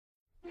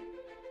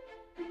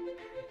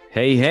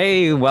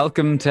Hey,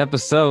 welcome to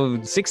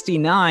episode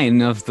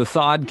 69 of the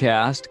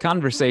Thodcast,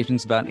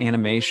 Conversations about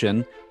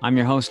Animation. I'm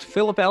your host,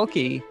 Philip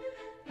Elke,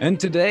 and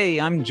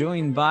today I'm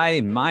joined by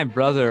my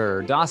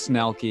brother, Dawson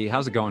Elke.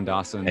 How's it going,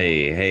 Dawson?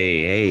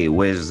 Hey,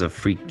 where's the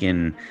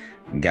freaking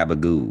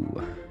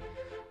gabagoo?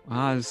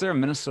 Is there a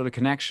Minnesota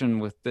connection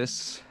with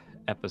this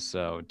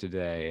episode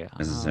today?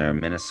 Is there a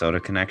Minnesota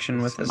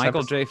connection with this Michael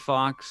episode? J.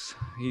 Fox,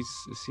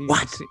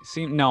 What?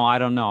 no, I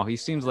don't know. He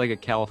seems like a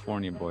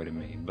California boy to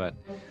me, but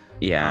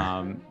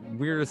Yeah.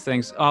 weirder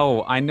things.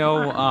 Oh, I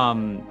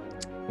know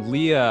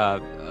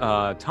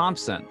Leah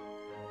Thompson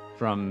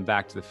from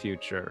Back to the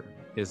Future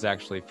is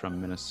actually from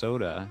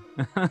Minnesota.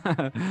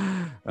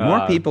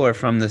 More people are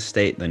from this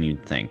state than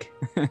you'd think.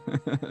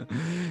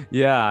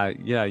 Yeah,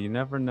 you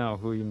never know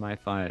who you might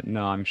find.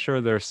 No, I'm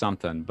sure there's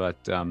something,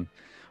 but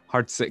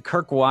hard to say.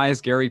 Kirk Wise,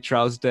 Gary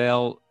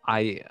Trousdale,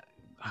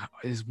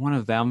 is one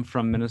of them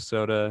from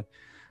Minnesota.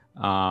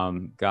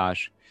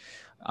 Gosh.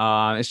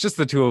 It's just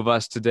the two of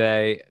us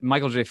today.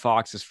 Michael J.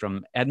 Fox is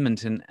from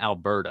Edmonton,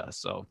 Alberta,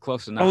 so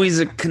close enough. Oh, he's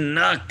a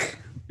Canuck.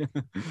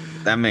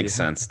 That makes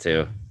sense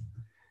too.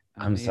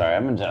 I'm sorry,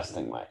 I'm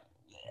adjusting my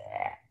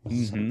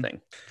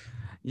something.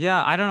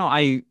 Yeah, I don't know.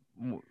 I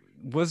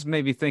was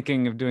maybe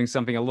thinking of doing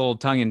something a little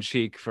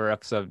tongue-in-cheek for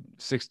episode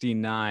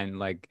 69,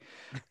 like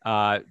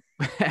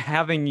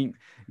having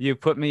you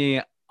put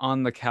me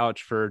on the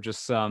couch for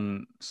just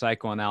some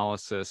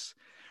psychoanalysis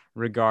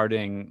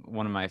regarding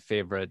one of my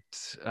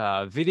favorite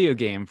video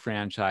game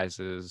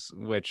franchises,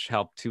 which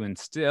helped to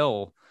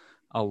instill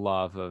a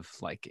love of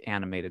like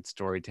animated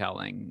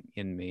storytelling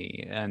in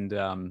me.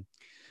 And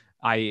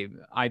I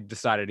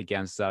decided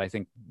against that. I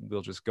think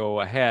we'll just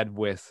go ahead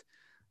with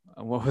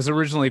what was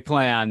originally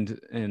planned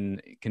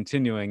in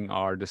continuing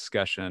our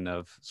discussion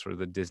of sort of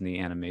the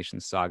Disney animation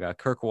saga.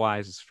 Kirk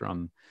Wise is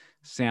from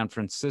San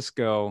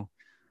Francisco.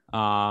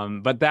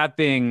 But that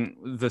being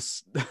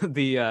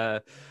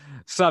the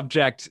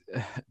subject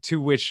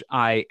to which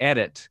I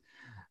edit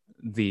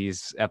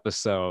these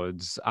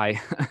episodes,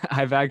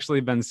 I've actually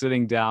been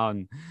sitting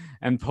down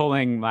and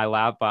pulling my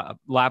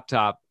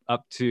laptop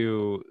up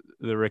to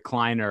the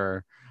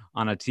recliner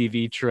on a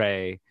TV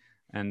tray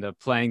and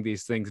playing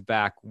these things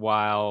back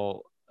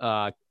while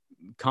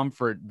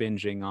comfort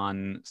binging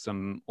on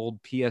some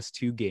old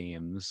PS2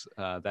 games,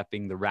 that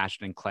being the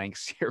Ratchet and Clank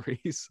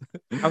series.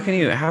 How can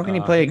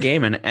you play a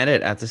game and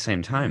edit at the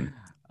same time?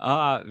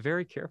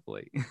 Very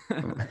carefully.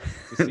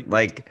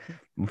 Like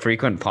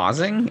frequent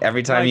pausing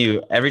every time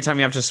you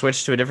have to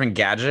switch to a different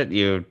gadget,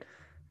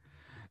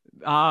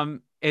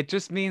 it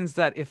just means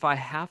that if I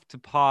have to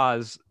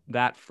pause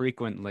that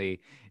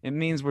frequently, it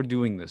means we're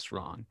doing this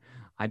wrong.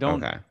 I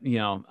don't, Okay.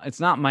 It's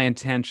not my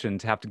intention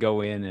to have to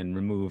go in and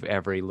remove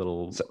every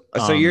little.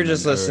 So you're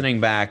just listening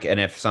back, and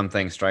if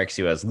something strikes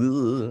you as,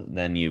 "Ugh,"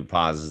 then you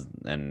pause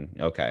and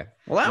okay.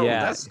 Well,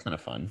 that's kind of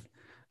fun.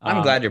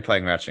 I'm glad you're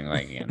playing Ratchet and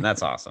Clank again.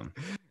 That's awesome.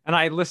 And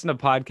I listen to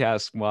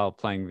podcasts while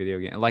playing video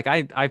games. Like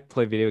I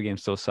play video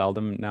games so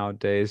seldom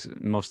nowadays,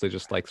 mostly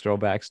just like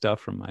throwback stuff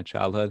from my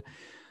childhood.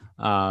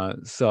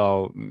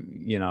 So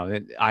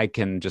I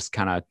can just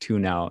kind of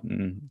tune out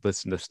and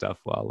listen to stuff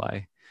while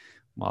I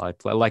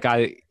play. Like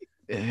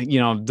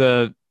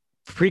the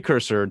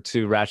precursor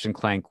to Ratchet and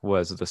Clank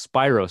was the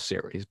Spyro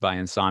series by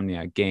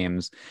Insomniac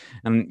Games,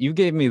 and you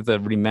gave me the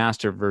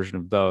remastered version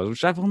of those,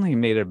 which I've only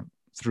made it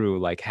through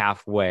like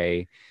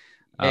halfway.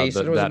 Yeah, you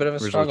said it was a bit of a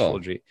struggle.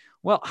 Trilogy.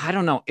 Well, I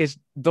don't know. It's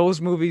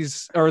those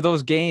movies or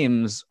those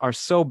games are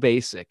so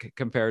basic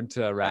compared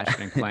to Ratchet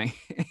and Clank.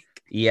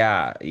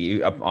 Yeah,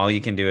 all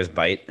you can do is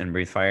bite and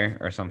breathe fire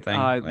or something.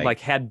 Like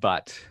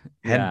headbutt.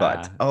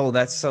 Headbutt. Yeah. Oh,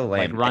 that's so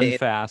lame. Like run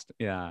fast.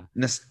 Yeah.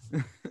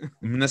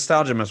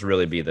 Nostalgia must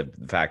really be the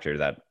factor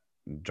that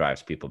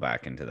drives people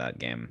back into that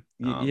game.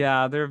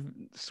 Yeah, they're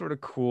sort of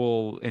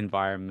cool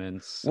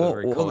environments.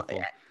 Well,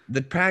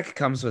 the pack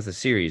comes with a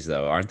series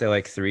though, aren't they?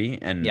 Like three,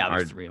 and yeah,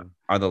 there's three.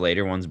 Are the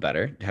later ones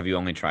better? Have you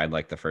only tried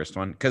like the first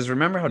one? Because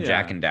remember how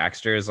Jak and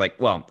Daxter is like,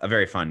 well, a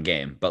very fun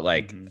game, but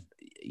like.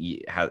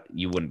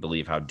 You wouldn't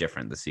believe how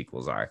different the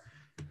sequels are.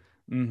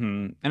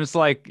 And it's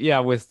like,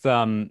 with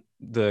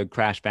the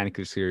Crash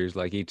Bandicoot series,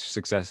 like each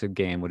successive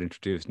game would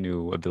introduce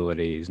new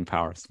abilities and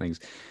powers, things.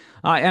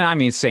 And I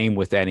mean, same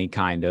with any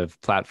kind of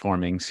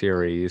platforming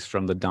series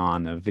from the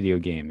dawn of video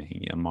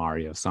gaming,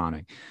 Mario,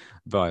 Sonic.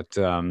 But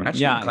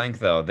Ratchet and Clank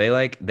though,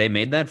 they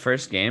made that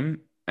first game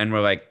and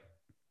we're like,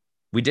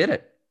 we did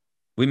it.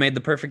 We made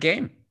the perfect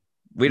game.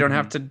 We don't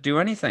have to do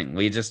anything.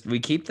 We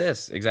keep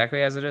this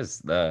exactly as it is.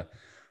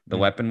 The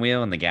weapon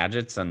wheel and the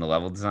gadgets and the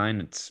level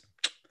design,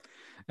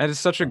 that is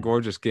such a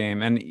gorgeous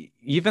game. And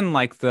even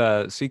like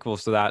the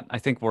sequels to that, I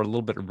think were a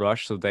little bit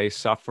rushed, so they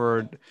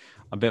suffered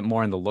a bit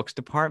more in the looks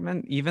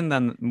department. Even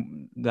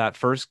than that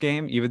first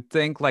game, you would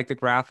think like the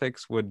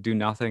graphics would do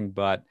nothing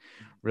but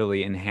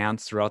really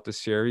enhance throughout the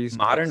series.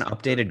 Modern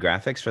updated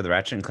graphics for the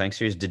Ratchet and Clank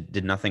series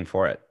did nothing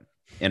for it,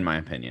 in my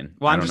opinion.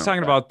 Well, I'm just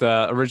talking about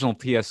the original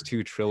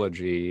PS2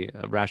 trilogy,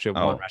 Ratchet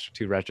 1, Ratchet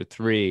 2, Ratchet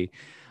 3.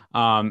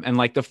 And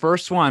like the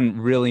first one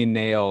really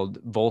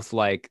nailed both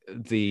like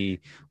the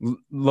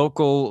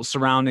local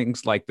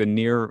surroundings, like the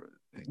near,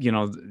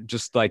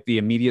 just like the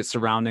immediate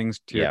surroundings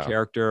to your Yeah.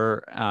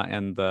 character,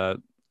 and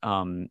the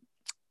um,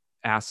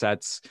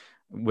 assets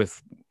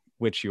with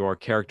which your The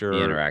character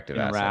interactive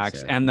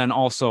assets. interacts, Yeah. and then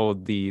also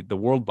the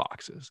world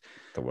boxes.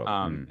 The world.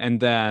 And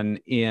then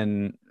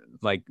in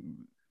like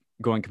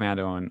Going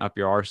Commando and Up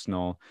Your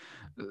Arsenal,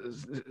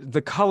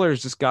 the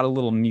colors just got a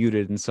little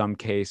muted in some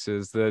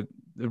cases. The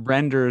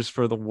renders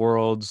for the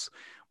worlds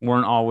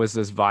weren't always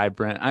as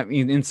vibrant. I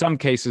mean, in some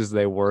cases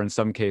they were, in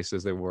some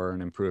cases they were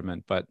an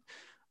improvement, but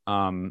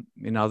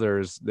in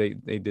others they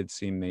did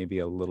seem maybe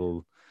a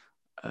little,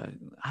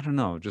 I don't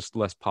know, just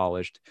less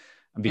polished,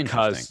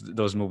 because Interesting.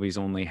 those movies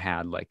only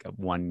had like a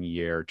 1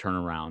 year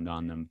turnaround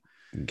on them.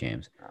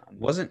 Games.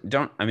 Wasn't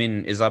don't I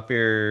mean, is Up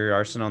Your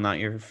Arsenal not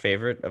your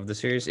favorite of the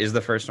series? Is the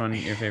first one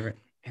your favorite?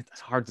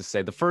 It's hard to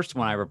say. The first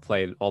one I ever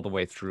played all the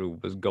way through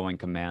was Going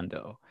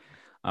Commando,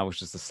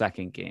 which is the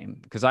second game,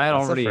 because I had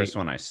That's the already, first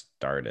one I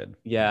started.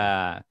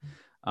 yeah,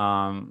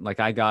 like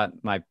I got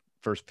my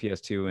first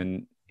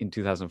PS2 in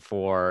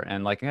 2004,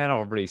 and like I had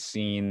already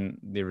seen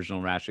the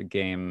original Ratchet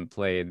game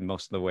played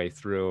most of the way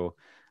through.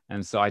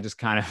 And so I just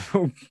kind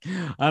of,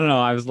 I don't know,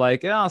 I was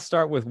like, yeah, I'll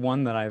start with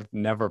one that I've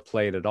never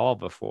played at all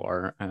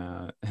before,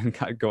 and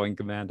got Going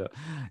Commando.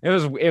 It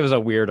was a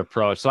weird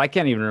approach. So I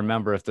can't even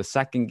remember if the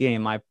second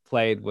game I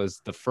played was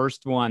the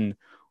first one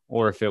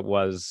or if it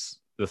was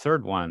the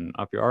third one,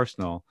 Up Your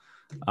Arsenal.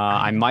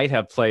 I might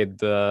have played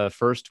the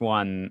first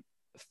one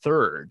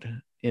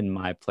third in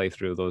my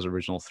playthrough, those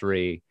original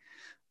three.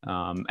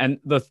 And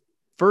the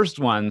first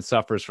one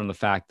suffers from the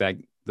fact that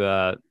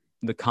the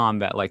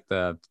combat, like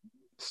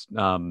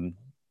um,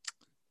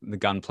 the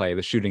gunplay,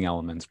 the shooting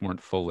elements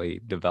weren't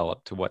fully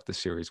developed to what the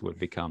series would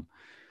become.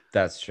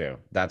 That's true.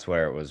 That's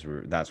where it was.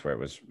 That's where it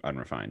was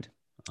unrefined.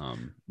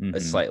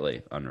 Mhm.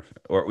 Slightly unrefined,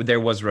 or there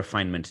was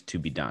refinement to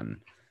be done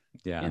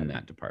Yeah, in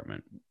that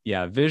department.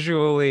 yeah.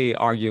 Visually,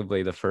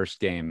 arguably, the first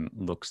game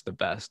looks the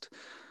best.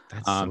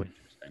 That's so Um,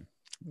 interesting.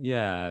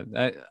 yeah.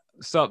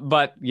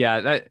 But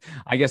yeah,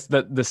 I guess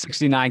the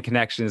 69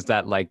 connection is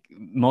that like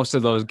most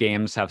of those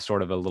games have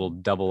sort of a little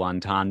double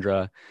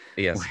entendre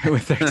Yes.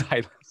 with their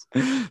titles.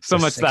 So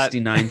The much that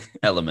 69th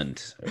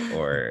element,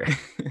 or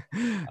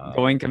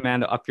Going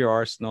Commando, Up Your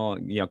Arsenal,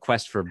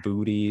 Quest for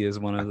Booty is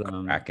one a of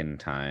them. Kraken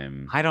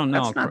time. I don't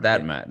know. That's not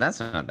that bad. That's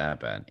not that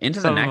bad. Into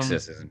the Some of them.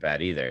 Nexus isn't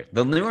bad either.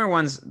 The newer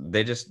ones,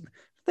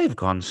 they've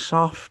gone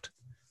soft.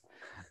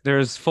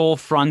 There's Full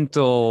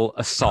Frontal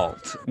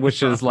Assault,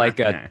 which is like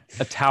a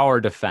tower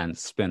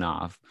defense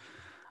spinoff.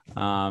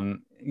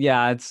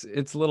 Yeah, it's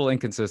a little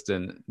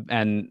inconsistent,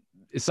 and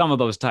some of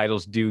those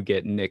titles do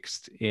get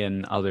nixed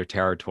in other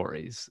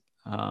territories,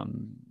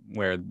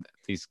 where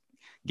these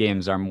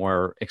games are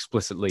more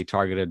explicitly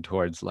targeted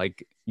towards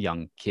like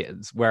young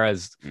kids,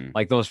 whereas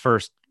like those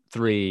first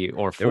three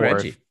or They were four,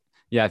 edgy.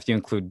 yeah, if you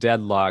include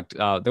Deadlocked,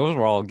 those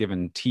were all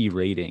given T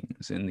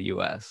ratings in the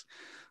US.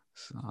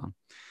 So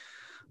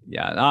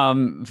yeah,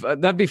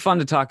 that'd be fun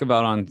to talk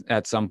about on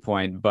at some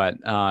point, but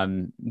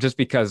just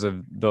because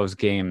of those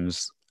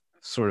games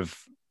sort of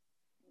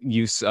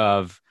use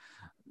of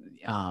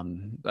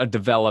a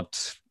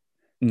developed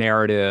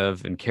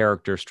narrative and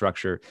character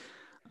structure,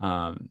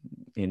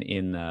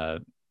 in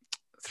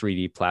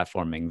 3D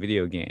platforming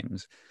video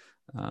games,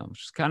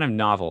 which is kind of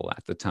novel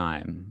at the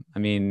time. I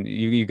mean,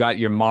 you got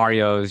your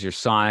Marios, your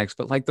Sonics,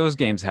 but like those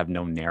games have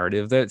no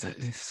narrative. That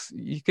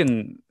you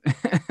can.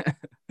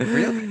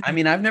 Really? I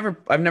mean, I've never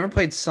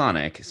played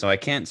Sonic, so I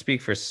can't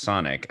speak for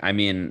Sonic. I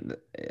mean,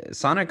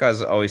 Sonic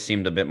has always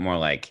seemed a bit more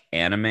like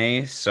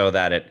anime, so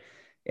that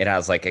it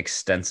has like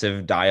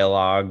extensive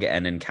dialogue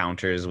and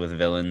encounters with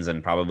villains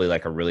and probably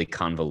like a really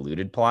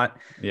convoluted plot.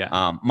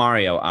 Yeah.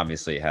 Mario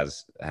obviously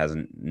has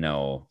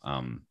no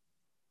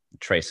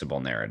traceable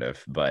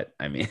narrative, but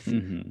I mean,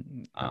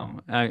 Mm-hmm.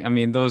 um, I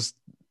mean, those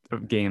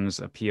games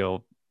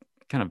appeal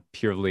kind of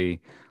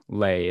purely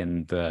lay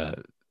in the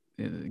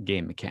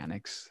game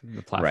mechanics, the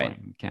right. platform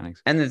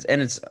mechanics. And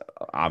it's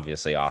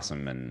obviously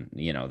awesome, and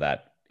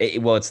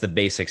well, it's the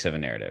basics of a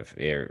narrative.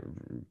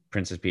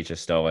 Princess Peach is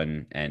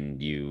stolen,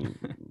 and you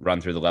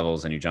run through the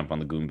levels, and you jump on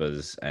the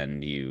Goombas,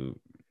 and you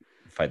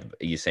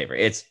you save her.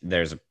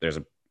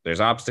 There's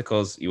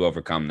obstacles, you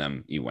overcome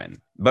them, you win.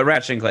 But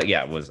Ratchet and Clank,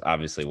 yeah, was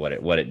obviously what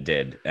it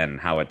did, and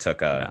how it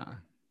took Yeah.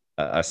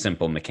 a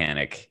simple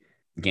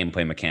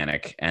gameplay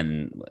mechanic,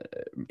 and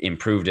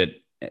improved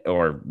it,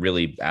 or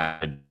really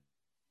added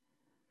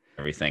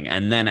everything,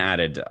 and then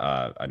added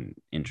an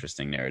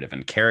interesting narrative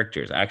and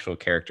actual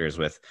characters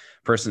with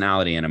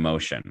personality and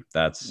emotion.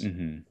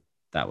 Mm-hmm.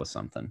 That was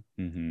something.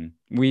 Mm-hmm.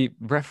 We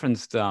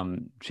referenced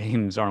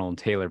James Arnold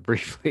Taylor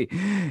briefly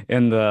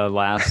in the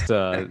last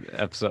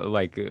episode,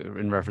 like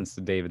in reference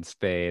to David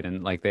Spade,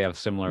 and like they have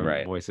similar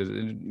Right. voices.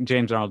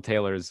 James Arnold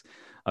Taylor is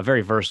a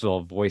very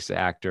versatile voice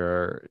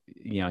actor.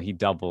 He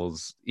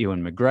doubles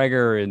Ewan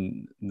McGregor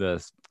in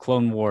the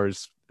Clone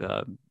Wars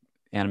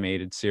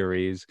animated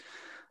series.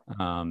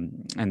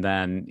 And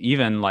then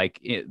even like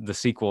the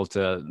sequel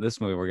to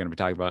this movie we're going to be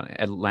talking about,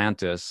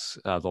 Atlantis,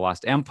 The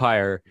Lost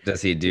Empire.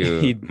 Does he do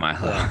He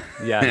Milo?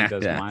 yeah, he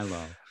does Yeah,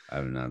 Milo.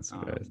 I'm not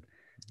surprised. Um,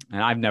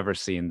 and I've never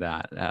seen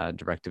that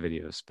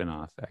direct-to-video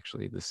spinoff,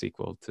 actually, the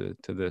sequel to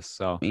this.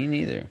 So Me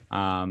neither.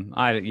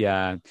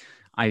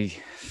 I've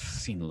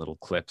seen little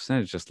clips,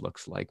 and it just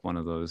looks like one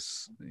of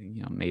those,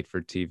 made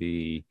for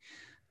TV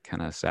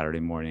kind of Saturday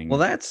Well, morning.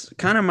 that's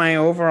kind of my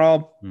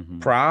overall Mhm.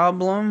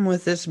 problem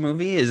with this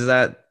movie is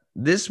that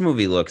this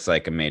movie looks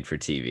like a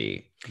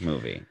made-for-TV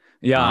movie.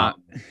 Yeah,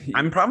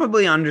 I'm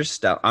probably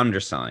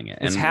underselling it,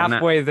 it's and when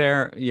halfway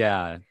there.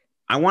 Yeah,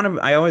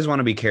 I always want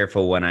to be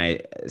careful when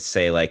I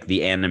say like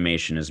the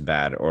animation is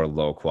bad or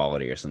low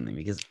quality or something,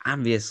 because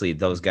obviously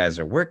those guys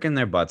are working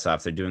their butts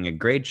off. They're doing a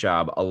great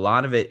job. A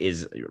lot of it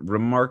is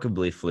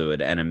remarkably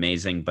fluid and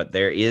amazing, but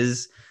there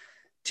is,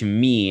 to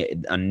me,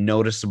 a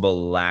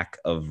noticeable lack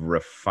of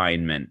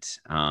refinement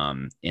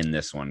in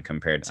this one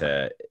compared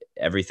to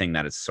everything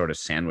that is sort of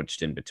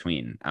sandwiched in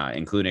between,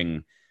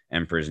 including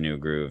Emperor's New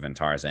Groove and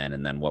Tarzan,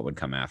 and then what would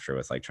come after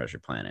with like Treasure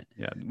Planet.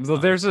 yeah. Well,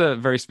 there's a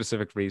very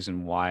specific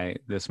reason why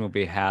this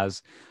movie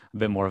has a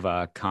bit more of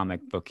a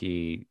comic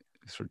booky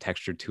sort of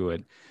texture to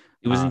it.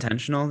 It was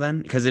intentional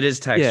then, because it is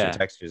texture. Yeah,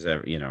 Textures,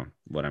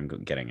 what I'm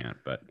getting at.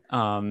 But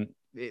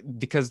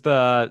because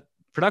the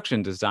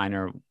production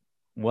designer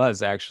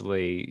was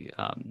actually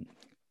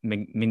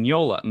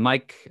Mignola,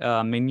 Mike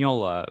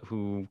Mignola,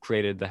 who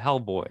created the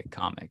Hellboy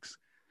comics.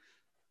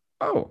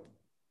 oh,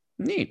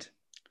 neat.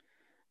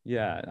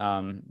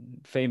 Yeah,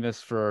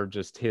 famous for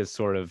just his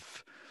sort of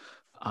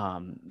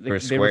For they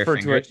square refer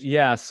to it, fingers.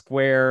 yeah,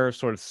 square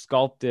sort of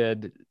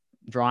sculpted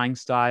drawing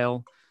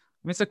style.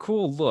 I mean, it's a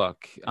cool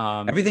look.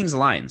 Everything's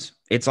lines.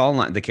 It's all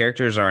the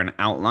characters are an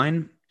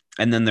outline,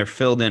 and then they're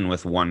filled in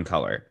with one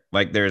color.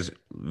 Like there's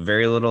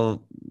very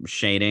little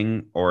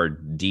shading or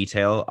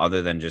detail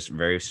other than just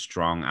very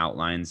strong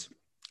outlines,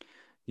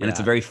 and it's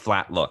a Yeah, very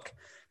flat look.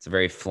 It's a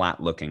very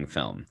flat looking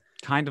film.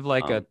 kind of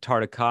like a Um,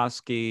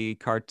 Tartakovsky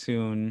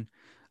cartoon,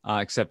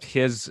 except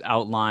his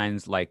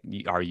outlines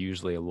are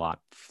usually a lot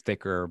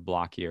thicker,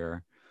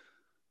 blockier.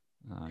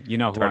 You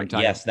know who I'm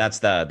talking. Yes, that's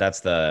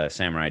the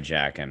Samurai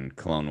Jack and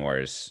Clone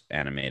Wars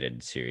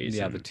animated series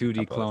Yeah, the and a 2D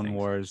couple other Clone things.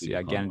 Wars. 2D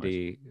Yeah, Clone Wars.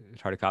 Gennady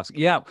Tartakovsky.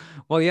 Yeah,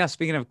 well, yeah.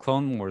 Speaking of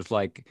Clone Wars,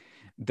 like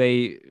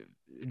they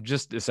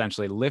just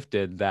essentially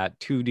lifted that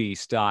 2D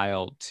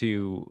style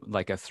to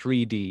like a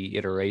 3D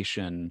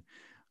iteration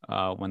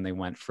when they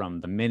went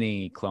from the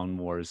mini Clone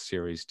Wars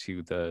series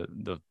to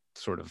the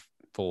sort of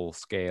full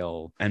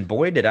scale. And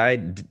boy, did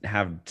I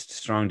have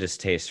strong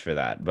distaste for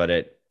that.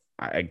 But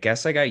I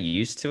guess I got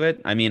used to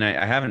it. I mean,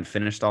 I haven't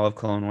finished all of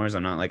Clone Wars.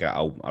 I'm not like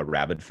a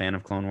rabid fan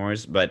of Clone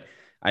Wars, but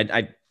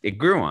it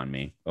grew on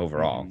me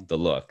overall, Mm-hmm. the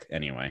look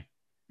anyway.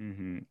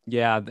 Mm-hmm.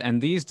 Yeah,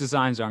 and these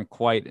designs aren't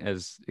quite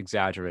as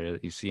exaggerated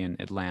that you see in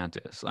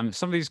Atlantis. I mean,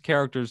 some of these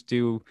characters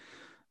do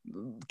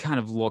kind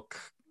of look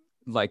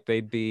like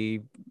they'd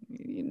be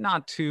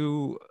not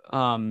too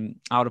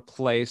out of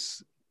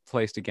placed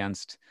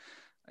against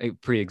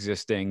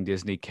pre-existing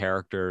Disney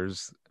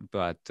characters,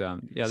 but yeah,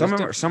 there's Some are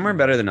definitely.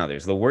 better than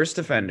others. The worst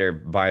offender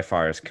by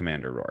far is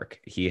Commander Rourke.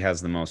 He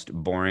has the most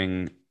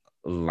boring,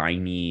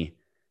 liney,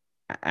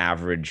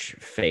 average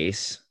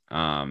face.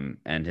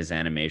 And his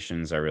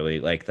animations are really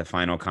like the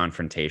final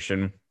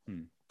confrontation.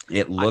 Hmm.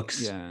 It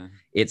looks Yeah,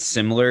 it's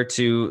similar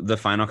to the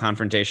final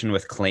confrontation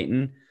with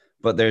Clayton,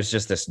 but there's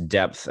just this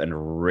depth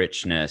and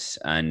richness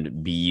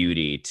and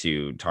beauty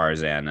to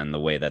Tarzan and the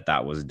way that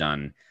that was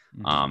done.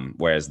 mhm.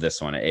 Whereas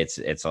this one, it's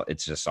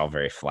just all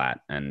very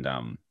flat and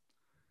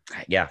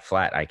yeah,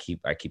 flat. I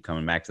keep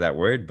coming back to that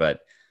word,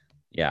 but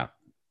yeah,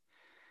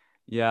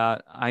 Yeah,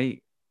 I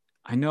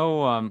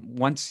know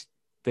once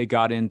they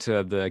got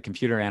into the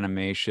computer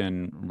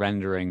animation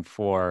rendering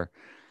for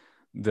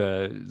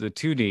the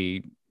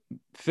 2D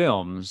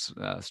films,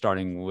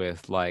 starting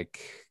with like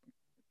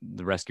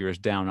The Rescuers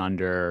Down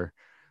Under,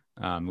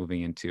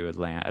 moving into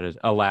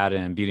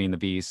Aladdin, Beauty and the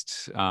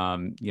Beast.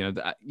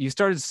 You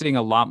started seeing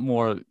a lot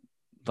more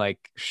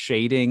like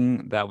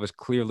shading that was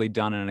clearly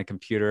done in a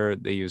computer.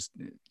 They used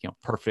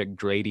perfect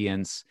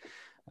gradients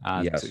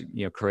to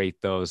yes.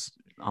 create those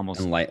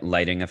almost. And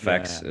lighting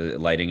effects. Yeah.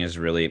 Lighting is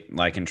really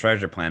like in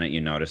Treasure Planet.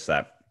 You notice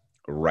that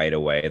right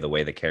away. The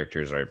way the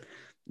characters are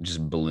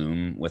just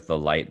bloom with the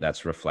light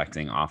that's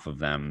reflecting off of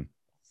them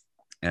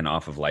and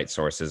off of light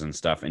sources and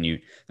stuff. And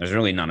there's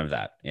really none of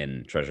that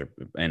in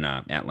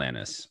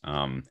Atlantis.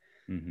 Hmm.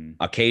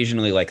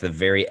 Occasionally, like the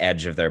very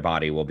edge of their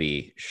body will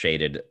be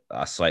shaded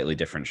a slightly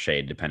different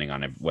shade depending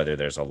on whether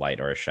there's a light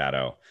or a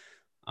shadow.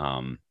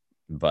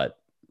 But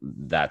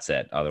that's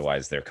it.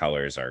 Otherwise, their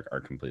colors are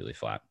completely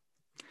flat.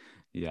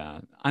 Yeah,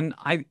 and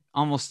I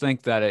almost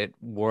think that it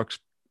works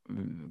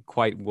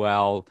quite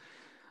well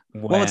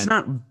Well, it's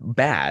when. not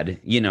bad.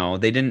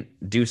 They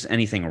didn't do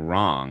anything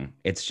wrong.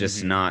 It's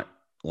just Mhm. not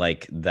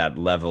like that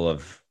level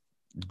of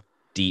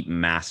deep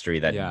mastery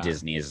that Yeah.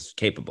 Disney is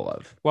capable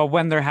of. Well,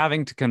 when they're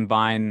having to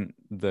combine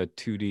the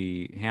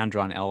 2D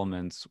hand-drawn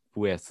elements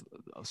with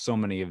so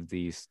many of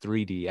these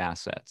 3D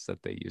assets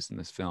that they use in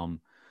this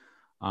film,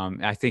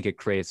 I think it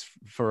creates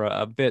for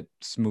a bit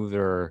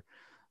smoother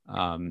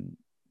um,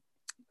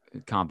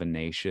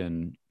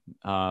 combination.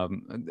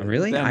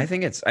 Really? I Then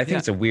think it's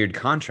yeah, a weird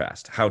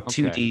contrast how okay,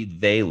 2D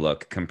they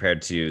look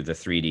compared to the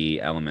 3D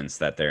elements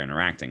that they're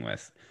interacting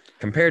with.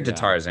 Compared to yeah.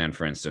 Tarzan,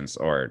 for instance,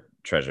 or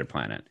Treasure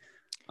Planet.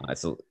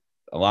 It's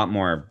a lot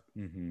more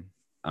Hmm.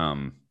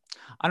 um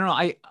I don't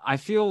know. I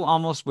feel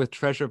almost with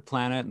Treasure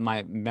Planet,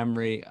 my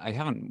memory. I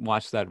haven't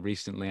watched that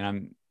recently, and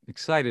I'm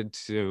excited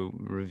to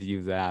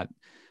review that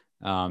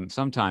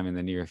sometime in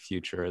the near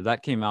future.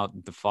 That came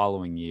out the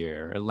following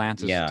year.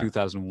 Atlantis yeah.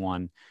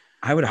 2001.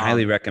 I would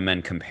highly Um,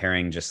 recommend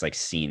comparing just like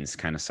scenes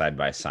kind of side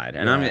by side.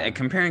 And yeah.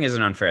 comparing is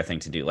an unfair thing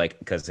to do. Like,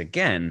 because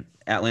again,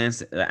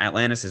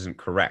 Atlantis isn't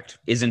correct,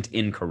 isn't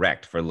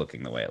incorrect for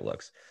looking the way it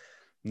looks.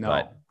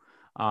 But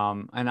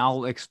No. And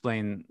I'll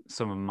explain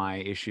some of my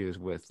issues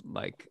with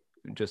like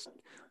just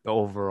the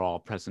overall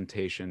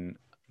presentation.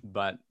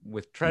 But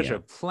with yeah, Treasure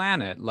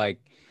Planet, like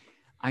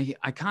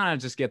I kind of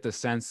just get the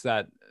sense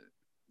that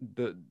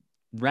the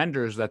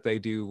renders that they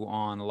do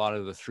on a lot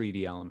of the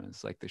 3D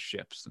elements, like the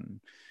ships and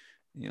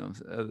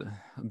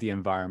the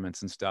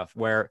environments and stuff,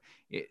 where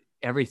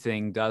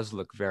everything does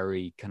look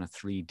very kind of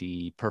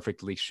 3D,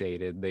 perfectly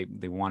shaded.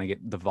 They want to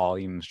get the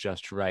volumes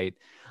just right.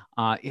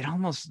 It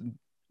almost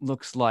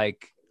looks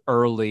like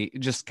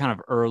just kind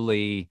of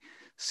early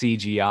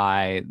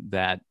CGI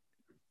that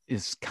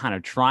is kind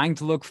of trying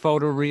to look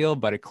photoreal,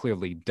 but it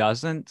clearly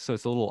doesn't. So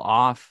it's a little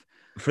off.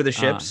 Uh,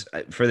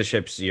 for the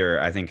ships,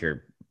 I think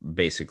you're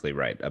basically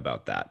right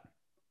about that.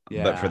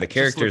 But for yeah, the it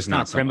just looks characters, kind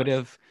not of so much.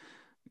 primitive.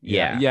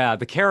 Yeah, Yeah, yeah.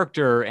 The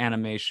character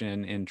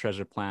animation in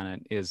Treasure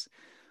Planet is,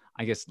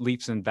 I guess,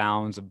 leaps and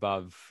bounds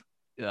above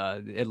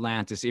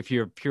Atlantis. If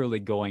you're purely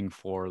going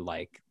for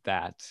like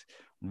that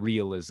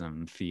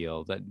realism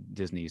feel that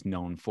Disney's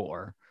known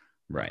for,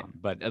 right.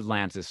 but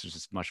Atlantis is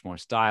just much more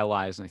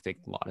stylized, and I think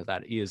a lot of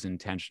that is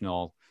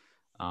intentional.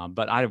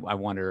 But I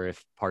wonder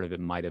if part of it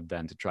might have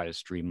been to try to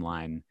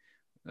streamline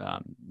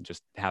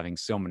just having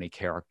so many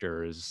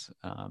characters.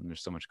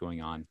 There's so much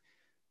going on.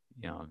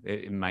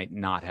 It might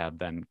not have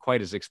been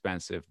quite as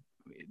expensive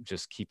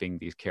just keeping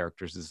these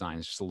characters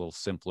designs just a little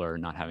simpler,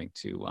 not having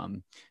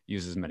to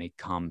use as many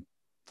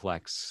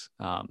complex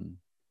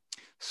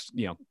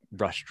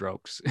brush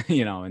strokes,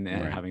 and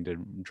Right. having to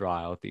draw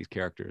out these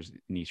characters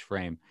in each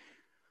frame.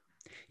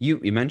 You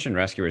mentioned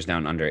Rescuers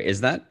Down Under.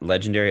 Is that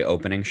legendary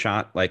opening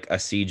shot like a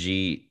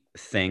CG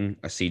thing,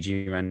 a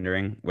CG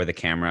rendering where the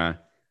camera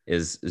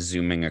is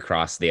zooming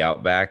across the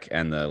outback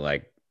and the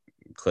like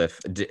cliff?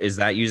 Is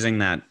that using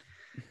that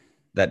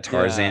Yeah.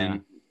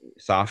 Tarzan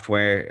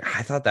software?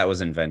 I thought that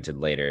was invented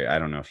later. I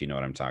don't know if you know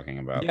what I'm talking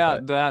about, Yeah,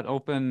 but that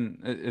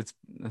it's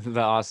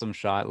the awesome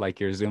shot. Like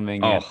you're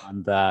zooming in oh,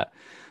 on the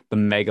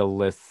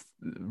megalith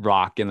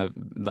rock and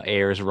the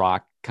Ayers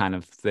rock kind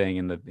of thing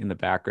in the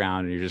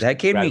background, and you're just that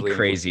gave me gradually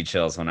crazy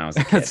chills when I was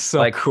a It's kid. so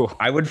Like cool.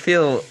 I would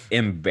feel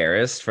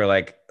embarrassed for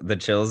like the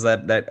chills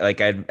that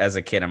like I as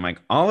a kid I'm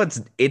like, "Oh,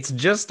 it's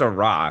just a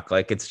rock.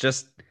 Like it's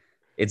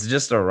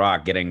just a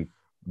rock getting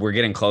we're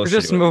getting We're closer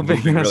just to it, moving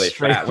moving in a really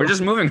straight fast. We're line.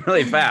 just moving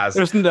really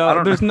fast. I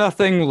don't know. There's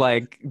nothing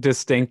like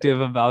distinctive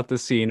about the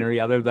scenery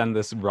other than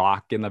this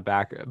rock in the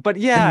back. But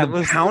And yeah,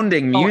 the it's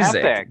pounding so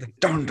music. epic. The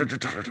dun, dun, dun,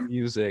 dun, dun, dun.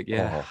 Music,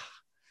 yeah.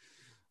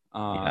 Oh,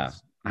 Uh, yeah.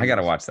 I got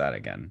to geez. watch that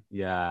again.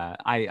 Yeah.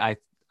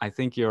 I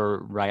think you're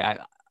right.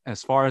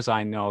 As far as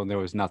I know, there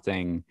was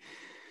nothing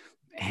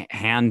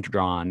hand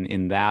drawn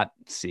in that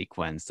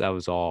sequence. That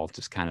was all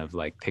just kind of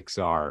like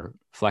Pixar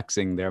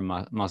flexing their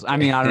muscle. I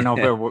mean, I don't know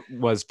if it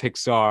was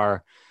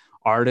Pixar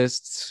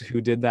artists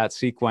who did that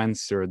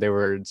sequence, or they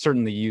were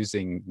certainly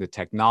using the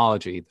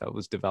technology that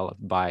was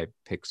developed by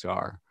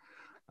Pixar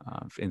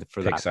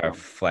for that Pixar film.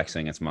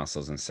 flexing its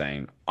muscles and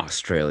saying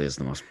Australia is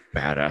the most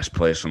badass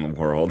place in the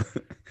world.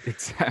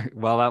 Exactly.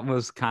 Well, that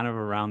was kind of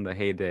around the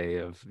heyday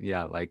of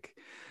like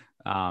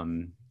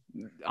um,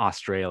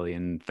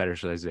 Australian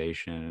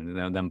fetishization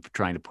and them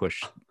trying to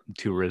push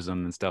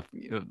tourism and stuff.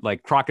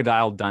 Like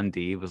Crocodile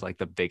Dundee was like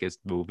the biggest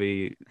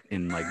movie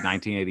in like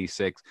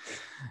 1986.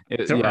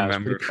 Don't Yeah, it's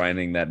pretty. remember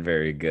finding that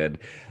very good.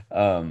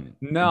 Steve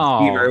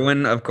No,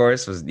 Irwin, of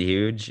course, was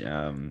huge.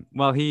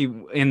 well, he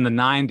in the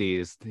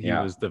 90s he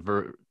Yeah, was the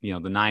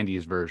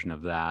 90s version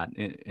of that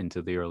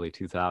into the early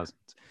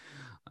 2000s.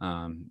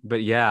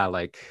 But yeah,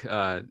 like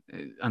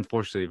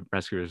unfortunately,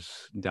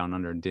 Rescuers Down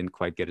Under didn't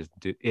quite get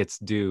its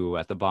due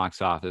at the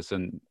box office,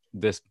 and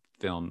this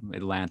film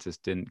Atlantis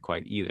didn't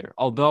quite either.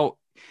 Although,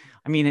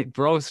 I mean, it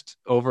grossed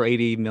over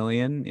 80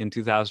 million in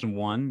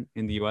 2001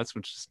 in the U.S.,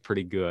 which is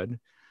pretty good,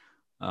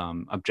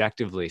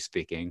 objectively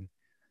speaking.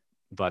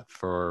 But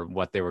for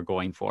what they were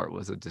going for, it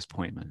was a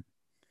disappointment.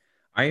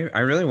 I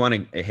really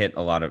want to hit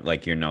a lot of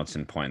like your notes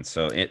and points.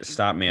 So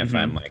stop me if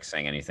I'm Mhm. like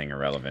saying anything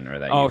irrelevant or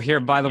that Oh, you. here,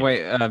 by the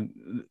way,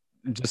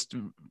 just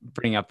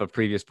bring up a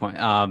previous point.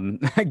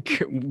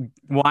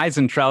 Wise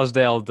and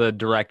Trousdale, the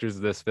directors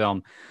of this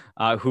film,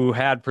 who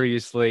had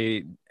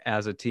previously,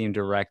 as a team,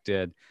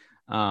 directed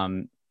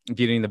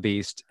Beauty and the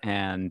Beast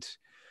and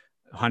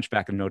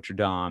Hunchback of Notre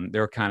Dame. They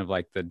were kind of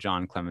like the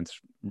John Clements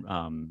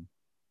um,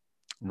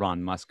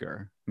 Ron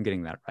Musker. I'm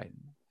getting that right.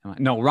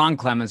 No, Ron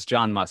Clements,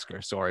 John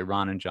Musker. Sorry,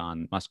 Ron and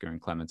John Musker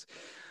and Clements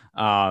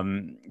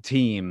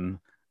team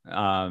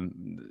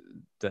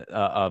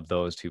of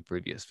those two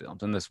previous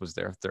films. And this was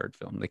their third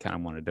film. They kind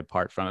of wanted to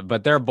depart from it,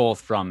 but they're both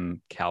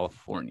from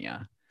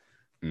California.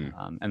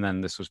 And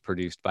then this was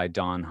produced by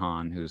Don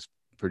Hahn, who's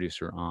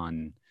producer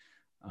on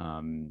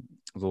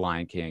The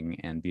Lion King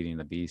and Beauty and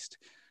the Beast.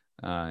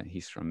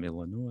 He's from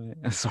Illinois.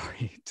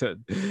 Sorry to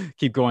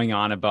keep going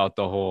on about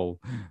the whole.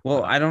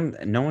 Well,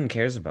 no one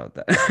cares about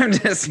that. I'm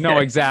just no,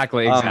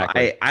 exactly.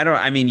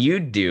 I mean, you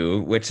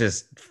do, which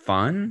is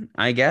fun,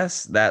 I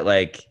guess, that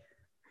like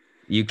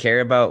you care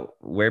about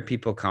where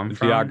people come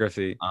from.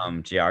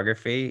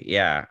 Geography.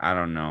 Yeah. I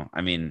don't know. I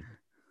mean,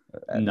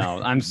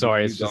 no, I'm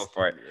sorry. It's just, go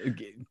for it.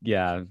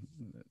 Yeah.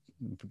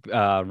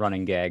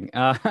 Running gag.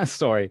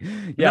 Sorry.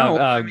 Yeah. No,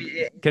 I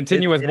mean,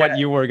 continue with what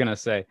you were gonna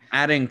say.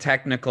 Adding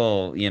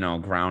technical,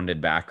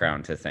 grounded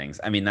background to things.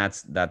 I mean,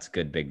 that's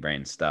good big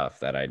brain stuff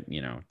that I,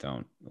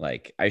 don't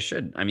like. I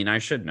should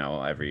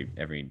know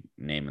every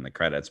name in the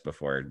credits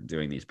before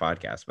doing these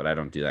podcasts, but I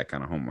don't do that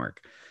kind of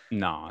homework.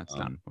 No, it's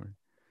not important.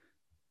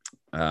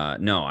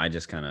 No, I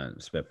just kind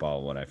of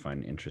spitball what I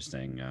find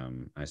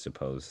interesting, I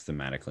suppose,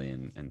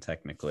 thematically and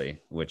technically,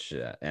 which,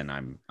 and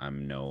I'm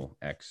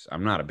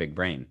not a big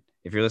brain.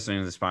 If you're listening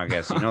to this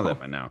podcast, you know that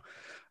by now.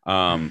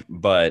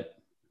 But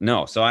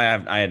no, so I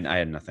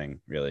had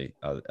nothing really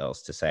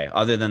else to say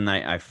other than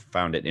I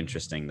found it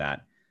interesting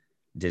that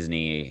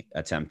Disney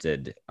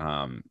attempted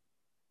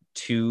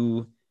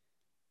two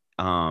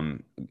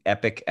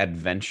epic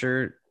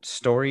adventure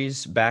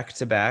stories back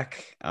to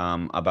back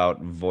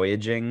about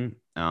voyaging,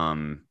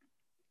 when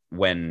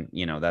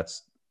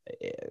that's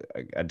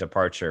a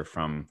departure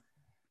from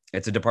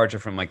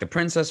like the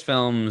princess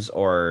films,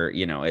 or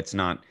it's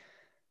not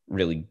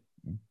really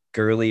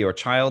girly or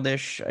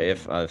childish,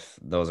 if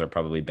those are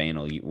probably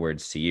banal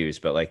words to use,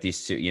 but like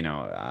these two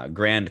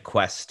grand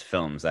quest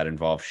films that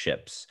involve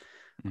ships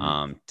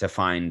to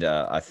find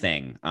a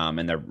thing,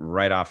 and they're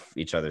right off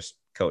each other's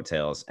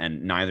coattails,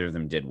 and neither of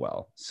them did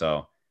well.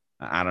 So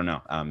I don't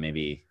know,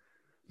 maybe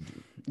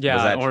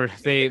or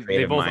they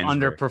both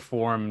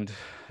underperformed.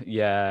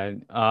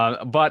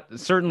 But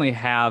certainly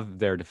have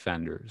their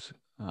defenders,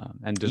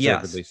 and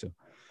deservedly so.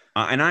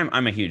 And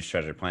I'm a huge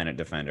Treasure Planet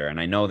defender, and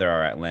I know there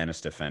are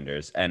Atlantis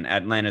defenders, and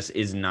Atlantis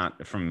is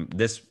not, from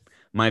this,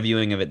 my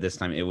viewing of it this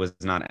time, it was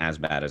not as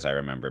bad as I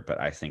remember,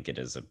 but I think it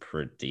is a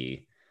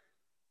pretty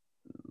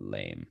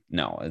lame.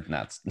 No,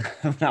 that's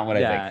not what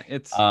I think.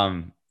 It's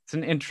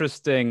an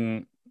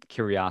interesting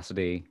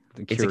curiosity.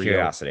 It's a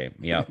curiosity.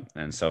 Yeah.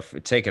 And so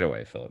take it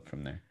away, Philip,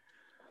 from there.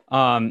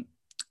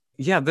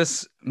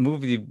 This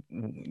movie,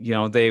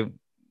 they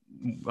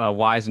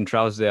Wise and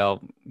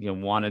Trousdale,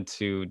 wanted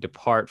to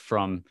depart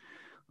from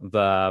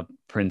the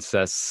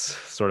princess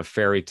sort of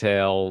fairy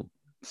tale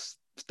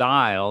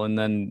style, and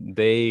then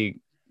they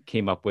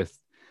came up with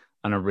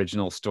an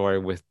original story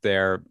with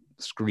their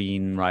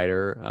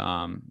screenwriter.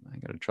 I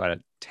gotta try to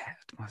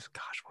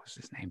gosh, what was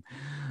his name?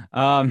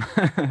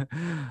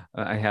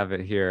 I have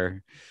it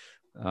here.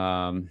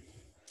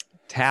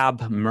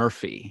 Tab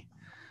Murphy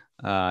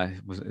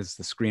is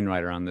the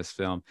screenwriter on this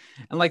film,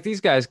 and like these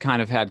guys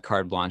kind of had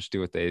carte blanche to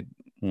do what they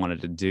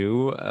wanted to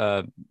do.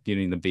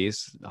 Beauty and the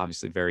Beast,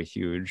 obviously very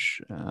huge.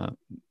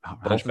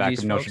 Hunchback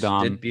of Notre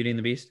Dame did Beauty and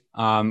the Beast.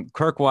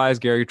 Kirk Wise,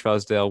 Gary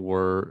Trousdale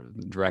were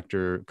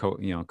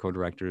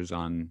co-directors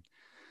on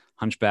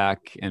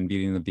Hunchback and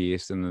Beauty and the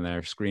Beast, and then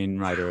their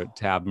screenwriter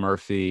Tab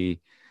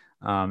Murphy,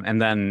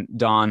 and then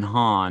Don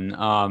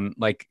Hahn.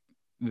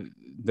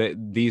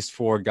 These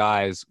four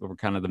guys were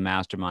kind of the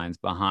masterminds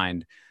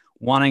behind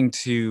wanting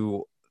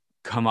to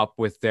come up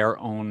with their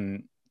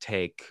own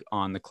take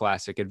on the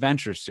classic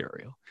adventure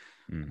serial.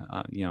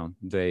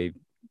 They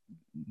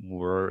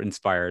were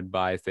inspired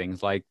by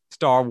things like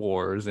Star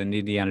Wars and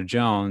Indiana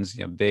Jones,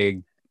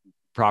 big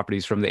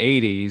properties from the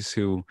 80s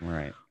who,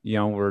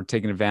 were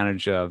taking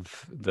advantage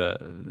of the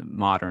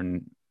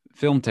modern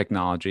film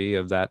technology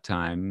of that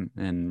time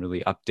and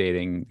really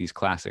updating these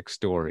classic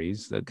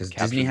stories. Because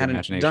Disney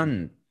hadn't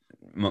done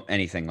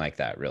anything like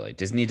that, really.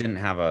 Disney didn't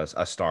have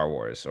a Star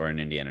Wars or an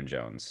Indiana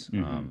Jones.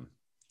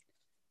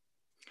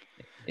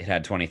 It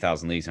had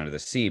 20,000 Leagues Under the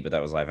Sea, but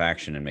that was live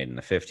action and made in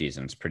the 50s,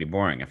 and it's pretty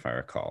boring if I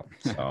recall.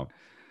 So,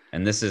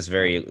 and this is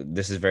very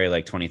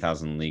like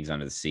 20,000 Leagues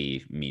Under the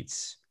Sea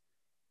meets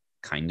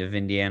kind of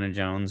Indiana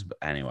Jones. But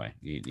anyway,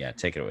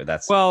 take it away.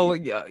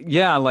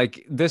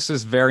 Like this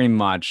is very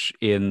much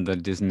in the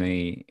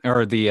Disney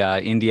or the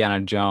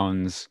Indiana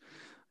Jones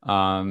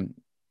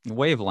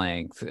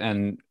wavelength,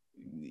 and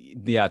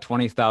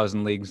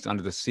 20,000 Leagues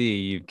Under the Sea,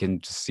 you can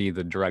just see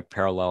the direct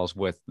parallels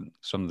with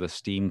some of the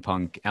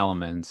steampunk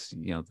elements.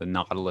 The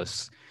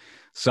Nautilus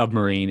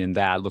submarine in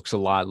that looks a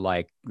lot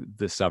like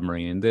the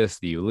submarine in this,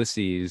 the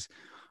Ulysses,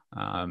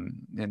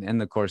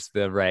 and of course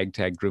the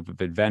ragtag group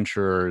of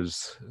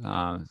adventurers,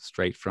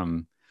 straight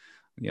from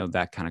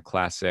that kind of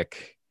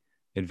classic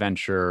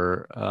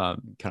adventure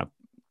kind of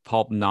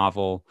pulp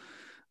novel.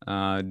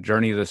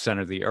 Journey to the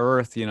Center of the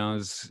Earth,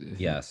 is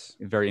Yes.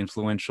 very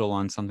influential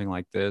on something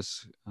like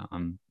this.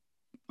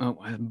 Oh,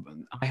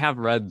 I have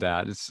read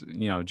that. It's,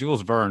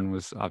 Jules Verne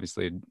was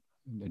obviously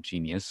a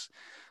genius.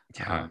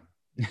 Yeah.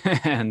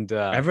 And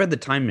I've read The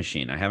Time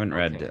Machine. I haven't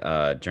read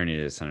okay. Journey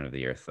to the Center of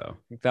the Earth though.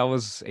 That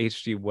was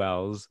H.G.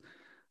 Wells.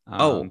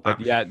 Oh, But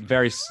yeah,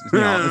 very,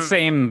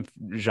 same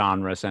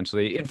genre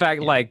essentially. In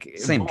fact, yeah, like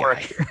same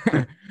guy.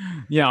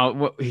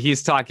 Bork,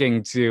 he's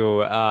talking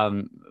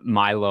to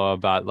Milo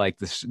about like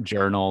this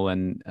journal,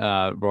 and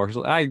Rourke's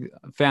I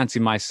fancy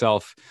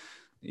myself,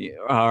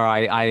 or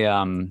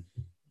I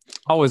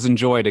always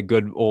enjoyed a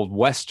good old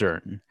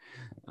Western.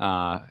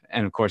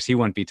 And of course, he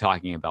wouldn't be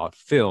talking about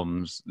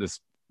films. This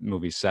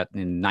movie set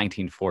in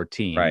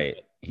 1914. Right.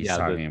 He's Yeah,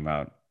 talking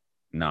about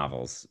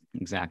novels.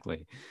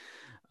 exactly.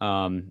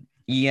 Um,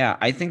 Yeah,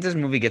 I think this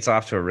movie gets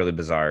off to a really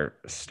bizarre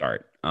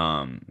start.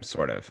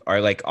 Sort of.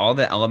 Are like all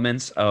the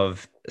elements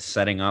of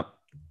setting up,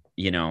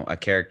 a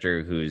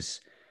character who's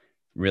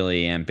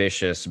really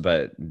ambitious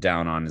but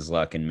down on his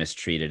luck and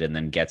mistreated and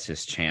then gets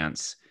his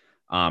chance,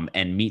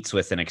 and meets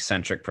with an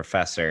eccentric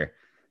professor.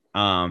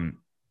 But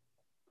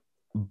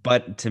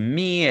to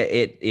me,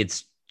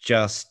 it's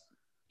just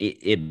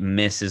it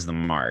misses the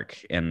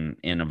mark in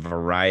a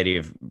variety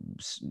of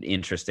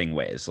interesting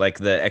ways. Like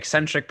the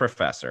eccentric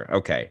professor,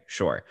 okay,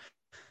 sure,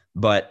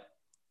 but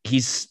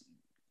he's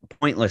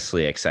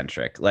pointlessly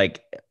eccentric.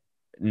 Like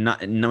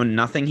nothing.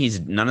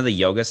 None of the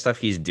yoga stuff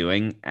he's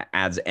doing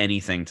adds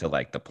anything to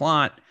like the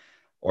plot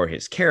or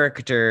his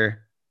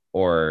character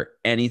or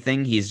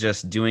anything. He's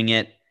just doing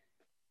it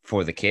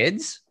for the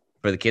kids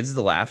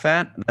to laugh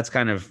at. That's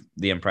kind of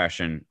the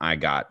impression I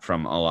got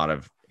from a lot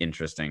of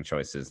interesting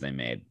choices they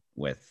made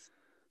with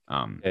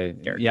yeah,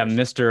 characters.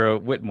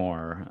 Mr.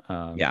 Whitmore.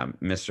 Yeah,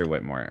 Mr.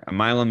 Whitmore.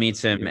 Milo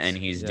meets him and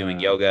he's doing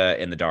yoga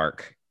in the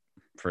dark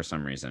for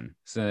some reason.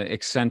 It's an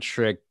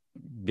eccentric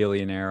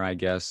billionaire, I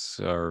guess,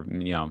 or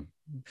he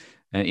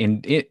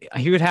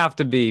would have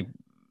to be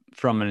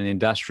from an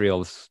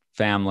industrial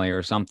family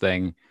or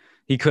something.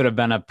 He could have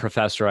been a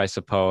professor, I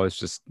suppose,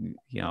 just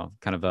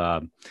kind of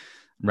a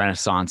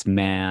Renaissance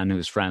man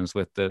who's friends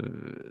with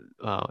the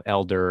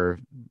elder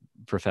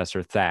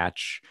Professor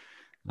Thatch.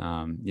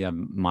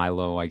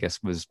 Milo, I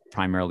guess, was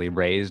primarily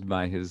raised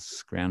by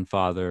his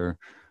grandfather,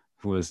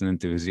 who was an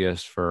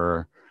enthusiast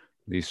for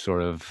these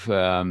sort of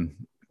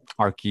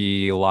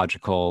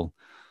archaeological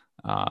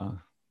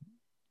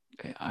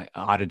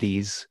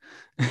oddities.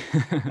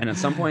 And at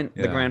some point,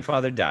 the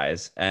grandfather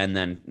dies, and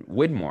then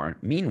Widmore,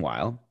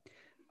 meanwhile,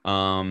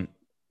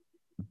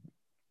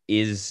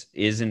 is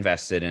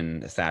invested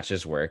in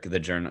Thatch's work. The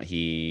journal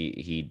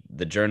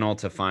the journal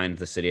to find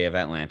the city of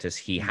Atlantis.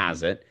 He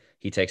has it.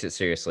 He takes it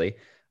seriously.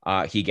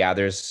 He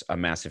gathers a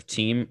massive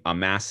team,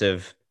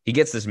 he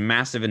gets this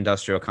massive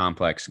industrial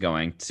complex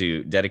going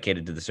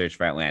dedicated to the search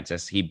for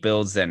Atlantis. He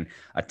builds a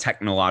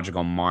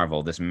technological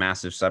marvel, this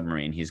massive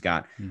submarine. He's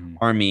got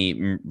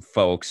army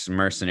folks,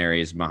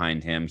 mercenaries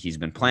behind him. He's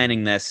been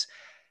planning this,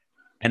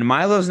 and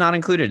Milo's not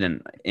included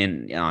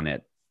on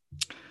it.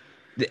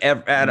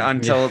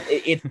 Until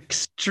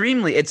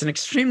it's an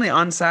extremely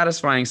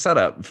unsatisfying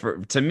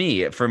setup to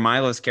me for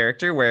Milo's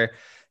character, where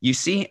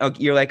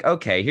you're like,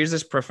 okay, here's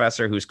this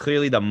professor who's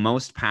clearly the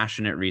most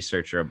passionate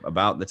researcher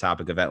about the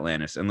topic of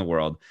Atlantis in the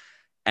world,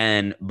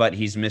 but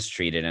he's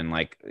mistreated and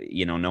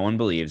no one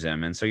believes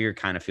him, and so you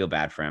kind of feel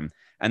bad for him.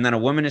 And then a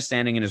woman is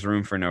standing in his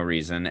room for no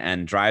reason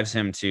and drives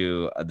him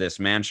to this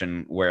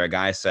mansion where a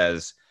guy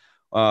says,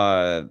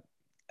 where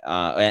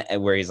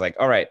he's like,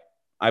 all right,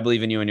 I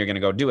believe in you and you're going to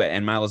go do it.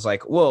 And Milo's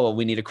like, whoa,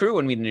 we need a crew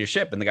and we need a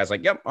ship. And the guy's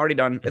like, yep, already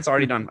done. It's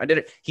already done. I did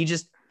it. He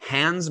just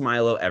hands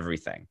Milo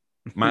everything.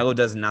 Milo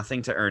does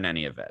nothing to earn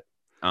any of it.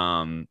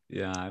 I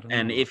don't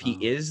know. If he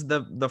is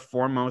the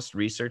foremost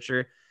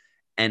researcher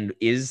and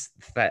is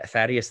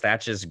Thaddeus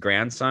Thatch's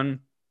grandson,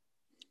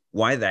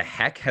 why the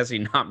heck has he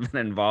not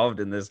been involved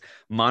in this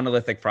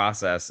monolithic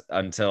process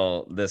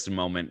until this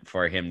moment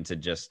for him to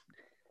just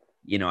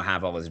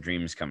have all his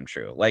dreams come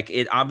true? Like,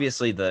 it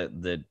obviously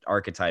the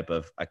archetype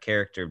of a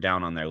character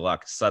down on their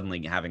luck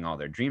suddenly having all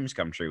their dreams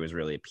come true is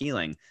really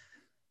appealing,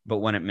 but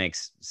when it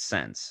makes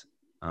sense,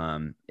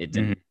 it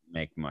didn't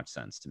make much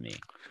sense to me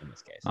in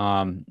this case.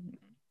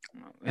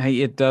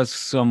 It does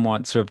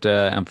somewhat serve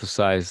to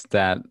emphasize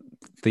that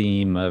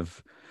theme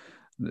of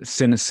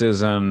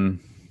cynicism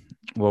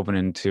woven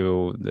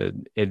into the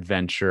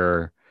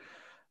adventure,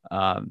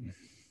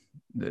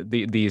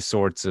 these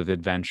sorts of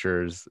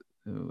adventures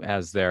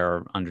as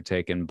they're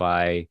undertaken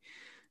by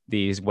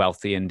these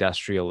wealthy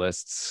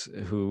industrialists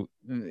who,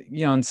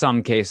 in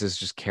some cases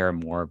just care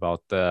more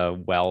about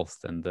the wealth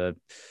and the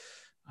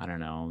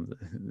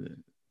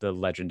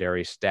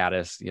legendary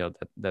status,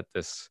 that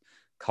this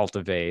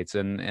cultivates,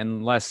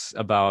 and less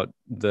about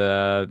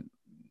the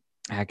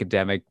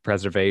academic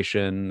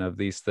preservation of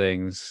these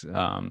things.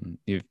 The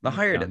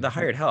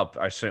hired help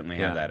are certainly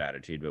have that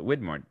attitude, but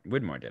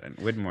Widmore didn't.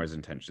 Widmore's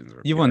intentions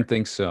were you wouldn't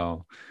think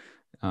so.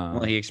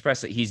 Well, he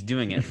expressed that he's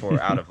doing it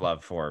out of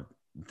love for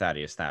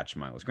Thaddeus Thatch,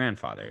 Milo's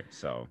grandfather.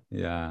 So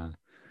yeah,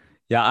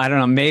 Yeah, I don't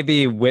know.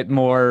 Maybe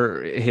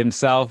Whitmore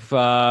himself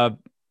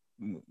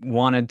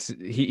wanted to,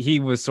 he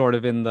was sort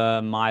of in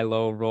the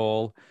Milo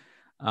role.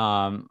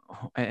 And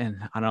I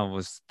don't know,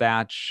 was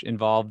Thatch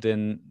involved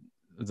in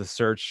the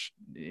search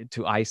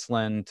to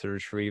Iceland to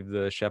retrieve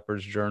the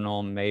Shepherd's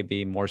Journal?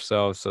 Maybe more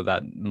so, so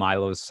that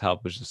Milo's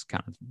help was just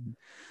kind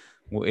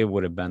of, it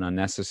would have been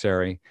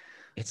unnecessary.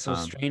 It's so Um,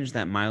 strange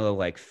that Milo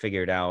like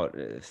figured out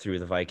through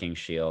the Viking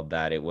Shield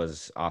that it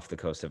was off the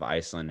coast of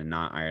Iceland and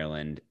not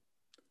Ireland.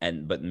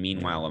 And but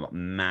meanwhile, a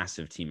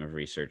massive team of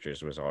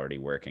researchers was already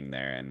working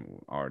there and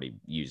already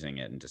using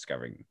it and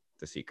discovering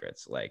the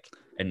secrets, like,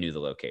 and knew the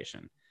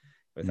location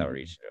without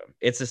reaching them.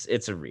 It's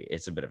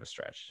a bit of a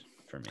stretch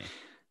for me.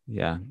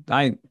 yeah,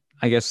 I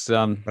guess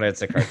But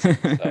it's a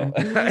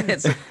cartoon,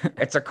 so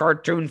it's a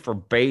cartoon for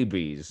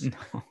babies.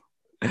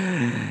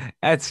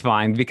 that's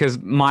fine because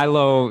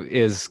Milo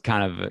is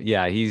kind of,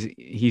 yeah,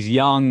 he's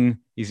young,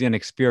 he's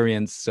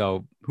inexperienced,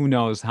 so who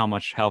knows how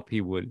much help he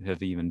would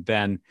have even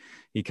been.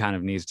 He kind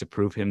of needs to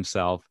prove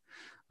himself.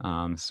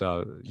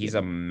 So He's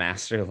a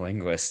master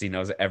linguist. He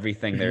knows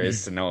everything there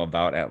is to know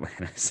about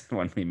Atlantis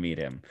when we meet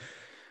him.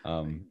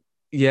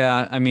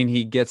 Yeah, I mean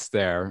he gets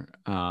there.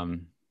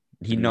 And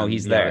then,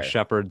 He's yeah, the there.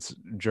 Shepherd's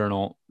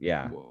Journal.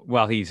 Yeah,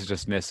 Well, he's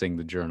just missing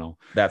the journal.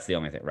 that's the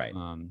only thing, right?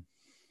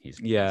 He's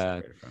Yeah.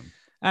 separated from.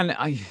 And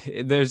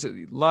there's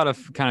a lot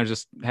of kind of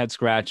just head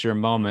scratcher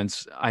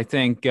moments. I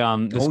think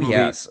this movie.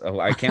 Yes. Oh,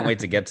 I can't wait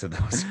to get to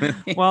those.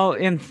 Well,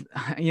 and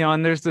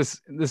there's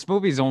this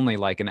movie's only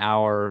like an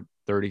hour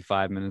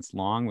 35 minutes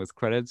long with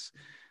credits,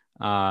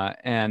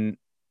 and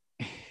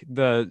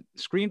the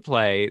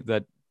screenplay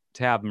that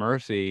Tab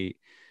Murphy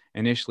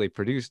initially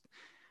produced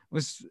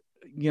was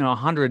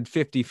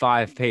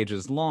 155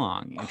 pages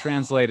long and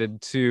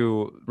translated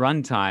to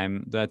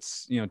runtime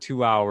that's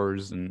 2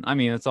 hours, and I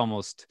mean it's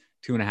almost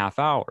 2.5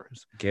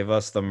 hours. Give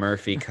us the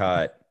Murphy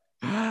cut.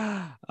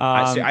 Um,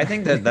 I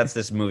think that's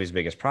this movie's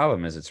biggest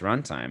problem is its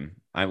runtime.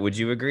 Would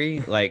you agree?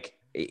 Like,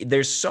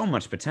 there's so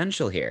much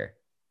potential here.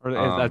 or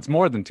that's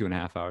more than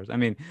 2.5 hours. I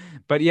mean,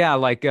 but yeah,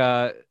 like,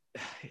 gosh,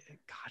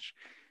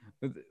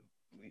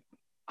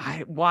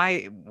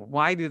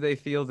 why do they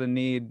feel the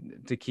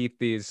need to keep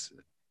these?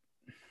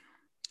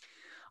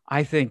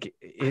 I think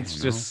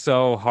it's just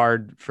so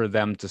hard for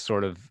them to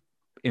sort of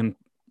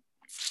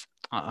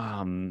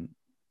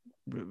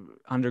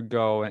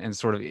undergo and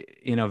sort of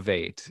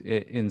innovate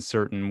in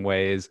certain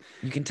ways.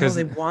 You can tell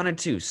they wanted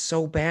to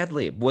so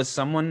badly. Was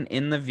someone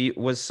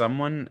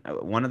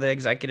one of the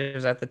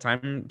executives at the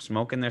time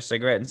smoking their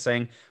cigarette and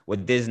saying,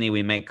 with Disney,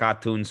 we make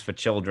cartoons for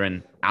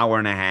children, hour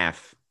and a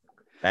half.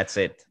 That's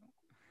it.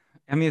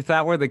 I mean, if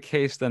that were the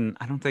case, then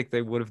I don't think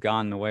they would have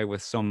gotten away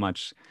with so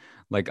much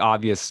like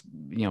obvious,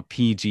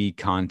 PG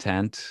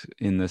content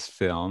in this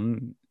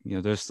film.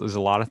 There's a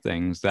lot of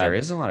things that there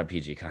is a lot of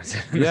PG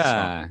content.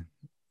 Yeah.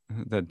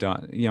 That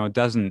don't, it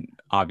doesn't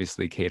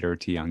obviously cater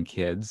to young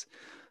kids,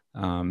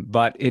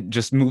 but it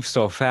just moves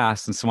so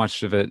fast, and so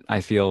much of it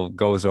I feel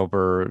goes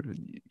over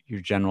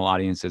your general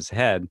audience's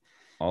head.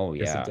 Oh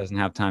yeah, it doesn't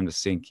have time to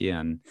sink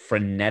in.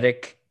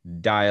 Frenetic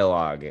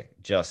dialogue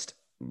just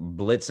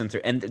blitzing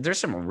through, and there's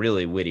some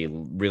really witty,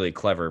 really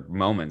clever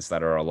moments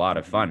that are a lot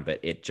of fun, but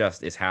it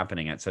just is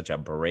happening at such a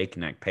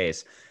breakneck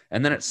pace,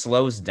 and then it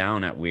slows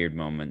down at weird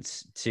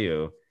moments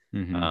too.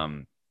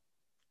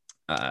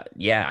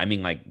 Yeah, I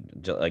mean, like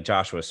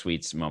Joshua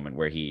Sweet's moment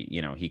where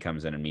he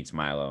comes in and meets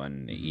Milo,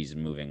 and he's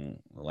moving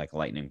like a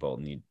lightning bolt,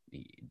 and he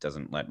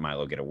doesn't let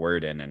Milo get a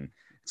word in, and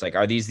it's like,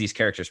 are these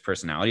characters'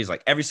 personalities?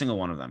 Like every single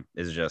one of them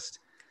is just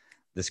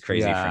this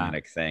crazy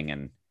frenetic thing,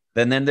 and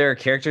then there are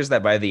characters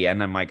that by the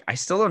end I'm like, I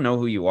still don't know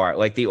who you are.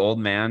 Like the old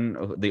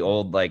man, the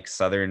old like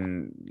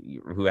Southern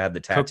who had the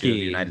tattoo of the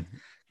United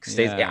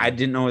States. Yeah. I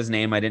didn't know his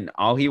name.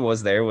 All he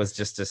was there was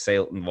just to say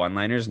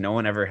one-liners. No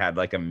one ever had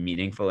like a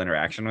meaningful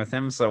interaction with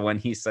him. So when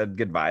he said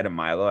goodbye to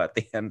Milo at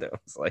the end, it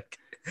was like,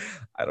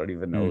 I don't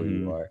even know who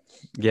you are.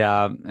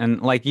 Yeah.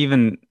 And like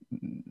even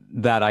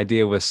that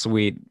idea with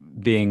Sweet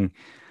being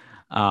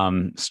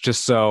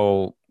just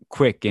so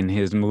quick in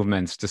his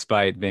movements,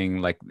 despite being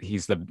like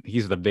he's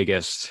the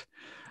biggest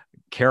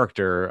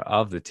character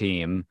of the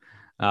team,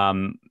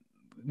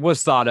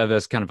 was thought of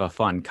as kind of a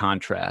fun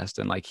contrast.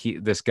 And like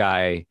this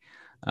guy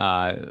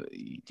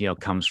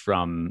comes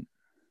from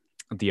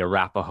the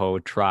Arapaho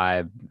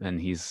tribe, and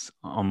he's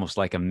almost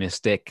like a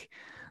mystic,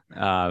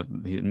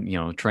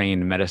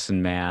 trained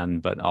medicine man,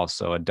 but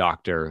also a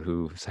doctor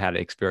who's had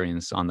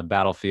experience on the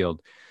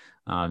battlefield.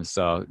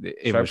 So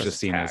it was just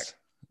seen as,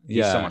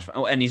 he's so much fun.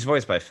 Oh, and he's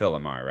voiced by Phil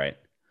Lamar, right?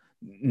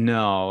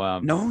 No,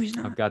 no, he's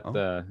not. I've got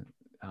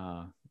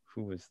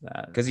who was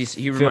that? Because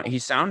he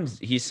sounds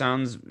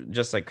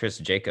just like Chris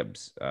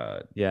Jacobs.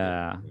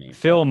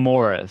 Phil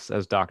Morris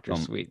as Dr.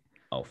 Sweet.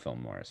 Oh, Phil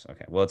Morris.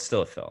 Okay, well, it's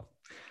still a Phil.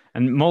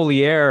 And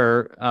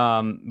Moliere,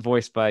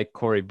 voiced by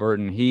Corey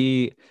Burton,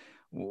 he,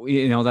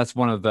 that's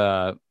one of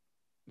the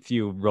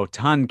few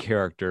rotund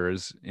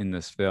characters in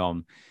this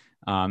film.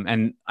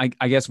 And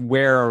I guess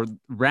where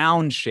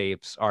round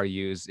shapes are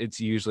used,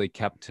 it's usually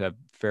kept to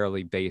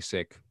fairly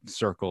basic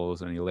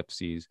circles and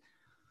ellipses.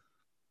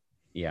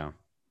 Yeah.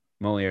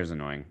 Moliere's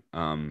annoying.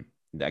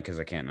 Because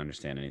I can't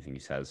understand anything he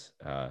says.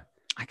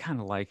 I kind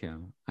of like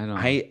him. I don't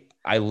know.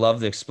 I love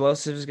the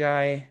explosives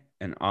guy,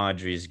 and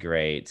Audrey's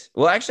great.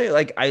 Well, actually,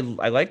 like I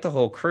like the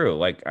whole crew.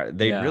 Like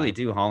they really Yeah.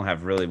 do all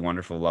have really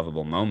wonderful,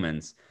 lovable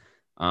moments.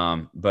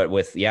 But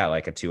with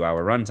like a 2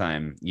 hour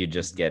runtime, you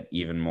just Mhm. get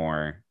even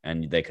more,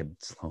 and they could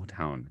slow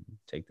down and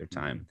take their Mhm.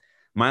 time.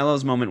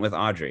 Milo's moment with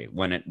Audrey,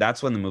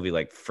 that's when the movie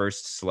like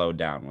first slowed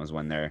down, was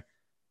when they're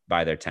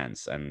by their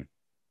tents and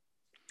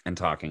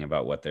talking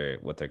about what they're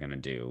gonna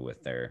do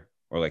with their,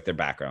 or like their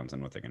backgrounds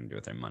and what they're gonna do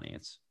with their money.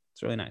 It's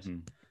really nice.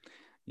 Mhm.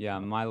 Yeah,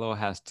 Milo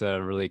has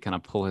to really kind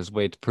of pull his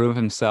weight to prove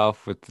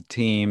himself with the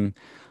team.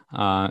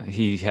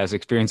 He has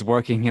experience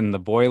working in the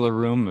boiler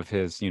room of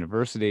his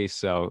university,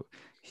 so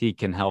he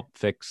can help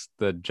fix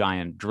the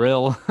giant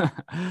drill,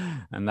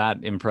 and that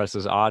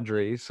impresses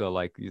Audrey. So,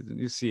 like,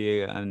 you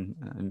see an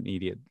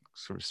immediate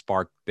sort of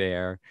spark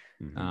there.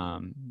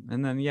 Hmm.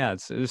 And then, yeah,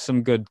 there's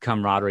some good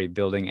camaraderie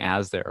building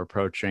as they're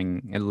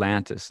approaching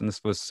Atlantis, and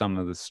this was some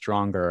of the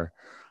stronger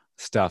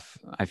stuff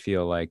I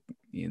feel like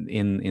in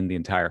the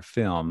entire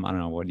film. I don't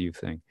know. What do you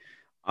think?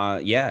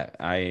 Yeah,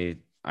 I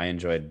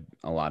enjoyed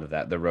a lot of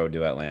that. The Road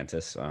to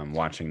Atlantis,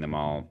 watching them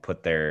all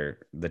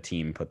the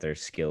team put their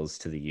skills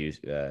to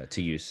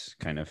use,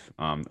 kind of.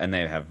 And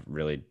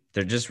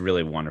they're just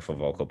really wonderful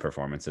vocal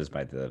performances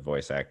by the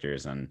voice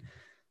actors. And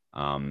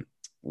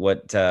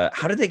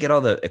how did they get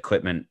all the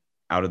equipment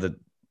out of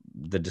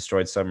the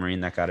destroyed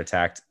submarine that got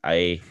attacked?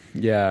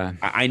 Yeah,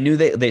 I knew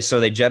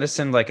they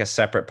jettisoned like a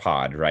separate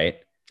pod, right?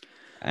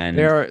 And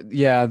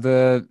yeah,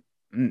 the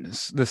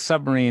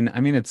submarine. I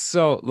mean, it's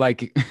so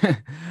like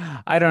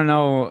I don't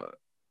know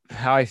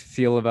how I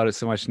feel about it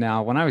so much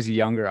now. When I was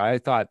younger, I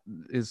thought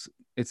is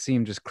it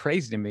seemed just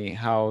crazy to me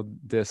how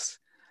this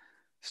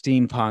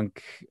steampunk,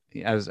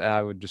 as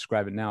I would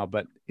describe it now,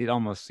 but it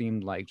almost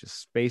seemed like just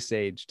space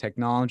age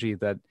technology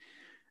that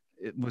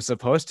it was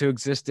supposed to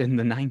exist in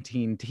the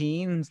 19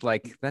 teens.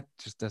 Like that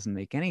just doesn't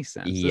make any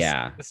sense.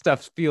 yeah, This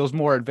stuff feels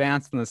more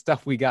advanced than the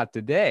stuff we got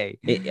today.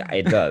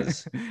 it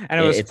does. And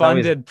it was It's always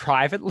funded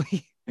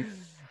privately.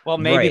 Well,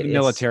 maybe right. the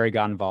military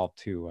got involved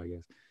too, I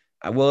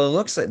guess. Well, it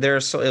looks like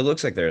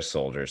there's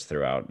soldiers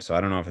throughout. So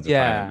I don't know if it's a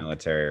private Yeah.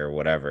 military or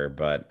whatever,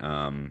 but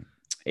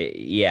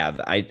yeah,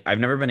 I've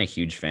never been a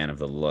huge fan of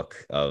the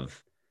look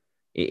of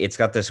it's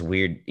got this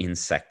weird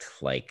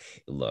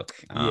insect-like look.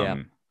 Yeah.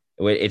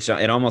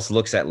 It almost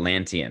looks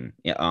Atlantean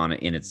on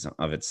in its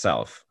of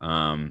itself.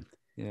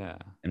 Yeah.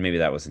 And maybe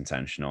that was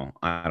intentional.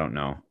 I don't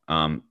know.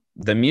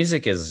 The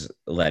music is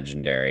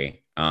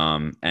legendary.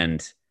 And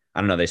I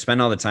don't know. They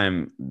spend all the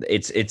time.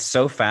 It's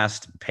so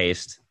fast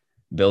paced,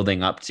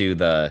 building up to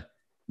the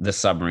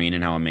submarine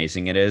and how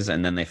amazing it is,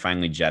 and then they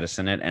finally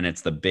jettison it, and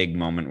it's the big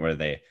moment where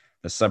the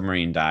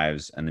submarine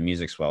dives and the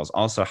music swells.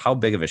 Also, how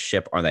big of a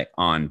ship are they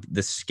on?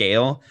 The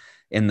scale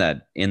in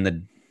the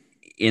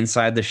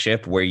inside the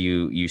ship where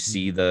you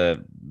see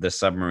the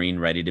submarine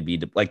ready to be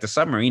like the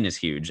submarine is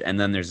huge, and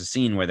then there's a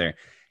scene where they're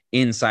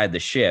inside the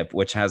ship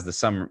which has the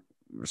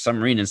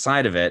submarine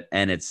inside of it,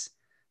 and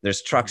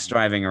there's trucks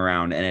driving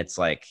around, and it's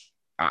like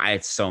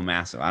it's so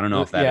massive. I don't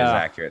know if that is Yeah.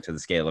 accurate to the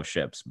scale of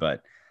ships,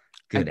 but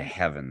I, good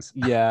heavens.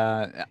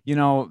 yeah.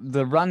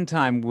 The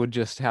runtime would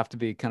just have to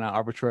be kind of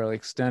arbitrarily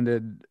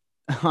extended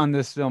on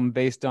this film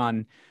based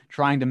on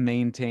trying to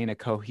maintain a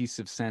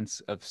cohesive sense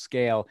of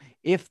scale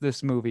if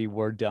this movie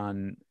were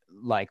done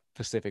like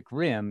Pacific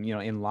Rim,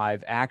 in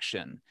live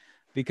action.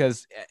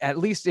 Because at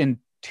least in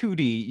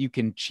 2D, you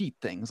can cheat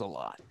things a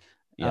lot,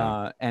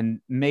 Yeah.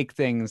 and make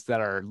things that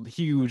are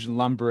huge,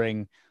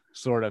 lumbering,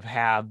 sort of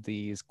have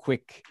these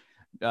quick,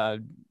 uh,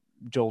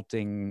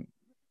 jolting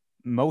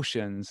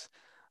motions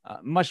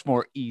much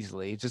more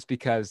easily, just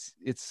because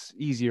it's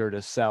easier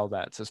to sell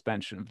that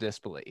suspension of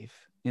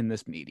disbelief in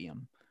this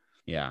medium.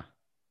 Yeah.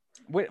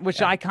 Which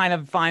Yeah. I kind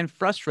of find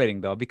frustrating,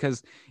 though,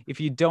 because if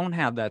you don't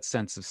have that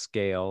sense of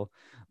scale,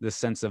 the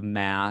sense of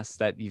mass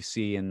that you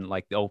see in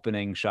like the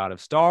opening shot of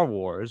Star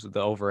Wars,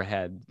 the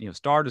overhead,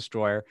 Star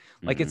Destroyer,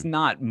 like Hmm. it's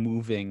not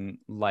moving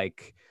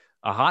like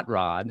a hot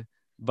rod,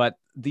 but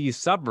these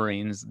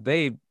submarines,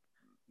 they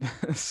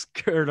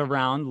skirt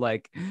around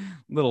like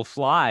little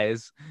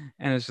flies,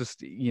 and it's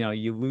just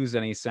you lose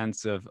any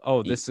sense of, oh,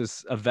 Y- this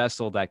is a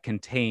vessel that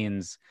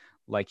contains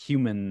like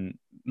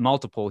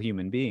multiple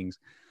human beings.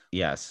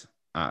 yes.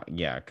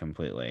 Yeah,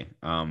 completely.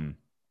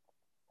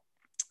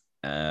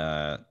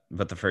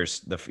 But the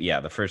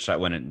first shot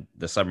when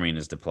the submarine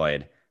is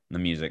deployed, the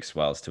music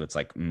swells to its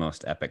like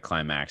most epic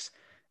climax,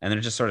 and then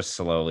it just sort of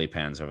slowly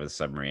pans over the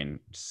submarine,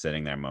 just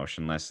sitting there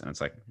motionless, and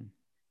it's like,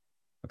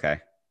 okay,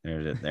 there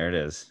it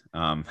is.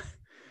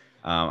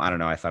 I don't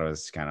know. I thought it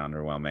was kind of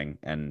underwhelming,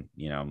 and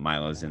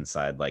Milo's Yeah.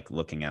 inside, like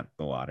looking at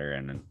the water,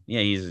 and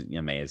yeah, he's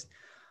amazed.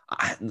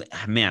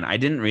 Man, I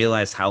didn't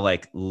realize how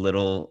like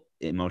little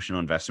emotional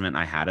investment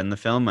I had in the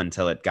film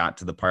until it got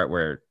to the part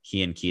where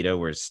he and Keto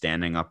were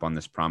standing up on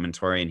this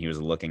promontory, and he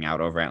was looking out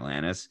over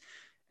Atlantis,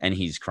 and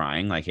he's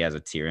crying, like he has a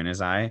tear in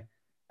his eye.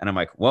 And I'm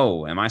like,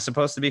 whoa, am I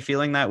supposed to be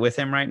feeling that with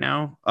him right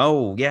now?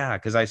 Oh, yeah,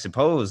 because I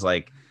suppose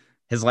like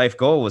his life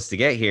goal was to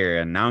get here,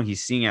 and now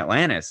he's seeing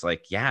Atlantis.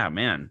 Like, yeah,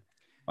 man,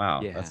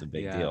 wow, that's Yeah, a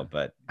big yeah, deal.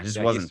 But I just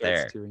yeah. He wasn't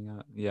starts there. tearing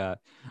up. Yeah,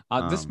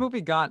 this Um,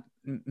 movie got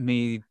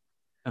me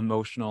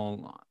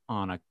emotional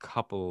on a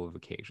couple of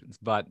occasions,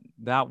 but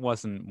that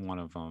wasn't one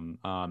of them.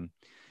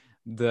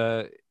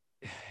 The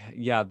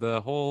yeah,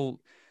 the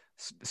whole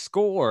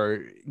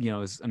score,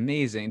 is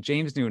amazing.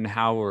 James Newton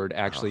Howard oh,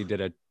 actually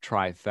did a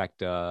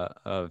trifecta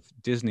of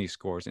Disney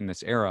scores in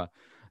this era: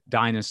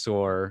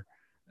 Dinosaur,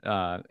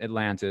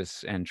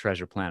 Atlantis, and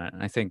Treasure Planet.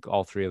 And I think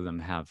all three of them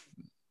have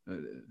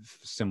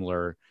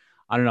similar.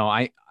 I don't know.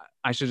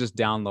 I should just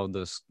download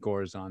those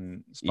scores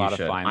on you should.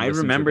 Spotify and I listen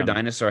to remember them.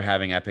 Dinosaur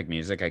having epic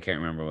music. I can't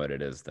remember what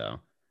it is though.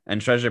 And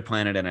Treasure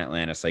Planet and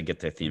Atlantis, I get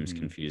their themes Mhm.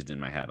 confused in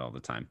my head all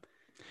the time.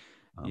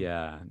 Um,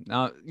 Yeah.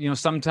 Now,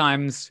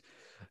 sometimes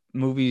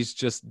movies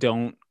just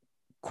don't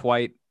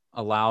quite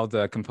allow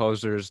the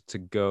composers to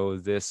go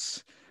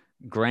this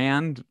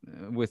grand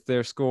with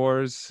their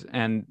scores,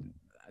 and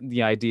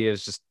the idea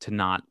is just to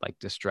not like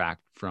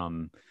distract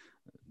from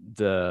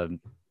the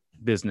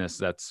business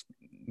that's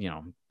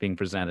being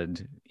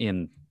presented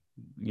in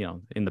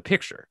the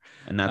picture.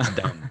 and that's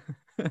dumb.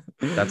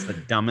 That's the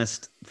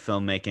dumbest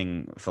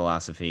filmmaking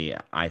philosophy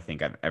I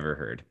think I've ever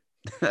heard.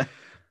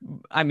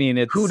 I mean,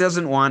 Who it's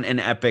doesn't want an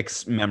epic,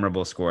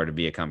 memorable score to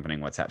be accompanying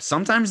what's happening?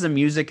 Sometimes the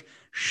music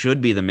should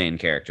be the main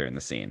character in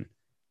the scene.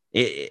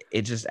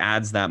 It just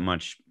adds that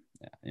much,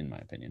 in my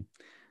opinion.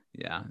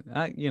 yeah,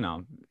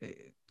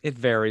 it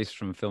varies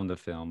from film to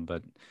film,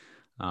 but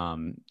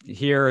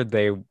here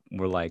they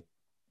were like,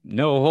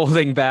 no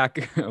holding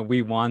back.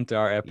 We want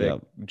our epic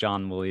Yep.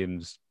 John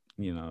Williams,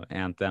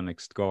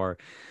 anthemic score.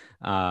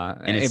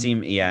 And it It,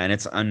 seemed, yeah, and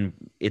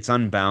it's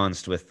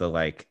unbalanced with the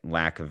like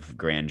lack of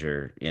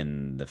grandeur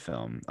in the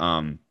film.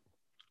 And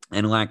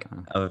lack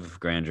of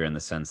grandeur in the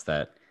sense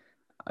that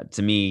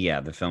to me,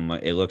 yeah, the film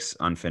it looks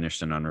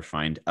unfinished and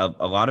unrefined.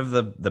 A lot of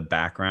the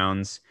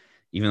backgrounds,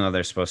 even though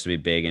they're supposed to be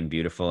big and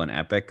beautiful and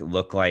epic,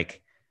 look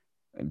like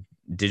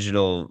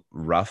digital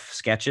rough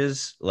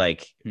sketches,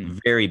 like hmm.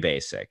 very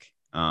basic.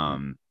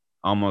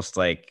 Almost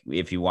like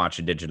if you watch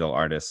a digital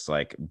artist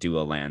like do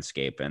a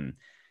landscape, and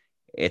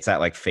it's at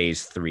like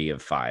phase 3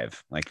 of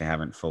 5, like they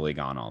haven't fully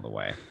gone all the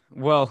way.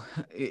 Well,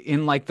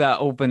 in like that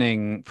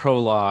opening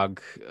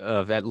prologue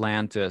of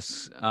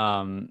Atlantis,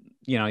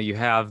 you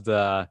have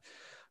the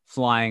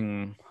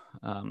flying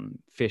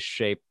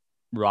fish-shaped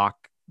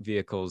rock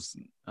vehicles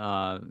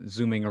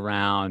zooming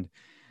around,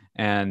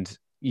 and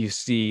you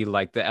see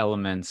like the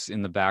elements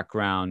in the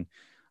background.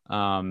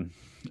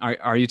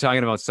 Are you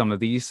talking about some of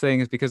these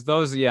things? Because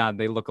those, yeah,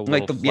 they look a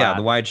Like little the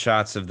flat. wide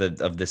shots of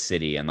the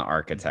city and the Mhm.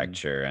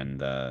 architecture and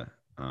the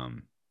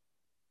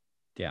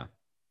yeah,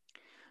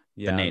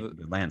 Yeah,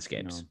 the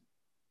landscapes.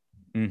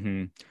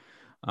 hmm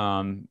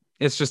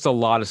it's just a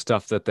lot of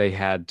stuff that they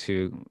had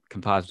to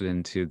composite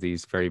into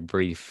these very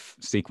brief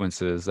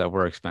sequences that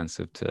were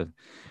expensive to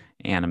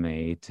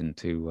animate and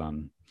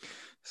to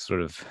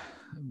sort of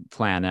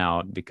plan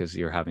out, because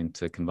you're having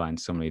to combine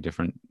so many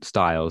different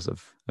styles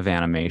of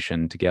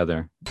animation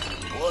together.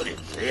 What is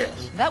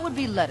this? That would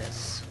be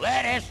lettuce.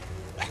 Lettuce?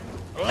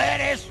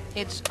 Lettuce?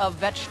 It's a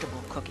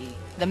vegetable cookie.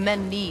 The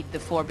men need the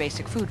 4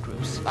 basic food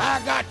groups.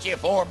 I got you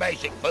 4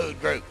 basic food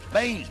groups.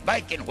 Beans,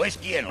 bacon,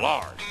 whiskey, and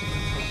lard.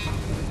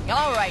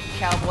 All right,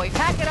 cowboy,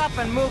 pack it up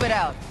and move it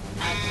out.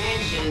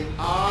 Attention,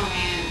 all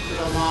hands to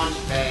the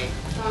launch bay.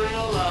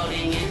 Final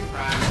loading in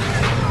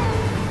progress.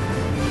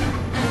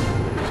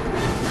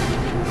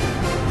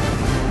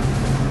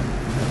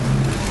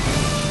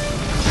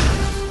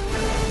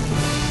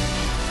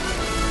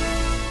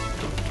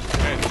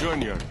 Hey,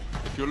 Junior,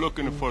 if you're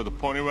looking for the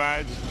pony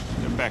rides,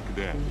 they're back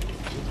there.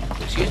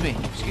 Excuse me.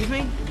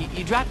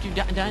 You dropped your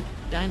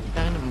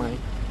dynamite.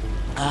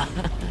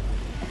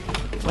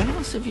 What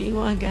else have you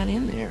got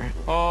in there?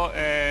 Oh,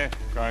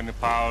 garlic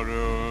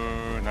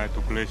powder,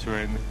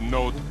 nitroglycerin,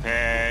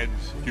 notepads,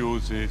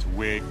 fuses,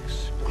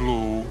 wicks,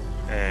 glue,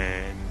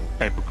 and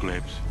paper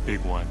clips, big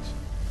ones.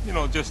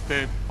 Just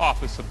the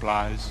office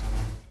supplies.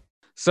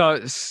 So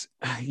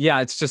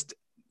yeah, it's just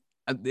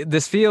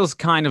this feels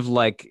kind of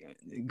like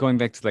going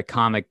back to the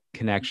comic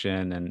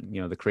connection,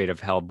 and the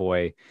creative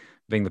Hellboy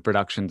being the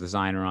production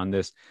designer on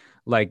this,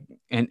 like,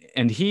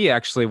 and he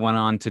actually went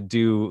on to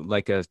do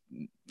like a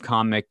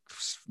comic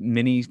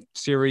mini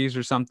series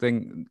or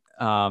something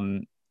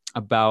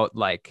about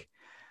like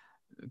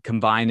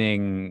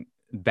combining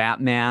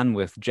Batman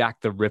with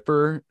Jack the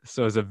Ripper.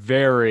 So it's a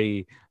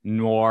very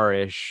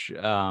noirish.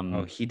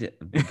 Oh, he did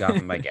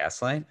Gotham by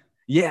Gaslight?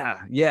 Yeah.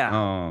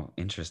 Oh,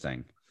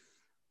 interesting.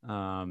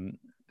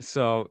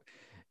 So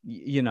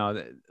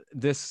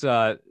this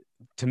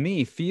to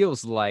me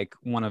feels like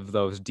one of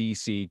those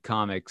DC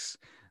Comics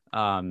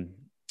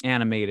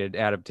animated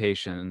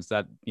adaptations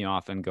that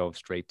often go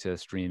straight to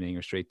streaming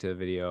or straight to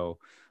video.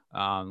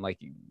 Like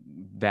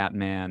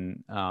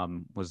Batman,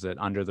 was it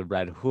Under the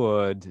Red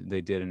Hood?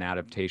 They did an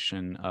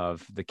adaptation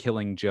of The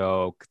Killing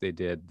Joke. They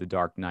did The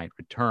Dark Knight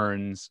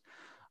Returns.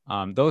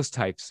 Those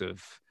types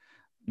of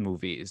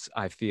movies,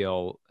 I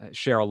feel,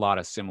 share a lot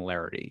of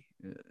similarity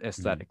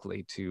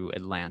aesthetically to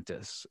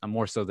Atlantis,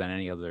 more so than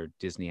any other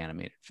Disney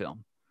animated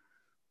film.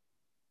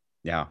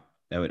 Yeah,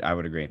 I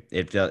would agree.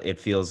 It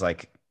feels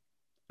like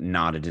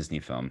not a Disney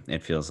film.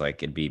 It feels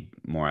like it'd be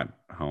more at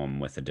home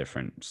with a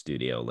different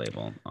studio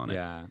label on it.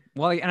 Yeah.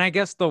 Well, and I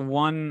guess the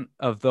one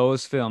of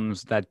those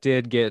films that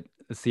did get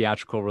a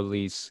theatrical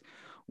release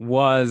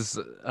was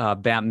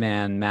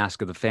Batman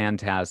Mask of the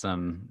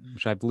Phantasm,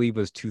 which I believe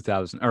was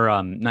 2000 or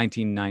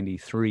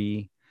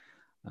 1993.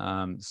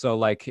 So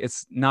like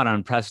it's not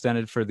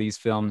unprecedented for these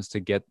films to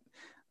get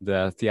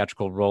the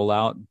theatrical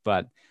rollout,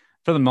 but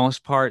for the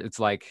most part, it's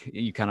like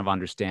you kind of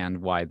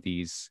understand why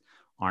these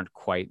aren't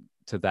quite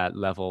to that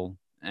level.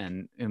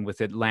 And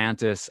with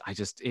Atlantis,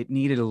 it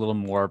needed a little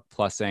more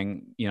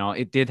plussing. You know,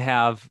 it did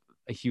have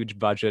a huge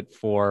budget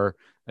for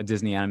a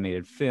Disney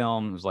animated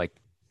film. It was like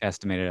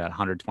estimated at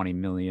 120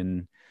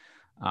 million.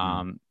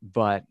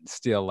 But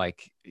still,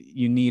 like,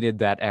 you needed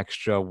that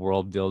extra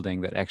world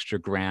building, that extra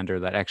grandeur,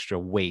 that extra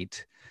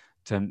weight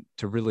to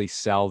really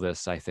sell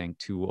this, I think,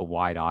 to a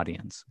wide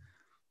audience.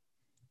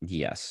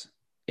 Yes,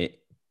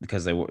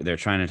 because they're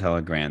trying to tell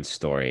a grand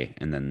story,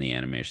 and then the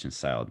animation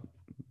style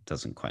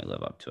doesn't quite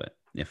live up to it.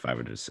 If I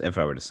were to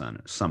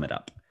sum it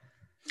up.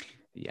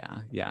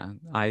 Yeah.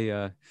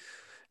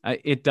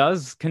 It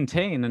does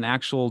contain an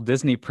actual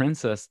Disney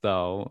princess,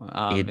 though.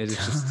 It is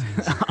just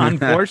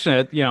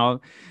unfortunate, you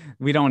know,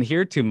 we don't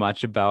hear too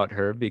much about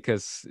her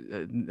because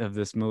of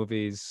this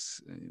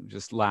movie's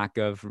just lack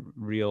of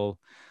real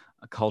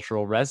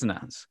cultural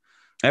resonance.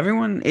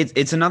 Everyone,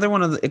 it's another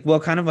one of the,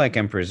 well, kind of like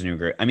Emperor's New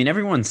Groove. I mean,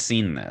 everyone's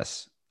seen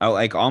this.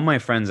 Like all my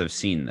friends have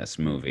seen this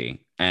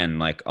movie, and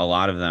like a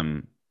lot of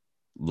them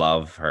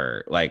love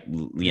her. Like,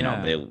 you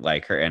know, they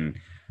like her, and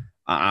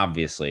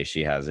obviously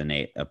she has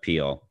innate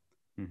appeal.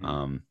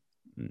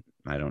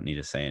 I don't need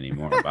to say any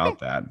more about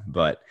that,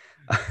 but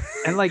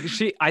and like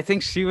I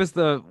think she was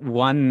the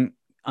one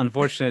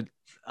unfortunate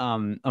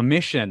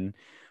omission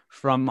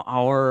from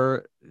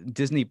our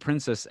Disney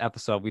princess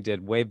episode we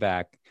did way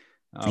back.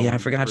 I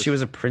forgot she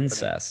was a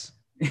princess.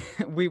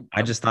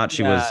 I just thought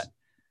she was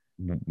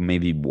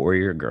maybe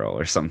Warrior Girl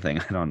or something.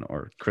 I don't know,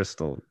 or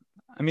Crystal.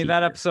 I mean,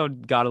 that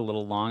episode got a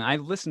little long. I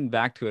listened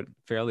back to it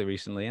fairly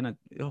recently, and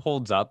it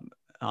holds up.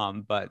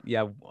 But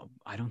yeah,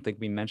 I don't think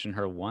we mentioned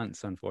her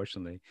once,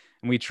 unfortunately.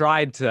 And we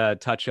tried to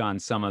touch on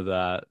some of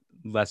the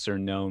lesser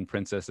known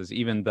princesses,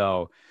 even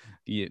though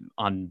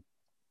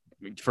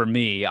for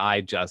me,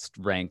 I just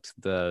ranked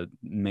the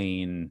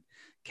main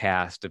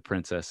cast of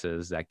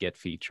princesses that get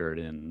featured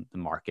in the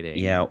marketing.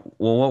 Yeah.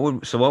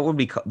 Well, what would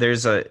be,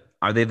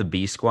 are they the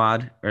B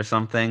Squad or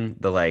something?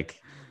 The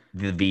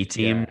B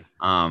team.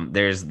 Yeah.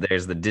 There's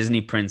the Disney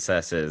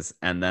princesses,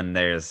 and then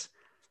there's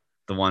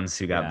the ones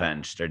who got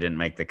benched or didn't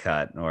make the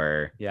cut,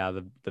 or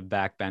the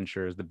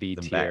backbenchers, the B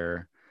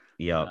tier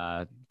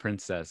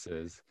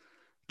princesses.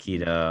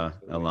 Kida,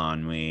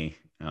 Elanwi,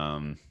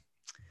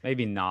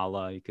 maybe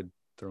Nala you could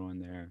throw in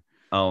there.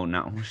 Oh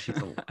no, she's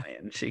a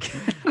lion. She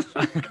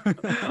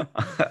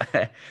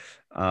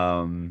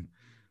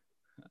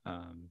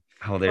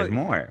there's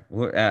more.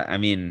 I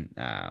mean,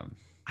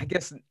 I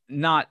guess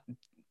not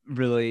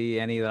really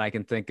any that I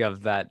can think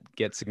of that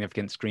get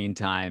significant screen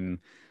time.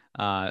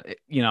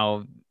 You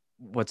know,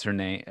 what's her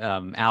name?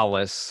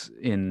 Alice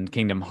in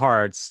Kingdom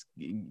Hearts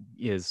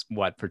is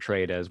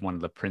portrayed as one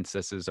of the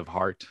princesses of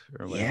heart.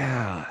 Or whatever.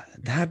 Yeah,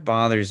 that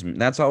bothers me.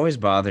 That's always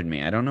bothered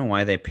me. I don't know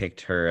why they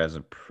picked her as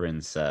a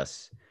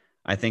princess.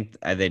 I think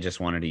they just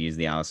wanted to use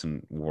the Alice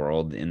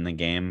world in the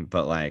game,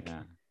 but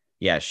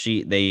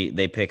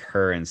they pick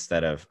her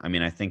instead of. I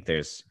mean, I think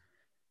there's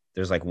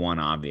like one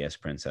obvious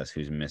princess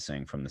who's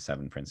missing from the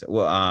 7 princess.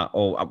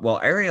 Well,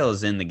 Ariel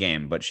is in the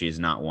game, but she's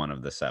not one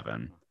of the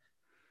 7.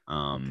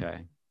 Okay.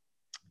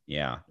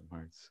 Yeah.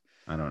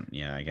 I don't.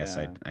 Yeah, I guess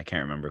I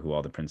can't remember who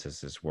all the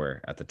princesses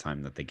were at the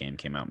time that the game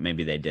came out.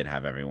 Maybe they did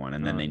have everyone,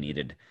 and then they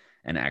needed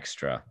an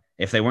extra.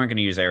 If they weren't going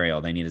to use Ariel,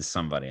 they needed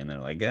somebody, and they're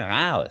like,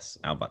 Alice.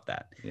 How about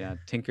that? Yeah,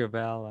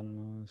 Tinkerbell. I don't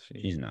know.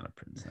 She's not a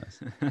princess.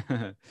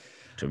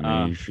 To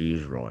me,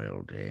 she's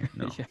royalty.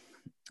 No. Yeah.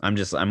 I'm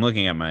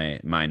looking at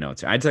my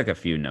notes. I took a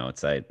few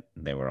notes.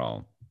 They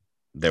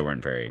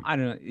weren't very. I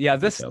don't know. Yeah,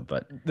 this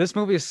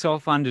movie is so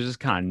fun to just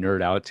kind of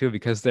nerd out to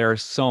because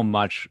there's so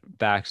much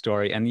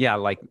backstory, and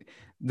like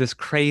this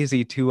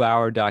crazy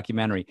 2-hour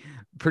documentary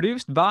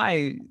produced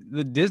by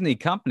the Disney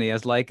company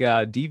as like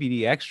a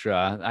DVD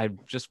extra. I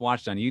just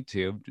watched on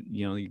YouTube.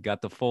 You know, you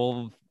got the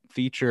full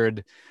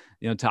featured,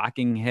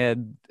 talking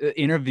head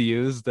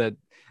interviews that,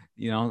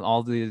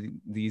 all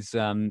these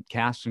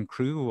cast and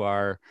crew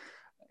are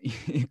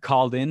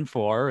called in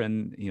for,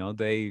 and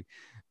they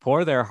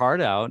pour their heart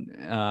out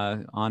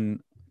on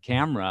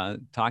camera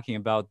talking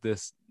about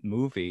this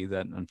movie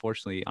that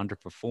unfortunately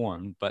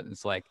underperformed. But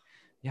it's like,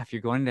 if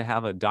you're going to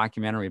have a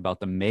documentary about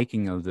the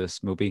making of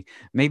this movie,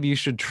 maybe you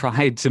should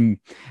try to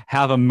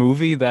have a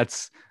movie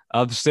that's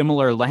of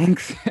similar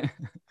length.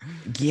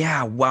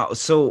 Yeah. Wow.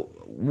 So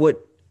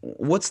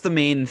what's the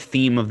main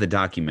theme of the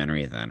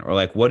documentary then? Or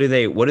like, what do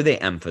they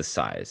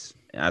emphasize?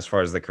 as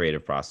far as the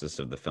creative process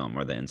of the film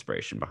or the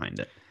inspiration behind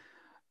it?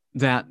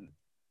 That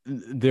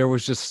there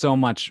was just so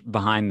much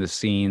behind the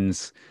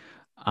scenes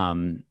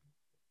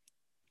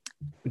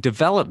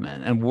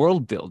development and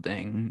world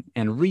building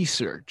and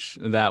research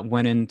that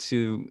went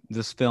into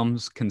this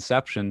film's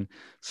conception,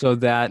 so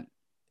that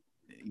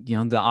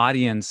the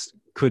audience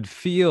could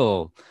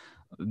feel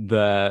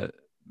the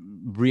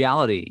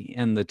reality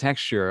and the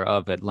texture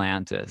of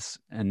Atlantis,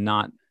 and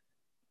not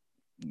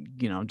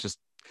just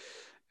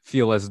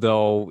feel as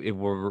though it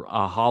were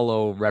a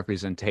hollow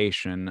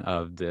representation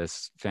of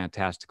this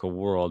fantastical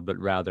world, but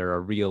rather a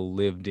real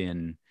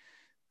lived-in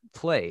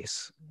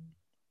place.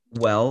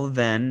 Well,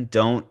 then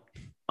don't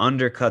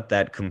undercut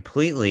that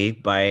completely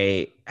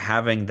by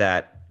having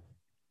that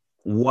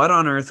 "what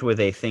on earth were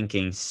they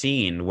thinking"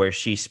 scene where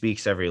she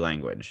speaks every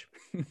language.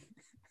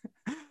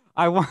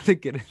 I want to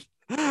get it.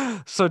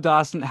 So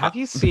Dawson, have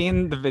you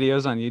seen the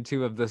videos on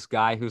YouTube of this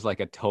guy who's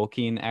like a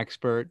Tolkien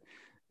expert,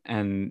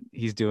 and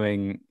he's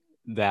doing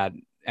that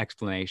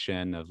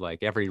explanation of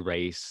like every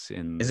race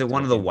in... Is it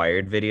one of the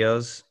Wired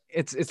videos?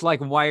 It's like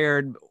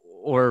Wired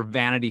or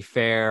Vanity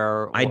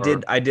Fair. Or...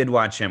 I did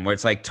watch him where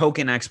it's like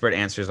Tolkien expert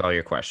answers all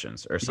your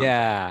questions or something.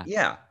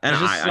 Yeah. And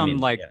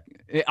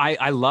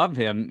I love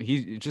him.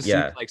 He just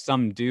Yeah. seems like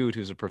some dude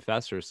who's a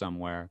professor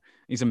somewhere.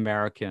 He's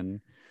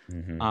American.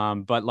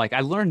 Mhm. But like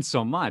I learned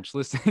so much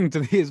listening to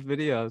these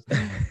videos,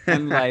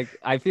 and like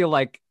I feel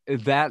like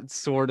that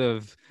sort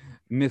of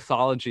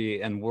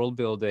mythology and world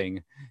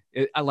building,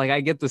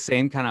 I get the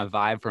same kind of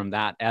vibe from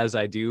that as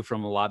I do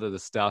from a lot of the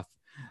stuff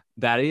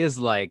that is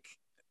like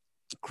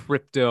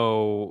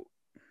crypto.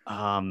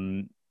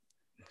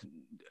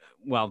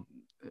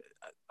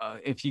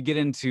 If you get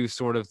into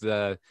sort of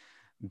the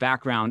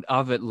background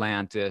of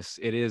Atlantis,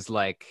 it is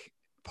like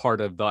part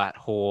of that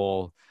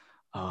whole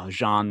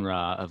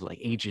genre of like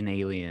Ancient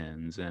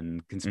Aliens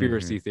and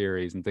conspiracy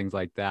theories and things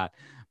like that.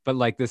 But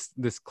like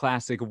this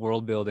classic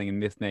world building and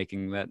myth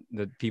making that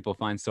people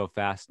find so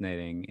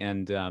fascinating.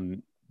 And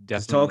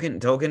definitely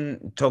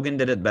Tolkien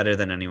did it better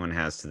than anyone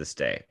has to this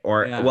day.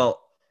 Or Yeah.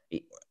 well,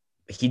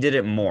 he did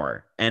it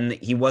more, and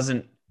he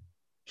wasn't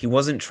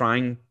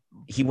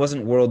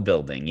world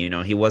building.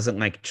 He wasn't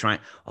like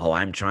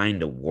I'm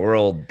trying to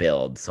world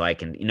build so I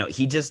can.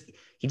 He just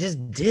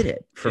did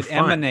it for It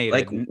fun. emanated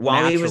Like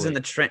while he was in naturally.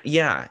 the trend.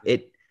 Yeah,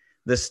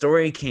 the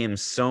story came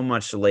so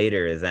much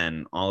later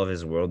than all of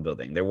his world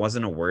building. There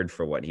wasn't a word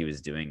for what he was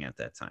doing at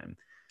that time.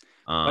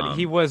 But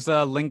he was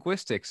a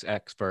linguistics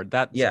expert.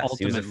 That's Yes,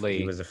 ultimately...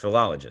 he was a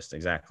philologist,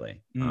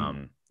 exactly.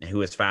 Mm. Who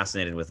was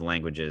fascinated with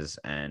languages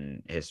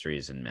and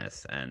histories and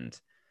myth and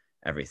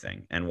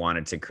everything, and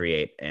wanted to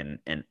create an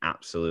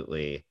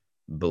absolutely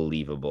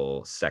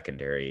believable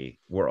secondary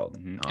world.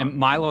 And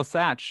Milo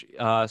Thatch,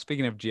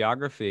 speaking of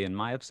geography and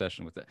my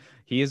obsession with it,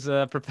 he's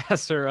a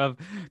professor of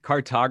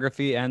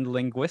cartography and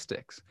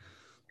linguistics.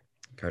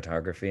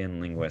 Cartography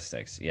and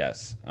linguistics,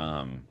 yes.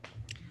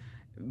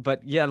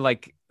 But yeah,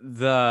 like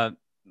the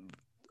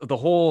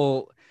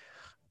whole,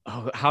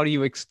 how do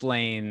you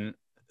explain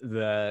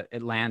the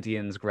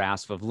Atlanteans'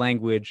 grasp of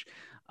language?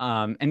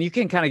 And you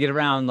can kind of get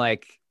around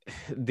like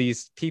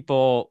these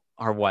people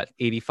are what,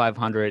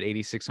 8,500,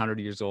 8,600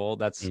 years old.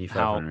 That's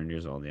 8,500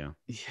 years old. Yeah,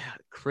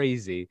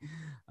 crazy.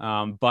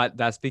 But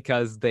that's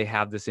because they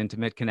have this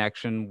intimate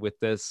connection with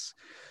this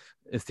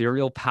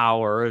ethereal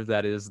power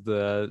that is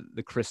the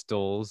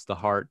crystals, the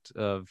heart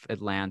of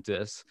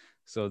Atlantis.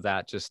 So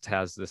that just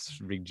has this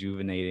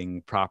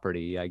rejuvenating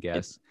property, I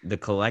guess. The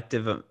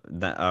collective,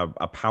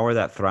 a power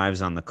that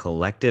thrives on the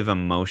collective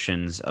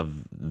emotions of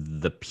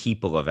the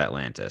people of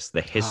Atlantis,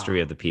 the history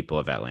of the people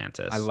of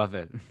Atlantis. I love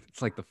it.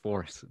 It's like the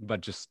Force,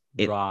 but just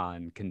raw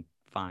and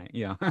confined.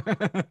 Yeah,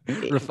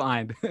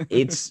 refined.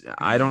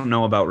 I don't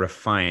know about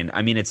refined.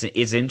 I mean, it's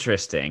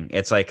interesting.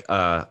 It's like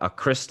a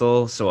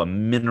crystal, so a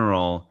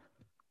mineral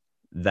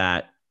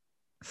that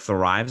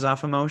thrives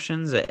off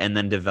emotions and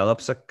then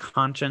develops a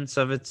conscience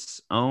of its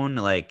own.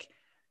 Like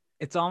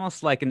it's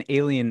almost like an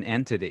alien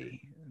entity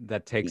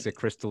that takes a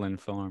crystalline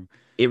form.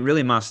 It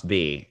really must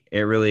be. It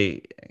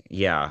really,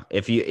 yeah.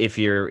 If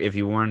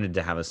you wanted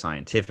to have a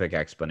scientific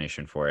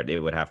explanation for it, it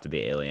would have to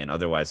be alien.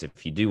 Otherwise,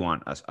 if you do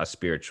want a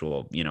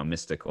spiritual,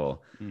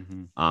 mystical,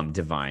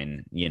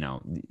 divine,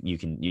 you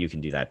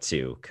can do that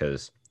too.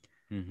 Because,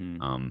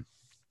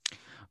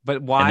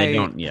 but why? And they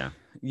don't, yeah.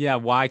 Yeah,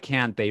 why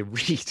can't they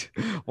read?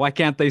 Why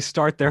can't they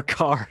start their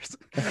cars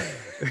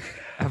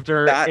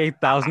after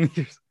 8,000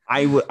 years?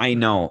 I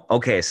know.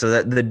 Okay, so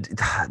that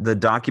the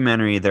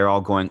documentary, they're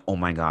all going, "Oh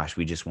my gosh,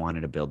 we just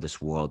wanted to build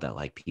this world that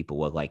like people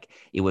would like.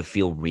 It would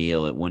feel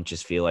real. It wouldn't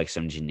just feel like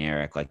some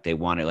generic. Like they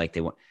want it. Like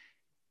they want."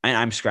 And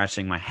I'm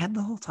scratching my head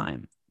the whole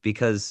time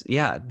because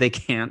they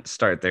can't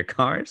start their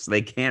cars.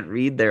 They can't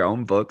read their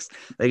own books.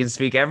 They can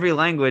speak every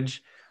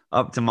language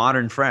up to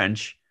modern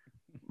French,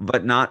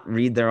 but not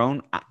read their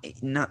own.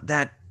 Not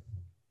that.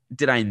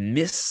 Did I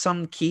miss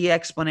some key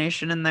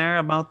explanation in there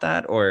about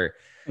that? Or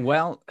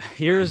well,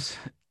 here's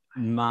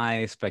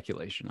my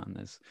speculation on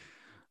this.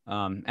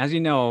 As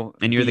you know,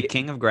 and you're the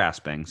king of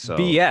grasping. So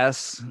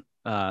BS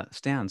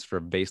stands for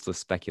baseless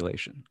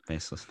speculation.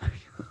 Faceless.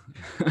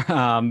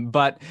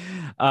 But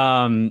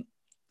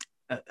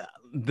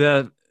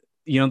the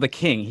the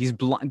king, he's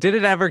blind. Did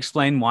it ever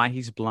explain why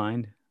he's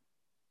blind?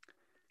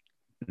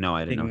 No,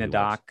 I didn't know he was.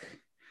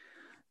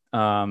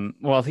 Nadak.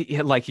 Well, he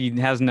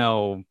has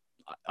no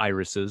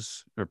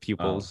irises or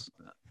pupils,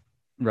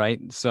 right?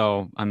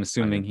 So I'm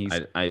assuming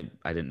I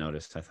didn't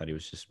notice. I thought he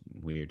was just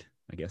weird,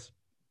 I guess.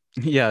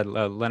 Yeah,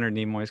 Leonard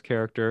Nimoy's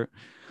character.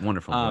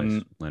 Wonderful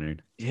voice,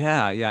 Leonard.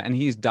 Yeah, and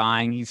he's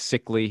dying. He's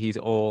sickly. He's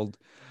old,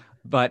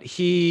 but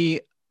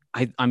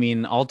I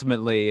mean,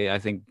 ultimately, I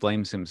think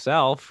blames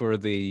himself for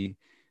the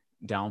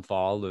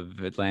downfall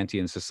of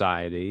Atlantean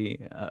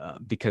society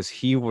because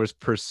he was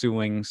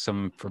pursuing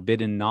some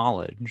forbidden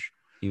knowledge.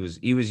 He was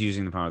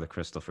using the power of the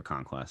crystal for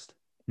conquest.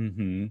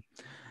 Mm-hmm.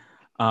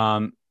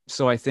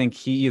 So I think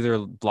he either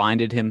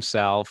blinded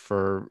himself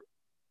or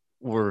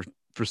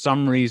for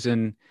some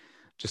reason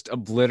just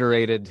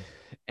obliterated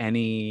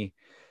any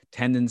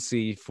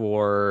tendency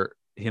for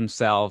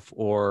himself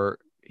or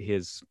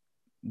his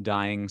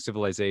dying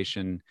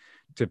civilization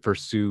to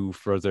pursue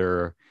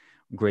further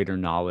greater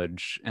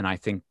knowledge. And I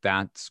think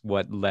that's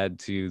what led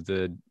to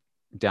the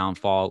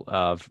downfall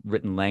of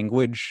written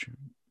language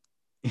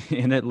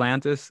in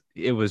Atlantis.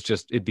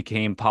 It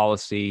became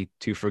policy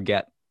to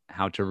forget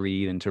how to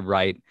read and to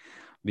write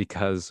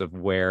because of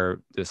where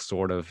this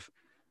sort of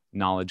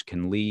knowledge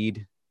can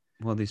lead.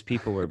 Well, these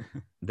people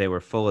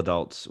were full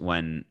adults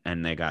and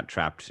they got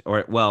trapped,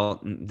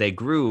 they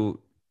grew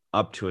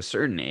up to a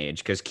certain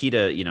age because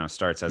Kida,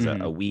 starts as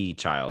a wee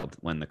child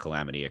when the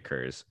calamity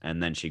occurs.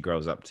 And then she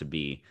grows up to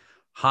be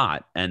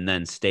hot and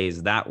then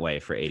stays that way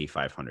for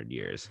 8,500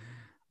 years.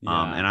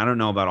 Yeah. And I don't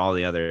know about all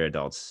the other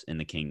adults in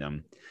the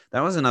kingdom.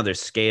 That was another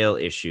scale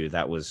issue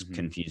that was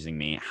confusing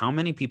me. How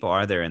many people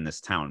are there in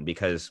this town?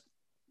 Because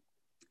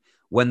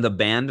when the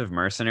band of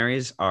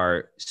mercenaries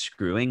are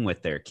screwing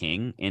with their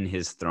king in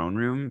his throne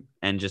room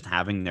and just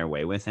having their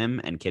way with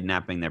him and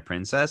kidnapping their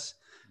princess,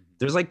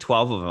 there's like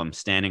 12 of them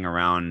standing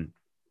around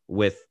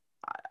with,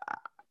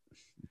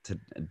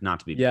 not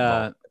to be,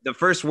 yeah. The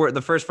first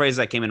phrase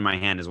that came into my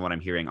hand is what I'm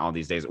hearing all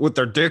these days, with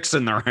their dicks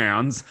in their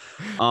hands.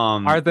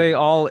 Are they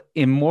all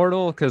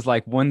immortal? Because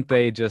wouldn't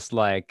they just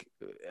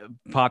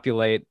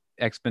populate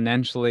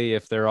exponentially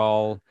if they're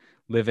all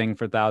living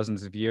for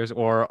thousands of years,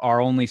 or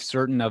are only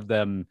certain of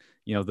them,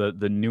 the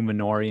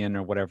Numenorian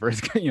or whatever,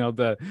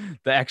 the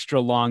extra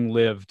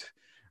long-lived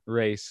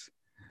race?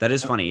 That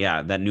is funny.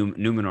 Yeah, that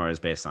Numenor is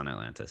based on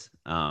Atlantis.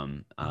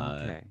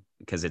 Okay.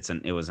 Because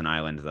it was an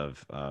island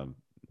of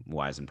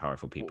wise and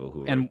powerful people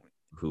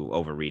who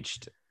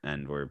overreached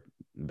and were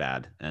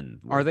bad. And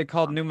are they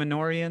called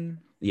Numenorian?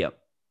 Yep.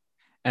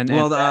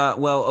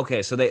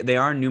 Okay. So they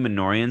are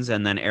Numenorians,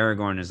 and then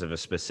Aragorn is of a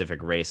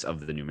specific race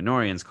of the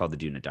Numenorians called the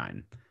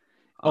Dunedain.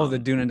 The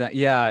Dunedain.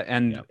 Yeah,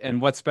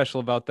 and what's special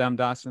about them,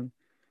 Dawson?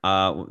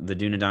 The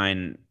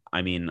Dunedain.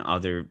 I mean,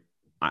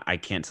 I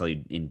can't tell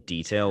you in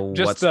detail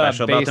just what's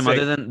special about them,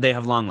 other than they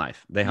have long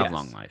life. They have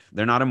long life.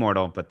 They're not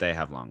immortal, but they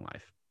have long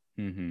life.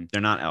 Mm-hmm.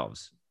 They're not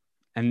elves.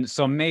 And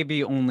so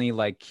maybe only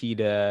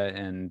Kida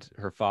and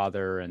her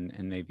father and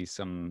maybe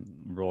some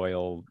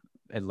royal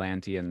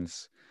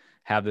Atlanteans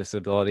have this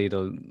ability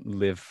to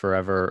live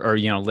forever, or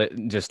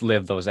just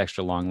live those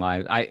extra long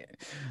lives. I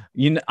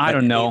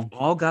don't know. They've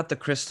all got the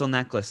crystal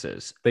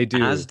necklaces. They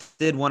do. As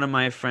did one of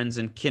my friends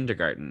in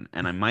kindergarten,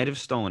 and I might have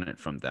stolen it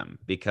from them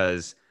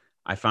because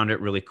I found it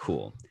really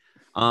cool.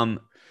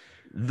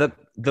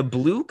 The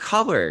blue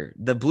color,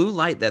 the blue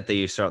light that they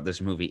use throughout this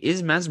movie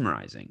is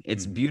mesmerizing.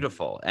 It's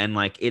beautiful, and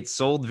it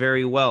sold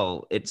very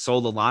well. It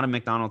sold a lot of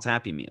McDonald's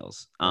Happy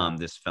Meals.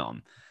 This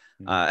film.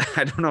 I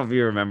don't know if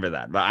you remember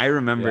that, but I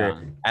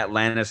remember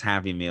Atlantis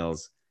Happy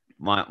Meals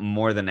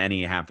more than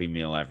any Happy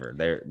Meal ever.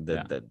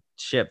 The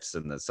chips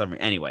and the summer.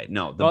 Anyway,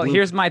 no.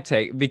 Here's my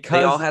take. Because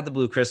they all had the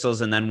blue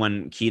crystals, and then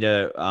when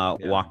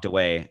Kida walked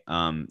away,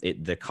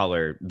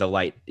 the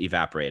light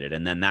evaporated,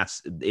 and then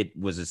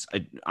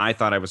I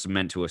thought I was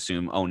meant to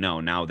assume, oh no,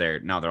 now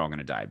they're all going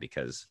to die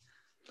because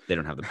they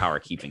don't have the power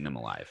keeping them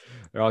alive.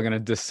 They're all going to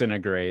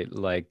disintegrate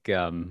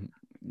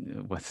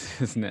what's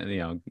his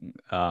name?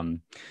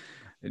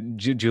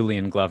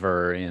 Julian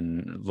Glover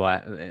in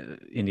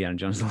Indiana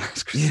Jones: The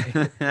Last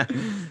Crusade.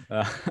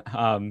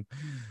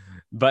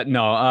 But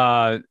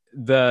no,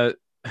 the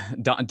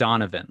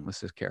Donovan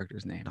was his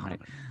character's name, right?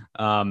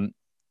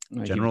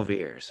 General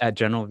Veers. At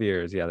General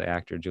Veers, the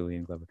actor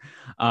Julian Glover.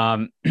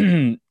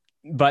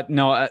 But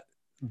no,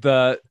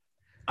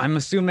 I'm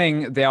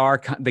assuming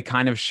they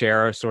kind of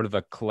share sort of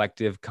a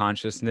collective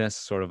consciousness,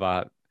 sort of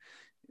a,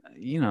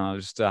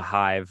 just a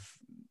hive.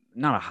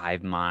 Not a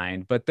hive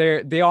mind, but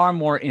they are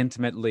more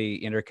intimately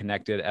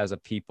interconnected as a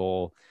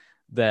people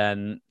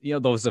than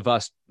those of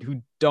us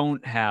who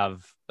don't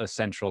have a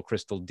central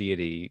crystal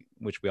deity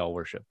which we all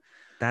worship.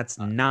 That's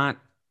not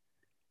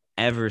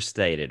ever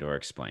stated or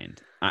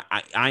explained.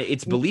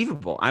 It's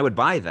believable. I would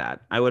buy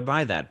that.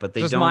 But they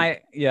just don't.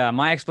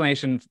 My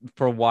explanation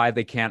for why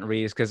they can't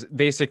read is because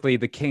basically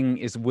the king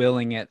is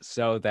willing it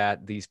so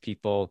that these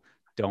people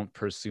don't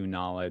pursue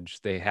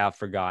knowledge. They have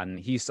forgotten.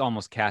 He's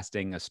almost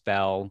casting a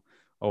spell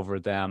over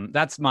them.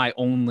 That's my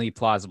only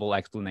plausible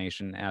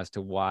explanation as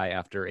to why,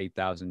 after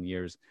 8,000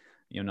 years,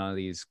 none of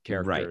these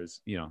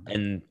characters,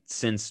 And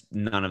since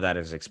none of that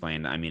is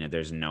explained, I mean,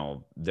 there's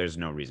no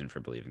reason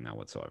for believing that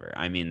whatsoever.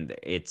 I mean,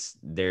 it's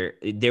there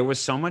was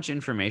so much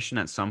information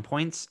at some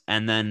points,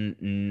 and then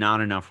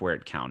not enough where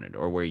it counted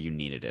or where you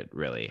needed it,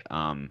 really.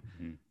 And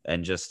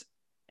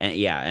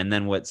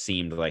then what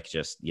seemed like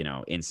just,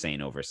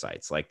 insane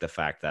oversights, like the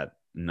fact that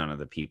none of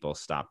the people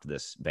stopped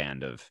this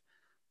band of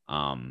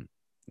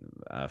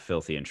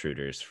filthy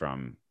intruders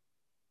from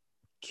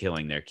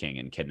killing their king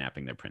and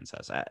kidnapping their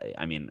princess.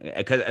 I mean,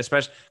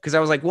 especially because I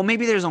was like, well,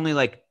 maybe there's only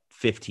like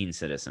 15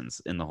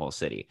 citizens in the whole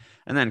city,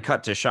 and then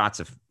cut to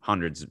shots of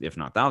hundreds, if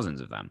not thousands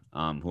of them,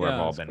 who have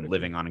all been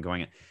living on and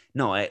going.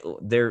 No,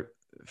 they're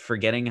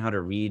forgetting how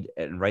to read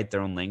and write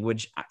their own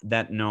language. I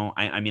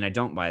mean, I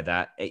don't buy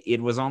that.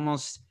 It was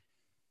almost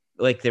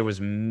like there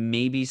was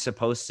maybe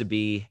supposed to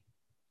be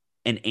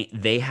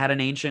they had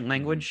an ancient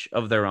language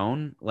of their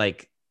own,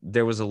 like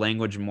there was a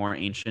language more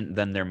ancient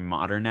than their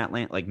modern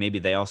like maybe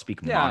they all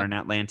speak modern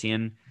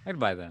Atlantean. I'd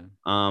buy that.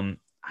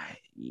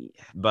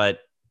 But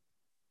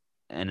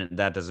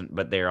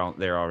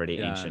they're already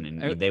ancient,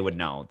 and they would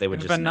know. They would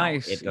just been know.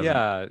 Nice.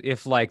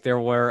 If like there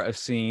were a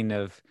scene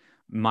of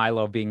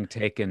Milo being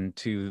taken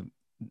to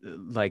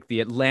like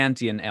the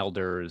Atlantean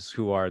elders,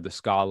 who are the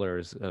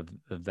scholars of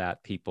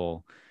that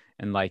people,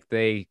 and like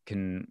they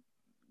can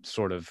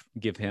sort of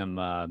give him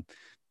a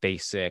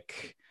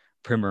basic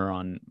primer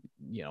on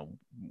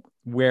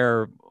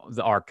where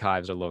the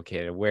archives are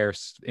located, where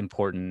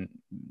important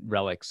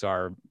relics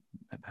are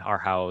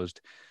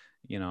housed.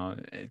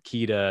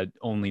 Kida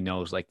only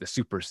knows like the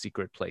super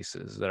secret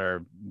places that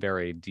are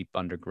very deep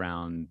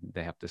underground.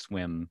 They have to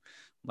swim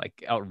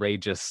like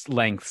outrageous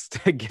lengths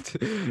to get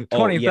to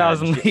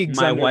 20,000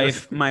 leagues.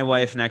 My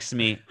wife next to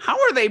me, how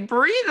are they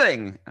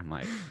breathing? I'm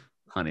like,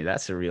 honey,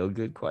 that's a real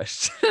good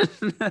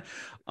question.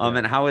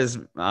 And how is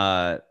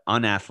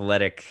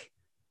unathletic,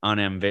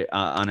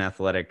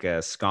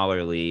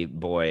 scholarly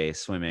boy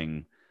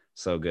swimming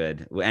so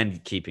good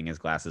and keeping his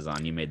glasses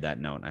on? You made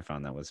that note. I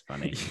found that was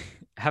funny.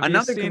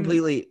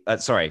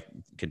 Sorry,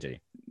 continue.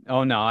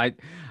 Oh no, I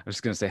was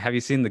just gonna say, have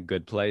you seen The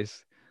Good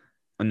Place?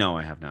 No,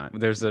 I have not.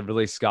 There's a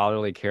really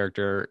scholarly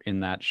character in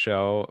that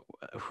show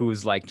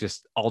who's like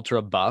just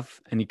ultra buff,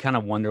 and you kind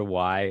of wonder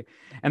why.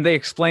 And they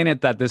explain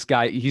it that this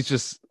guy,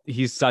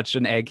 he's such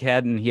an egghead,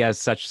 and he has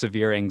such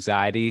severe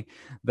anxiety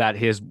that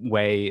his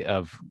way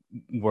of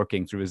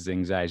working through his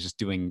anxiety is just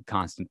doing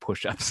constant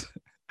push-ups.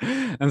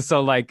 And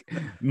so like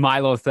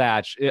Milo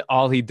Thatch,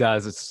 all he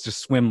does is just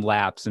swim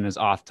laps in his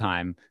off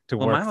time to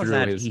work Milo through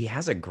Thatch, he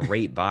has a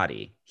great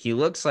body. He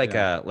looks like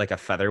a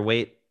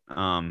featherweight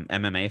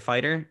MMA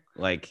fighter.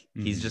 Like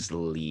he's just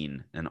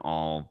lean and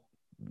all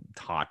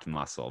taut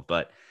muscle.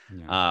 But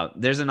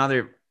there's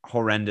another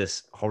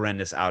horrendous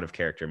out of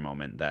character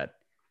moment that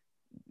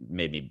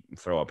made me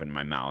throw up in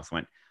my mouth.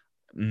 When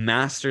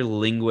master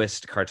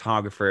linguist,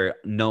 cartographer,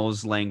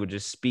 knows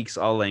languages, speaks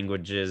all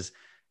languages,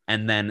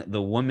 and then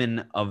the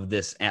woman of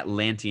this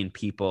Atlantean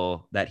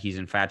people that he's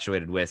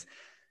infatuated with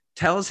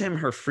tells him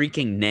her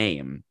freaking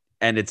name,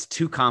 and it's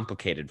too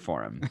complicated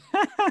for him.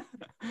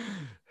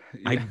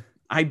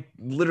 I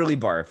literally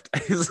barfed.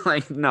 It's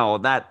like, no,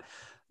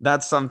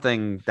 that's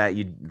something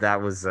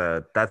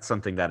that's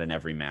something that an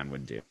everyman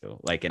would do,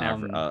 like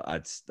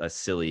a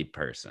silly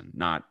person,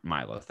 not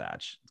Milo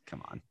Thatch.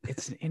 Come on.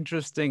 It's an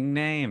interesting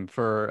name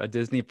for a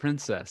Disney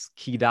princess,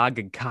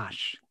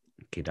 Kidagakash.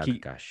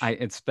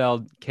 It's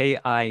spelled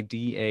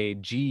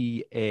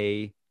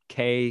Kidagakash.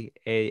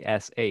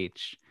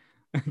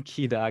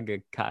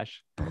 Kidagakash.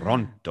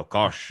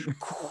 Prontokosh.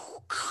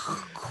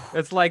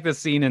 It's like the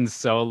scene in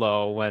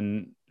Solo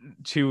when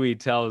Chewie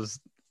tells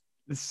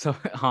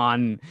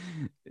Han,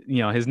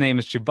 his name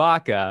is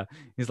Chewbacca.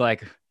 He's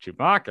like,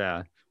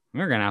 Chewbacca,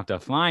 we're gonna have to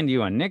find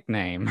you a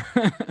nickname.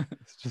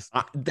 It's just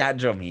that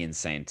drove me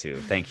insane too.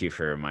 Thank you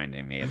for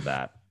reminding me of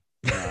that.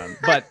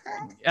 But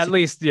at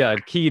least,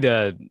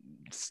 Kida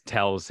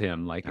tells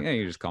him like, hey,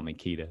 you just call me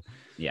Kida.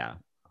 Yeah.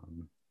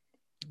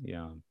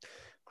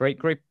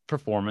 Great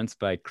performance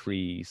by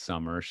Cree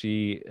Summer.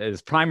 She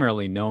is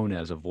primarily known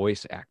as a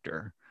voice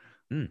actor.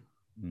 And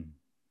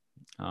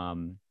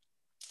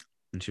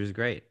she was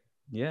great.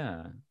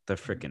 Yeah. The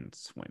freaking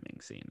swimming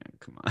scene.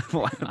 Come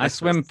on. I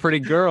swim pretty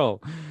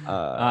girl.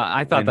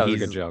 I thought that was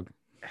a good joke.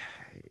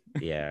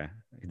 Yeah.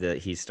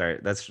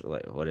 That's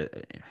like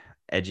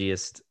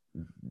edgiest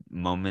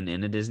moment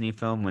in a Disney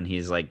film, when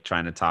he's like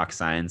trying to talk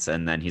science,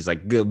 and then he's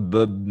like,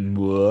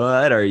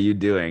 what are you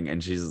doing?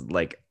 And she's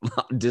like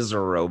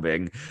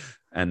disrobing,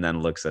 and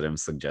then looks at him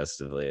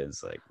suggestively.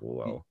 It's like,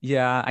 whoa.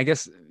 Yeah, I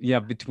guess,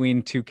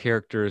 between two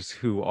characters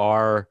who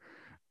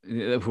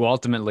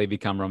ultimately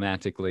become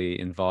romantically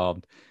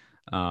involved.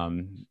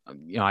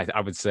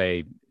 I would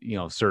say,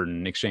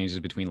 certain exchanges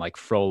between like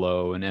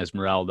Frollo and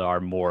Esmeralda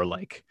are more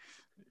like,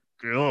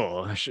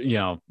 well,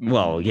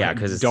 yeah,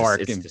 because dark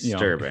it's and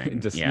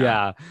disturbing.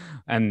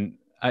 And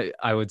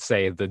I would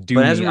say the But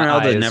Doomy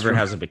Esmeralda eyes never from-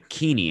 has a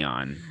bikini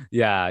on.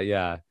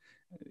 yeah.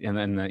 And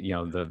then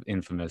the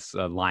infamous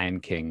Lion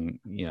King,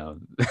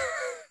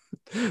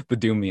 the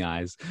Doomy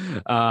eyes.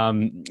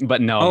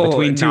 But no,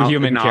 between two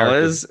human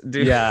characters. Nala's,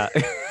 dude. Yeah.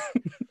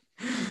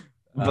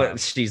 But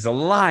she's a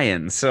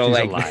lion, so she's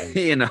a like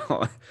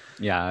lion.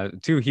 Yeah,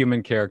 two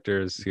human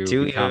characters who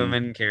two become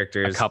human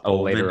characters. a couple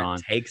woman later on.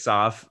 takes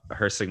off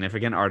her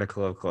significant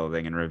article of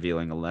clothing and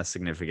revealing a less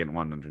significant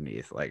one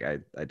underneath. Like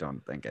I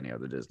don't think any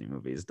other Disney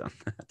movie has done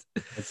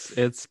that.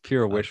 It's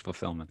pure wish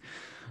fulfillment.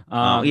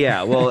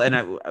 Yeah, well,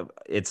 and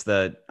it's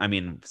a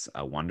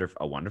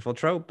wonderful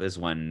trope is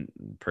when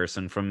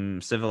person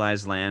from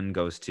civilized land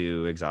goes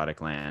to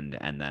exotic land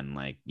and then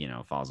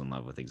falls in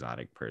love with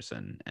exotic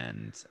person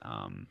and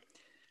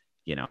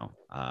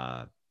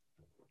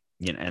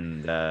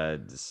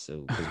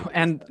so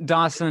and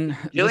Dawson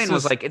Jillian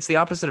was like, it's the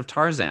opposite of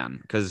Tarzan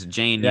because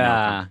Jane,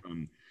 comes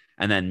from,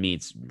 and then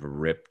meets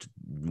ripped,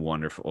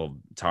 wonderful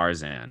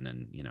Tarzan,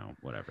 and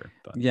whatever.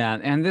 But yeah,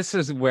 and this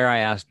is where I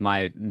asked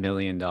my $1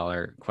 million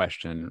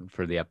question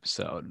for the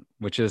episode,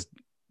 which is,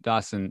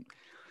 Dawson,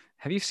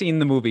 have you seen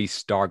the movie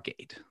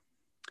Stargate?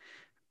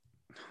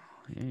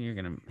 You're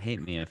gonna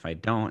hate me if I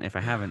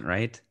haven't,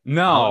 right?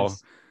 No,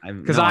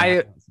 because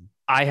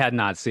I had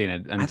not seen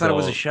it until I thought it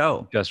was a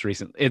show. Just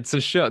recently. It's a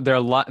show. There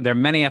are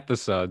many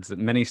episodes,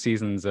 many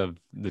seasons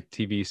of the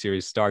TV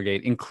series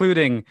Stargate,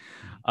 including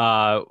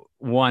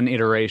one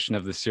iteration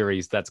of the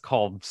series that's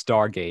called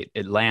Stargate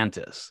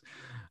Atlantis.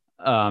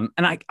 And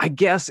I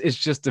guess it's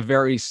just a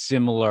very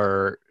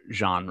similar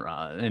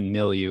genre and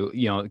milieu,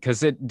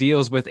 because it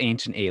deals with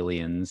ancient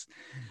aliens.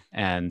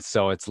 And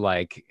so it's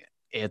like,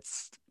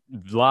 it's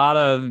a lot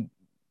of,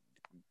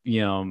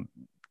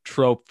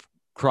 trope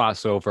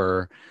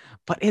crossover,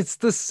 but it's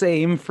the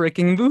same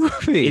freaking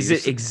movie. Is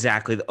it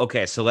exactly?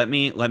 Okay, so let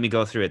me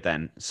go through it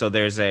then. So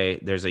there's a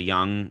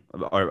young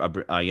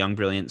or a young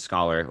brilliant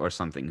scholar or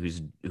something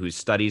who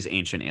studies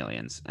ancient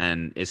aliens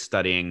and is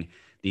studying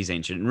these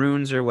ancient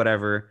runes or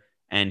whatever,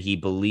 and he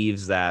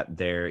believes that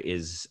there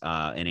is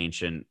an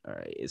ancient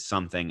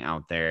something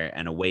out there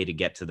and a way to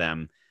get to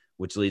them,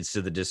 which leads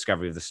to the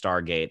discovery of the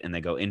Stargate. And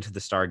they go into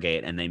the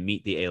Stargate and they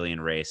meet the alien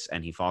race,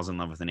 and he falls in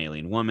love with an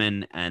alien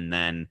woman, and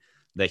then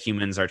the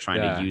humans are trying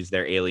to use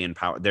their alien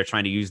power. They're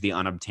trying to use the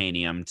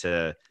unobtainium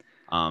to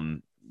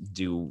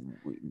do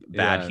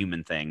bad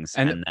human things.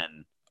 And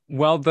then,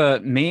 well, the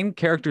main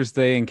characters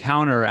they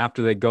encounter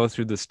after they go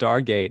through the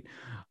Stargate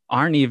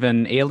aren't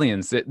even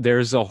aliens.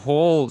 There's a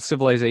whole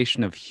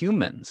civilization of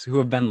humans who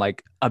have been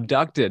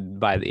abducted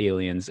by the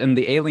aliens, and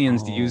the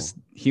aliens use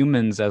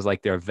humans as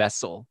their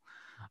vessel.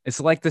 It's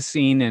like the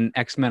scene in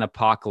X-Men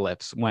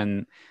Apocalypse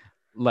when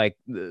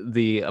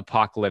the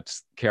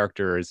Apocalypse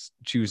character is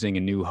choosing a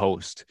new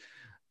host,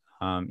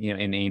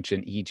 in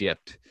ancient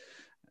Egypt.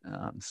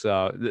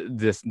 So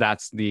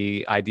that's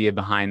the idea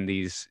behind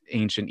these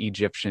ancient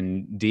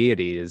Egyptian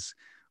deities,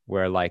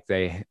 where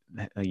they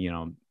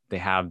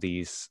have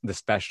the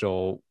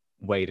special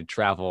way to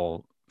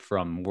travel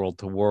from world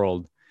to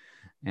world,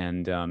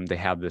 and they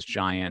have this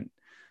giant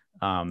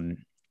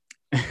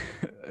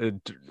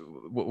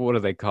what are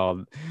they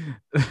called?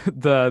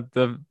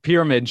 the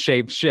pyramid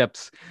shaped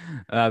ships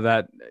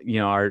that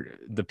are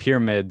the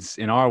pyramids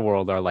in our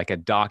world are like a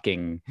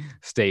docking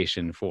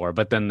station for,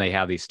 but then they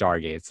have these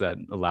stargates that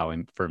allow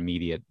him for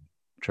immediate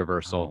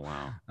traversal.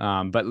 Oh,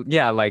 wow. But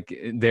yeah,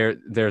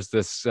 there's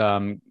this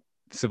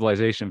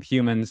civilization of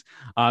humans.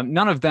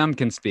 None of them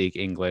can speak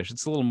English.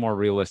 It's a little more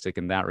realistic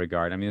in that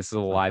regard. I mean, this is a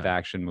live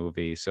action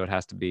movie, so it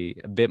has to be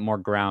a bit more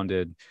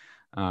grounded.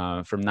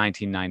 From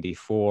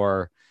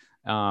 1994.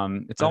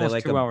 It's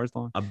almost 2 hours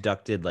long.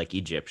 Abducted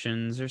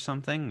Egyptians or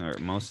something, or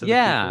most of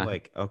the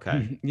people,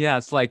 okay. Yeah,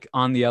 it's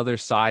on the other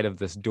side of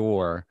this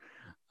door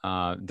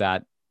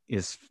that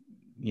is,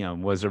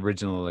 was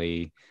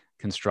originally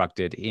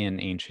constructed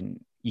in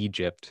ancient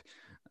Egypt.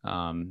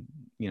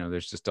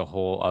 There's just a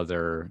whole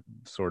other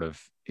sort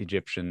of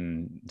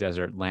Egyptian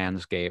desert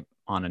landscape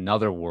on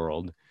another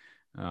world.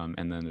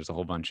 And then there's a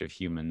whole bunch of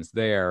humans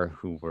there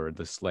who were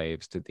the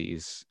slaves to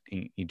these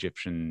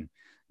Egyptian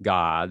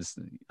gods.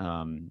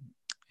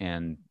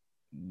 And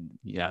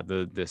yeah,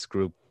 this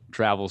group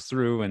travels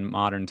through in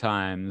modern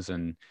times,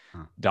 and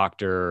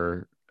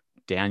Dr.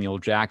 Daniel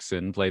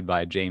Jackson, played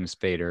by James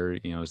Spader,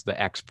 is the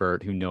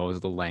expert who knows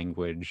the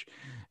language,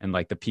 and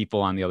the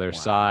people on the other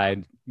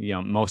side,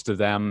 most of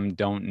them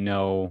don't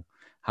know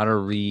how to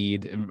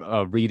read.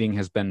 Reading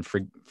has been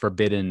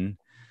forbidden.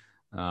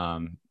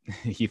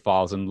 He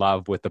falls in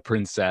love with the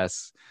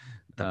princess.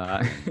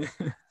 So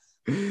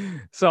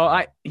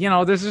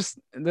there's just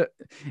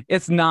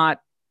it's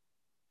not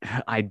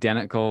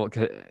identical.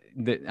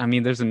 I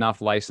mean, there's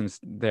enough license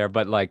there,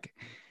 but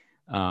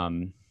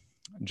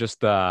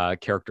just the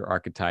character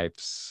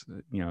archetypes,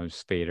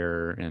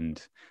 Spader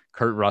and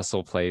Kurt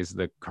Russell plays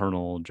the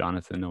Colonel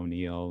Jonathan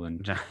O'Neill,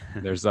 and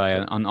there's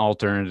an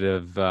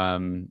alternative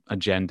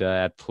agenda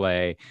at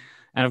play.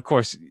 And of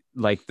course,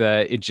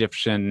 the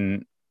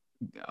Egyptian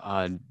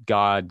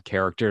god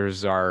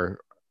characters are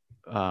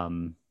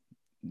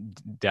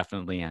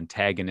definitely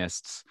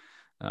antagonists.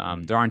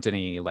 There aren't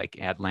any like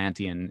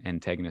Atlantean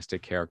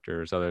antagonistic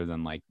characters other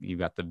than like you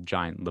got the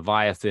giant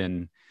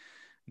Leviathan.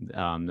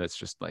 That's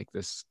just like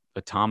this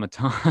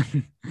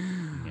automaton.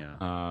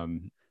 Yeah.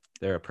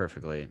 They're a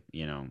perfectly,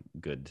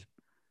 good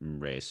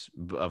race.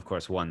 Of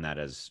course, one that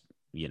has,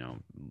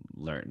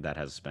 learned, that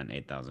has spent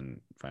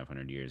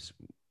 8,500 years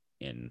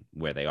in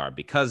where they are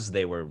because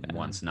they were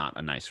once not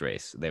a nice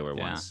race. They were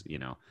once,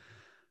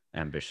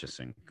 ambitious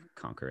and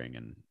conquering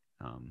and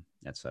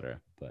etc.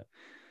 But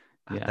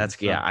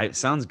it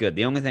sounds good.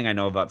 The only thing I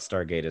know about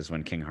Stargate is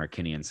when King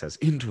Harkinian says,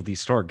 "Into the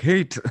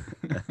Stargate."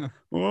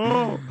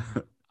 Whoa.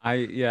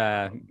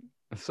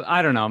 So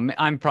I don't know.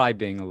 I'm probably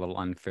being a little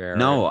unfair.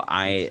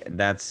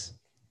 That's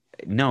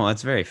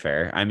very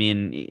fair. I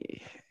mean,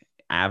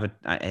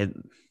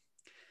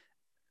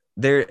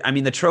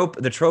 the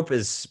trope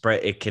is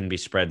spread. It can be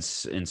spread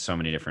in so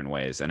many different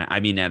ways. And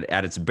I mean,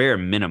 at its bare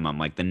minimum,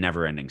 like the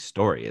never ending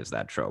story is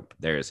that trope.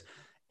 There's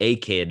a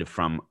kid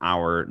from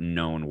our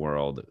known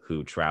world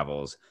who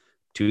travels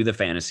to the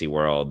fantasy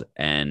world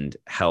and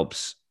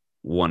helps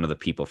one of the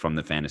people from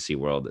the fantasy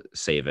world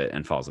save it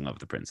and falls in love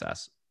with the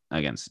princess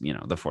against,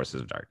 the forces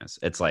of darkness.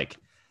 It's like,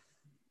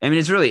 I mean,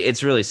 it's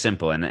really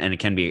simple and it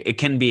can be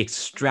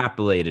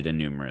extrapolated in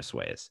numerous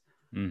ways.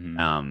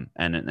 And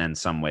in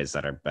some ways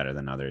that are better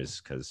than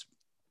others. Cause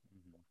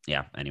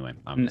anyway.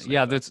 There's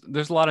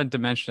a lot of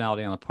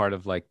dimensionality on the part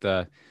of like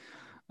the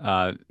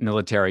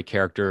military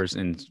characters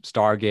in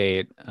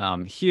Stargate.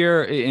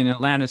 Here in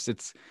Atlantis,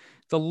 it's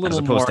a little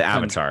as opposed more to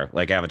Avatar.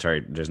 Like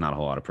Avatar, there's not a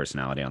whole lot of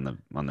personality on the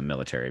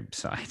military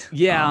side.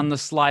 Yeah, on the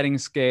sliding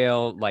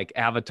scale, like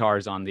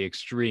Avatar's on the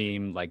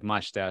extreme, like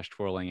mustache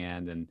twirling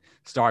end, and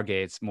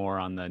Stargate's more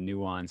on the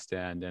nuanced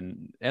end,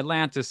 and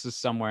Atlantis is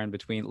somewhere in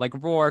between.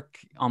 Like Rourke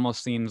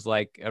almost seems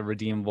like a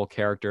redeemable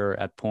character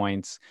at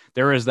points.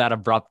 There is that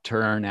abrupt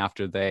turn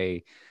after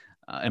they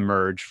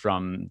emerge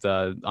from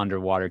the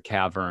underwater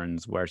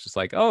caverns where it's just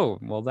like, oh,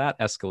 well, that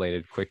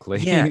escalated quickly.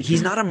 Yeah,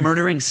 he's not a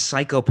murdering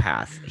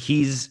psychopath.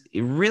 He's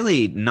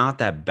really not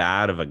that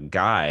bad of a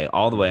guy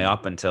all the way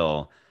up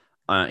until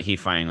he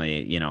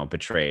finally,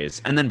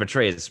 betrays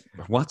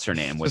what's her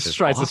name, which just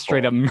tries to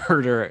straight up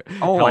murder.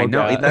 Oh, Helga. I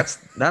know.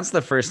 That's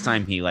the first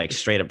time he like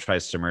straight up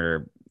tries to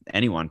murder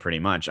anyone, pretty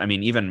much. I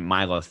mean, even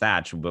Milo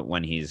Thatch, but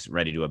when he's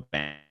ready to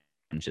abandon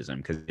him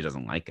because he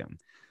doesn't like him.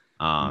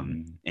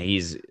 He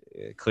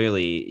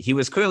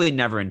was clearly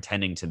never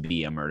intending to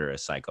be a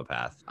murderous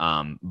psychopath.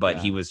 But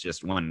he was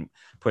just, when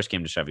push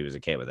came to shove, he was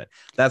okay with it.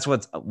 That's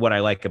what I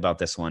like about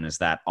this one is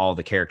that all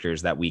the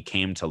characters that we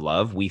came to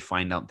love, we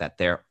find out that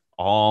they're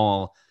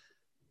all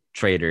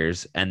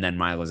traitors, and then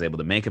Milo's able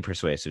to make a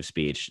persuasive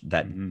speech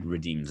that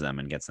redeems them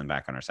and gets them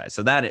back on our side.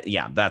 So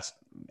that's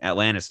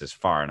Atlantis is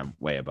far and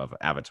away above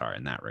Avatar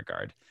in that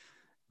regard.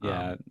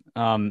 I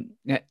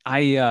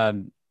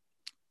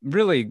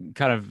really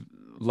kind of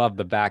love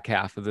the back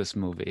half of this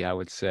movie. I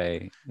would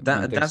say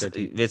that's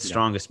its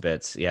strongest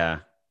bits. Yeah,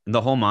 and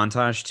the whole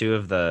montage too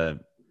of the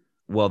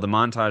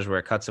montage where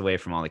it cuts away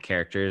from all the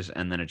characters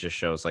and then it just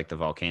shows like the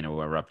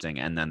volcano erupting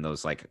and then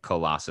those like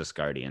Colossus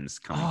guardians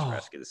coming to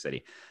rescue the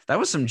city. That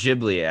was some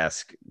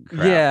Ghibli-esque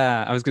crap.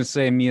 Yeah, I was gonna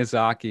say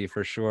Miyazaki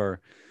for sure.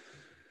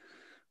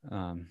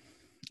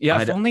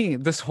 If only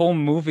this whole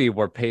movie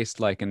were paced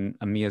like a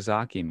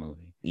Miyazaki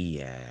movie.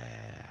 Yeah.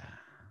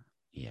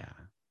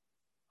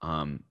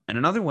 And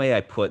another way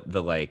I put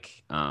the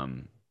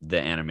the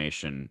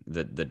animation,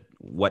 the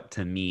what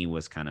to me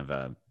was kind of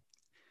a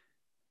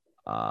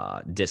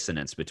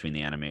dissonance between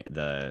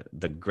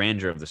the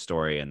grandeur of the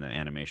story and the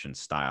animation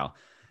style.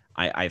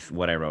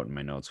 What I wrote in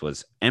my notes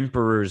was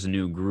Emperor's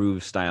New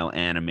Groove style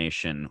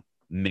animation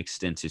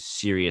mixed into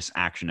serious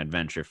action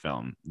adventure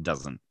film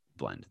doesn't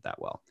blend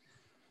that well.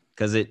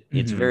 Because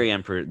it's very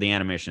the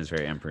animation is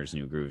very Emperor's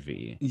New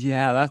Groovy.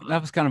 Yeah,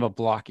 that was kind of a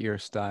blockier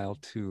style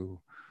too.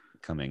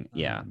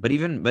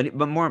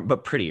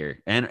 But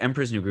prettier. And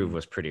Emperor's New Groove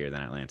was prettier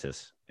than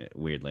Atlantis,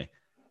 weirdly.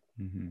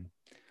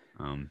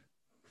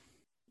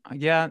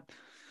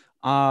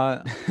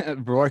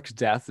 Rourke's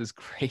death is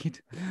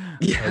great.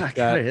 Yeah,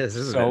 it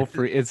is. So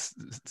free. It's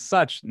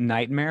such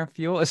nightmare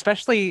fuel,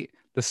 especially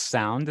the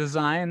sound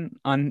design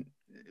on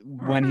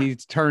when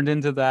he's turned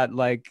into that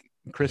like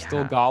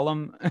crystal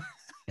golem.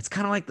 It's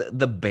kind of like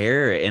the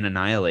bear in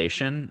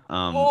Annihilation.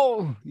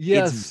 Oh,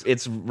 yes.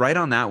 It's right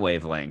on that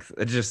wavelength.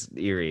 It's just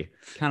eerie.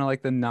 Kind of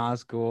like the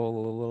Nazgul a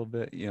little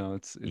bit.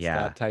 It's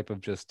that type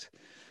of just,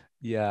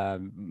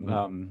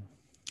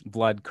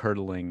 blood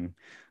curdling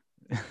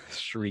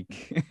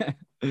shriek.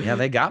 Yeah,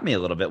 they got me a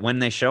little bit when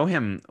they show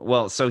him.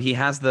 Well, so he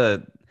has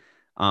the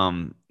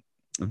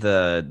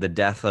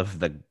death of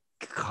the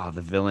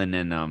villain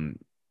in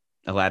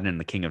Aladdin and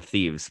the King of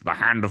Thieves. The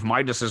hand of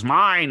Midas is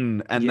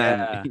mine, and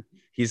then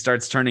he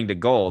starts turning to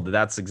gold.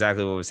 That's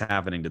exactly what was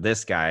happening to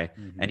this guy,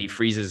 and he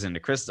freezes into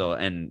crystal.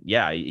 And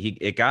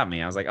it got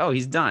me. I was like, oh,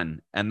 he's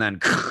done. And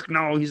then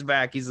no, he's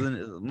back. He's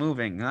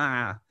moving.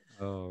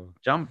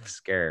 Jump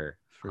scare.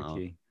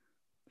 Freaky.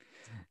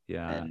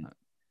 And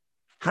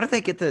how did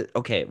they get the?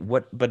 Okay,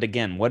 what? But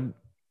again, what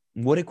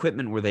what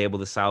equipment were they able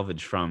to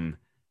salvage from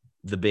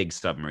the big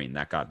submarine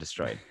that got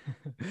destroyed?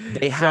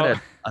 They had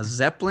a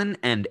Zeppelin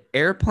and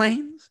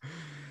airplanes.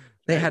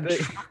 They had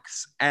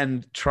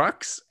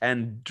trucks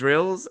and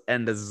drills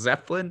and a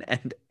Zeppelin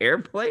and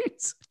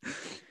airplanes.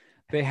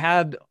 They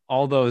had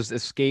all those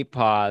escape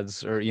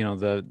pods, or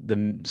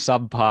the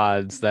sub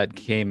pods that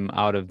came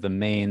out of the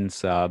main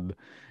sub,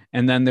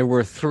 and then there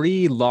were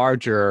 3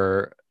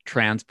 larger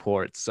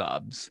transport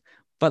subs,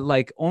 but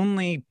like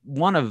only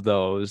one of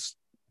those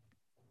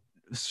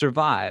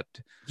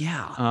survived.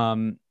 Yeah.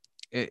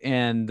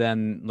 And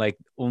then like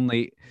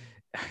only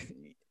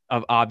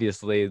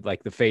obviously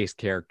like the face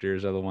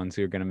characters are the ones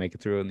who are going to make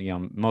it through,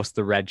 and most of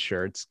the red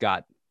shirts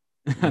got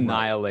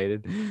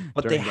annihilated.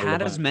 But they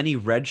had as many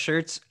red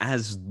shirts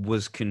as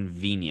was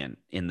convenient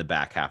in the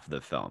back half of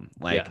the film.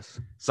 Like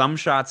some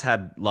shots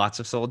had lots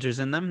of soldiers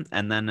in them,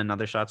 and then in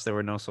other shots there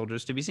were no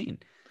soldiers to be seen.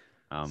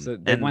 So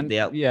they went,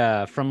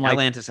 from like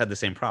Atlantis had the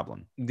same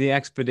problem. The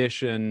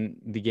expedition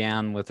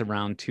began with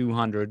around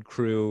 200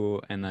 crew,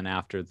 and then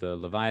after the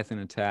Leviathan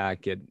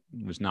attack, it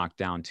was knocked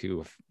down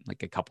to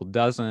like a couple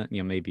dozen,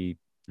 maybe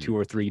 2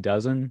 or 3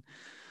 dozen,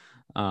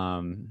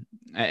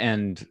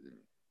 and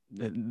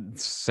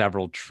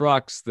several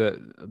trucks.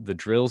 The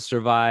drills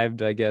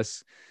survived, I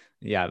guess.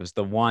 Yeah, it was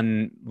the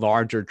one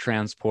larger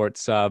transport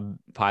sub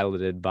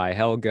piloted by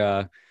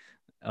Helga,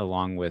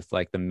 along with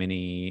like the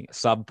mini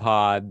sub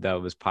pod that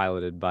was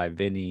piloted by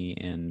Vinny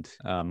and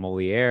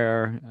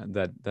Moliere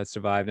that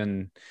survived.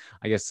 And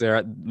I guess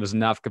there was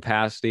enough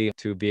capacity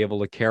to be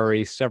able to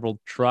carry several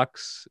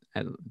trucks,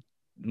 at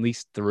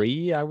least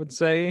 3, I would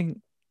say.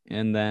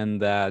 And then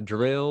the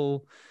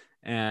drill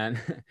and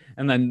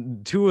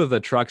then 2 of the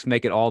trucks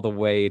make it all the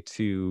way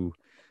to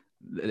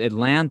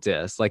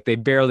Atlantis. Like they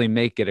barely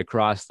make it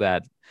across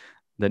the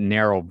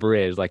narrow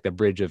bridge, like the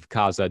bridge of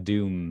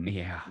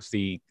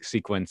Khazad-dûm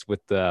sequence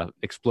with the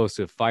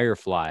explosive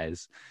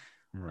fireflies.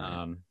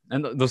 Right.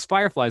 And those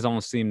fireflies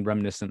almost seem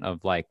reminiscent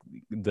of like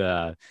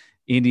the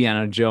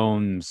Indiana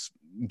Jones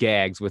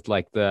gags with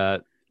like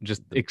the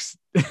just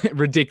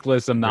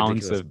ridiculous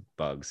amounts of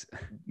bugs.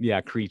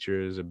 Yeah,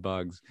 creatures or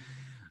bugs.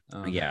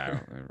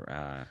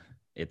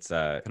 It's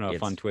kind of a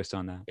fun twist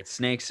on that. It's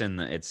snakes in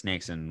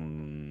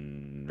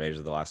Raiders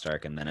of the Lost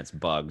Ark, and then it's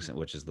bugs,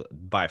 which is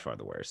by far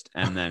the worst,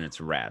 and then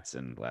it's rats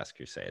in Last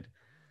Crusade.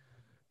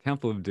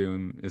 Temple of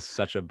Doom is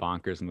such a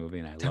bonkers movie,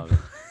 and I love it.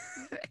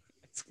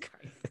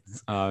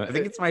 I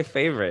think it's my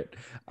favorite.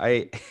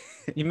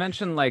 You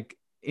mentioned like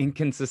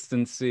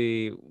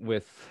inconsistency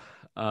with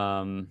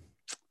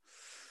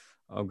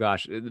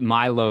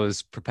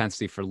Milo's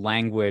propensity for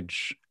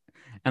language,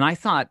 and I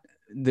thought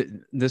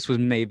this was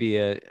maybe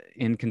a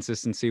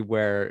inconsistency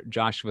where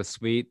Joshua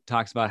Sweet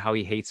talks about how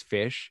he hates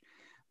fish,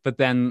 but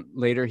then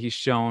later he's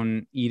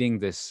shown eating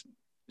this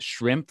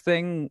shrimp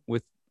thing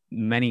with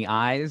many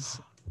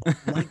eyes. Oh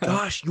my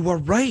gosh, you are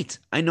right.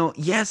 I know.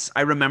 Yes,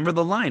 I remember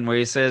the line where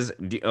he says,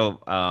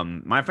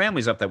 my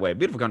family's up that way.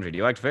 Beautiful country. Do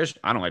you like fish?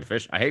 I don't like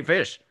fish. I hate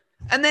fish.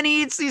 And then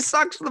he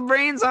sucks the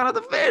brains out of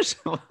the fish.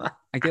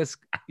 I guess,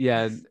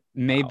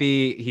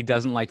 maybe he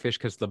doesn't like fish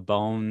because the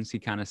bones, he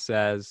kind of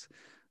says.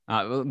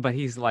 But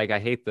he's like, I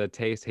hate the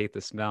taste, hate the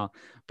smell.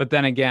 But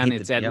then again,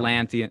 it's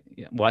Atlantean.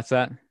 Yep. What's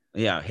that?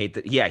 Yeah, he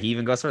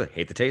even goes further.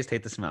 Hate the taste,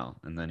 hate the smell.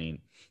 And then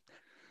he...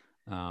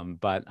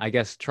 but I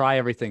guess try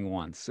everything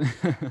once.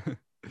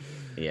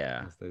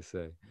 Yeah. As they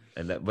say.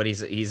 But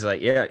he's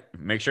like, yeah,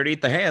 make sure to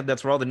eat the head.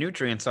 That's where all the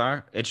nutrients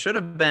are. It should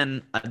have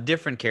been a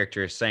different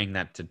character saying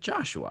that to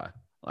Joshua.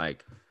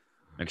 Like,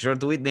 make sure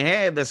to eat the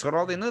head. That's where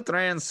all the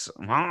nutrients.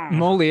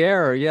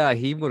 Moliere,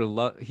 he would have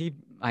loved...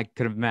 I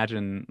could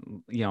imagine,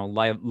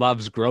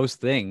 loves gross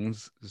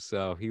things,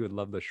 so he would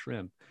love the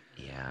shrimp.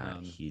 Yeah,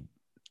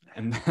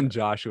 and then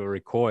Joshua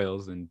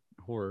recoils in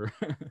horror.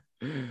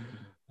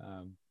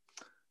 I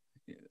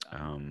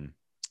don't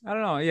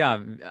know.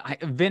 Yeah,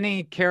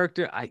 Vinny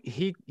character.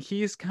 He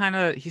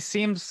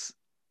seems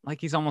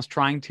like he's almost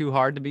trying too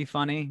hard to be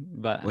funny.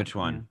 But which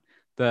one?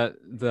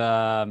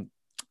 The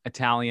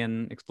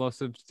Italian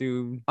explosives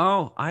dude.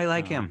 Oh, I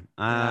like him.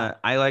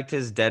 I liked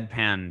his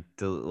deadpan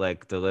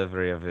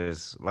delivery of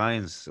his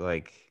lines.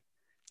 Like,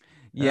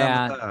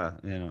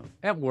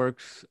 it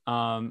works.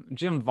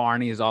 Jim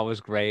Varney is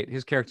always great.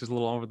 His character's a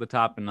little over the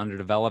top and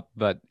underdeveloped,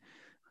 but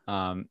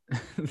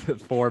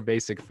the 4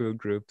 basic food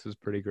groups is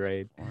pretty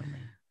great.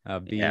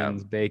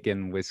 Beans,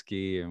 bacon,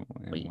 whiskey, and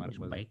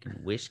bacon,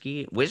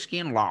 whiskey,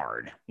 and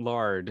lard.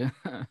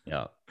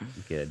 Yeah,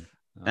 good.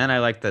 And I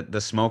like that the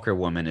smoker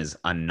woman is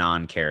a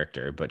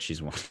non-character, but she's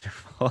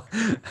wonderful.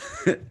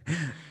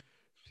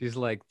 She's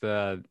like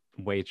the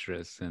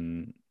waitress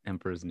in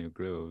Emperor's New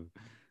Groove.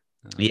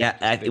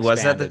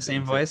 Was that the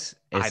same voice?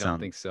 I don't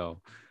think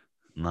so.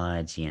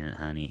 Margin,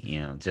 honey,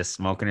 just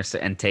smoking her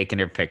and taking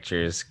her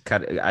pictures.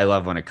 I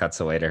love when it cuts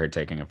away to her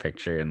taking a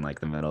picture in like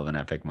the middle of an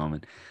epic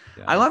moment.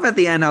 Yeah. I love at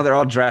the end how they're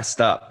all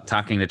dressed up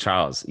talking to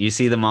Charles. You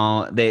see them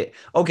all.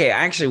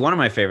 Actually, one of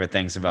my favorite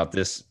things about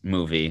this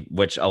movie,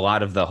 which a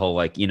lot of the whole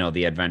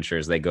the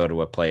adventures, they go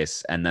to a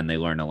place and then they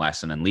learn a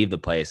lesson and leave the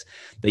place.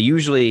 They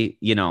usually,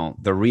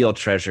 the real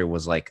treasure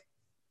was like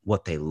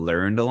what they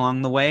learned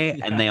along the way,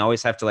 Yeah. and they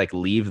always have to like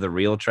leave the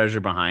real treasure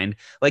behind.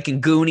 Like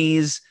in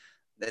Goonies,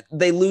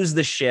 they lose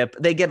the ship.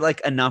 They get like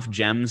enough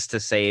gems to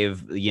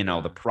save,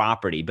 the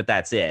property, but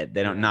that's it.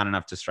 They don't not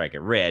enough to strike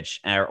it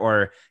rich.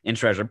 Or in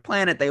Treasure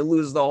Planet, they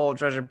lose the whole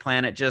treasure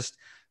planet. Just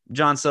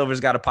John Silver's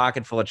got a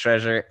pocket full of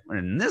treasure.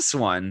 In this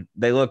one,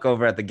 they look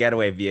over at the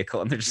getaway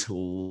vehicle and they're just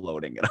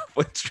loading it up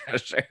with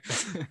treasure.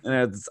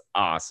 And it's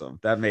awesome.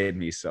 That made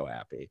me so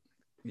happy.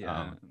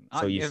 Yeah.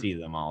 So you see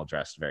them all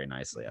dressed very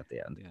nicely at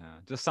the end. Yeah,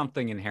 just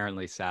something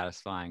inherently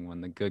satisfying when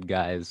the good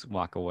guys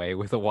walk away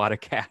with a wad of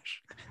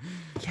cash.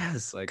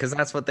 Yes, Like- because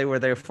that's what they were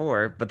there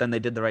for. But then they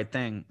did the right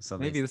thing. So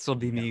Maybe this will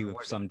be me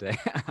someday.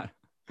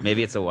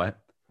 maybe it's a what?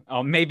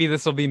 Oh, maybe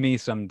this will be me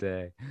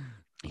someday.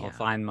 Yeah. I'll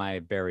find my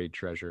buried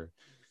treasure.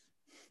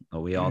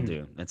 Oh, we all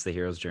do. It's the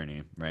hero's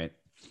journey, right?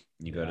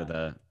 You go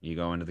to you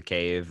go into the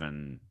cave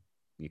and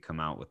you come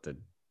out with the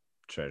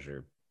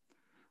treasure.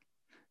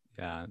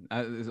 Yeah,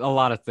 a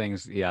lot of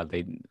things. Yeah,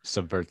 they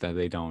subvert that.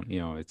 They don't.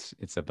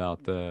 It's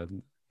about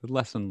the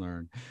lesson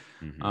learned.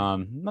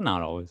 Mhm. But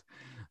not always.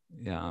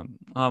 Yeah.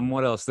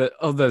 What else?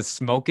 The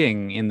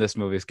smoking in this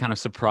movie is kind of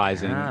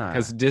surprising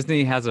because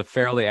Disney has a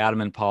fairly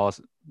adamant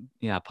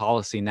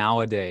policy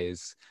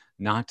nowadays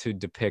not to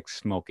depict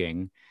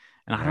smoking,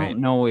 and I don't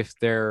know if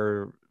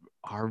there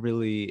are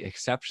really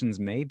exceptions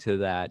made to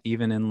that,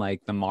 even in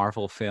like the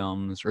Marvel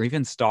films or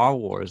even Star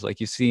Wars.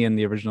 Like you see in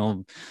the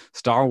original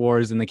Star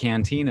Wars in the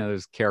cantina,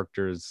 there's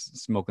characters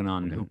smoking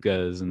on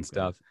hookahs and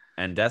stuff.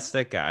 And Death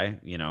Stick guy,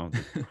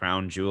 the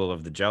crown jewel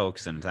of the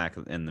jokes in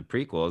the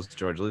prequels,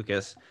 George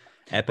Lucas,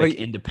 epic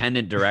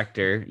independent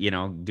director,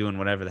 doing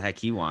whatever the heck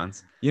he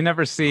wants. You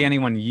never see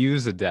anyone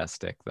use a death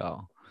stick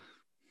though.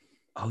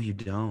 Oh, you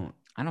don't?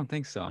 I don't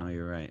think so. Oh,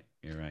 you're right.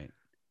 You're right.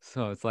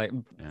 So it's like,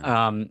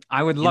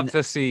 I would love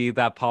to see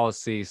that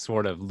policy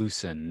sort of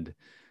loosened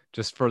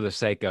just for the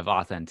sake of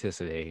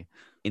authenticity.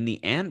 In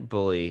the Ant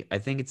Bully, I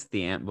think it's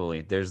the Ant Bully.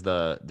 There's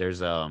a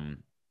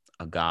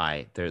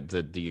guy,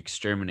 the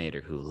exterminator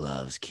who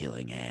loves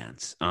killing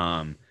ants.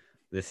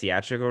 The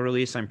theatrical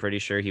release, I'm pretty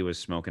sure he was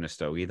smoking a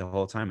stogie the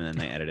whole time, and then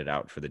they edited it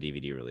out for the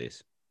DVD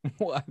release.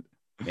 What?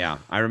 Yeah,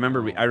 I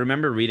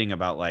remember reading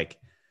about like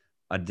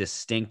a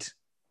distinct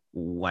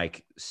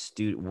like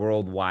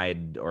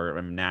worldwide or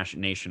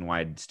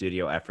nationwide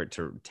studio effort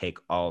to take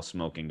all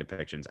smoking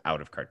depictions out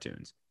of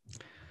cartoons.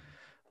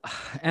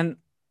 And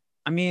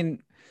I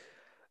mean,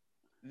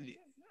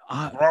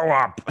 grow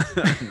up.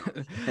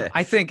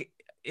 I think,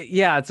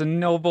 yeah, it's a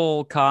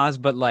noble cause,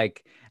 but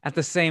like at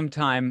the same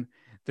time,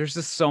 there's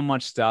just so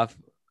much stuff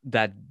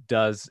that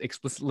does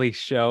explicitly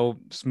show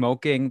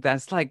smoking.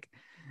 That's like,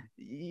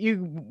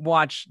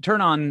 turn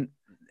on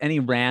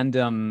any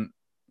random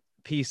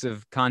piece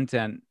of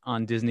content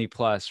on Disney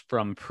Plus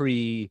from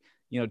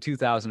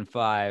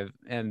 2005,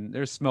 and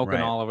there's smoking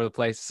all over the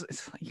place.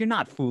 You're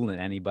not fooling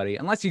anybody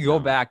unless you go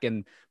back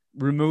and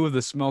remove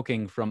the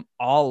smoking from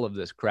all of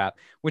this crap,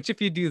 which if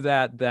you do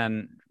that,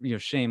 then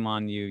shame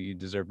on you. You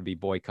deserve to be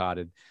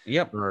boycotted.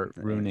 Yep. For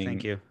ruining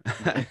Thank you.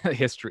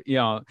 history,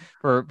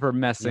 for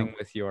messing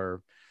with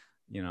your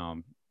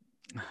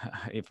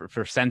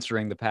for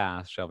censoring the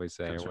past, shall we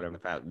say, or whatever.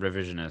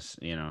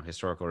 Revisionist,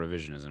 historical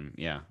revisionism.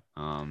 Yeah.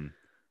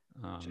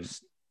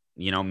 Just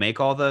make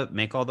all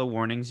the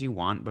warnings you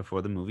want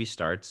before the movie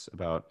starts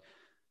about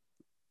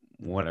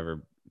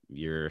whatever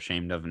you're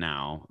ashamed of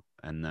now,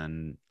 and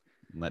then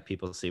let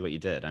people see what you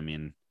did. I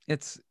mean,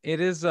 it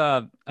is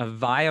a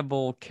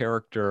viable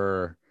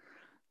character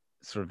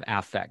sort of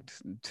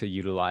affect to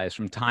utilize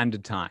from time to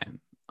time.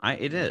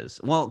 It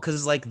is. Well,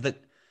 because like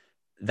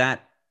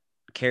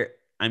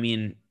I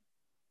mean,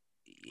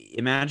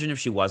 imagine if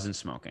she wasn't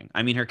smoking.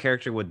 I mean, her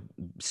character would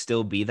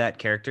still be that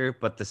character,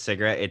 but the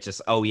cigarette, it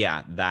just, oh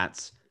yeah,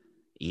 that's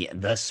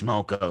the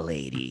smoker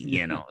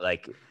lady,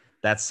 like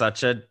that's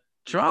such a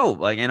trope,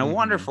 like, and a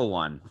wonderful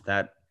one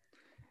that,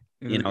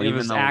 it even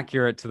was though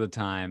accurate to the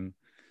time.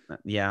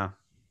 Yeah.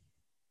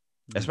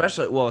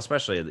 Especially,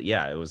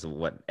 yeah, it was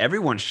what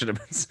everyone should have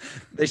been.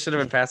 They should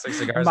have been passing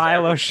cigars.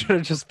 Milo should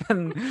have just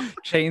been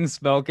chain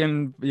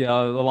smoking,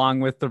 along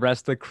with the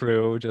rest of the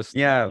crew. Just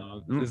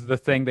is the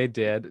thing they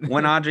did.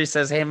 When Audrey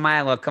says, "Hey,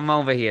 Milo, come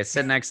over here,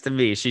 sit next to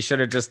me," she should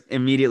have just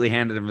immediately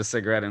handed him a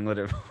cigarette and lit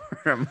it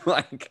for him.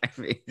 Like,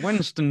 I mean,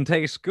 Winston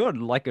tastes good,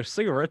 like a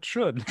cigarette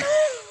should.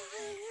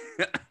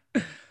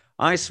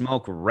 I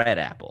smoke red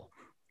apple.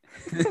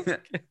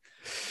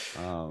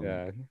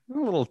 Yeah, a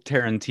little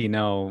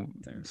Tarantino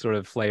sort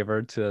of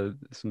flavor to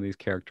some of these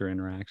character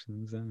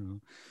interactions. I don't know.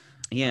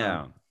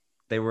 Yeah,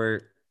 they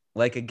were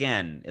like,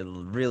 again,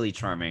 really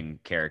charming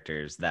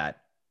characters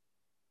that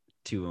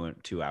 2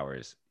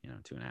 hours,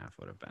 2.5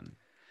 would have been.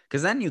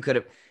 Because then you could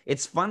have.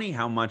 It's funny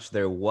how much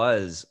there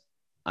was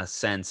a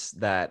sense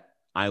that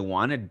I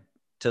wanted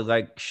to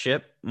like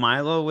ship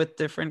Milo with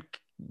different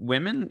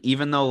women,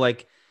 even though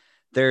like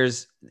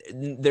there's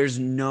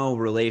no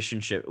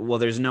relationship. Well,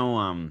 there's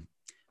no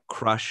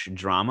crush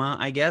drama,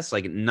 I guess.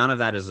 Like none of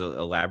that is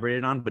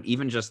elaborated on, but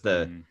even just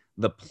the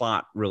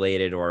plot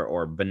related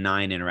or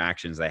benign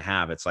interactions they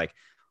have, it's like,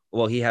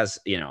 well, he has,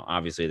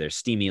 obviously there's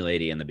Steamy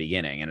Lady in the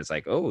beginning, and it's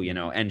like, oh,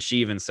 and she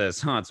even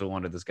says, oh, it's a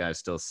wonder this guy's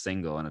still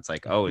single. And it's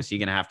like, oh, is he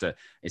gonna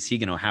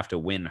have to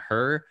win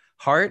her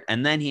heart?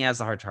 And then he has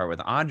the heart to heart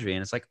with Audrey,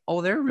 and it's like,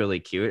 oh, they're really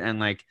cute and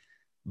like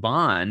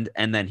bond.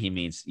 And then he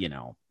meets,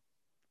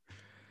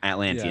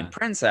 Atlantean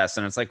princess,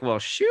 and it's like, well,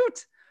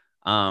 shoot.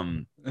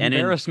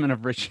 Embarrassment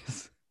of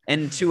riches.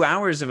 In 2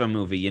 hours of a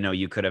movie,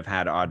 you could have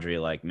had Audrey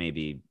like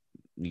maybe,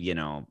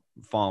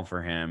 fall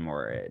for him,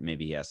 or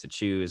maybe he has to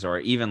choose, or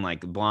even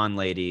like blonde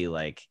lady,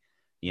 like,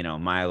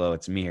 Milo,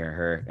 it's me or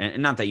her.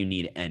 And not that you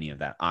need any of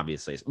that,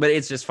 obviously, but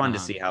it's just fun to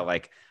see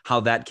how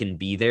that can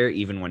be there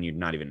even when you're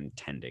not even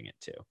intending it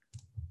to.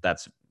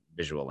 That's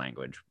visual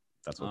language.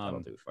 That's what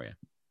that'll do for you.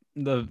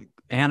 The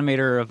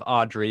animator of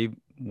Audrey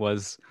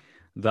was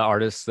the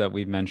artist that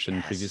we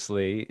mentioned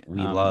previously.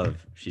 We love.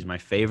 She's my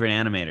favorite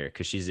animator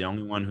because she's the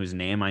only one whose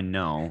name I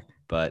know.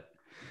 But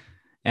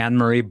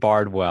Anne-Marie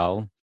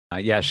Bardwell.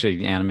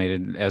 She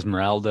animated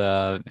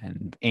Esmeralda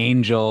and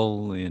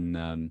Angel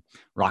in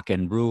Rock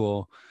and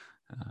Rule.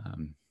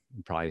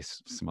 Probably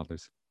some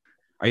others.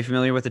 Are you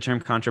familiar with the term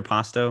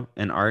contrapposto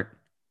in art?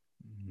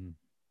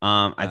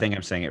 I think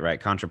I'm saying it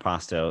right.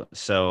 Contrapposto.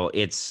 So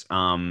it's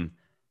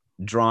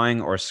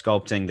drawing or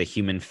sculpting the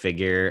human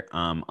figure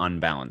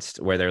unbalanced,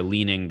 where they're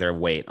leaning their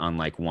weight on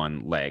like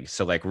one leg.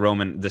 So like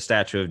the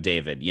statue of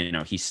David,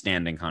 he's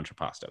standing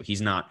contrapposto. He's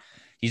not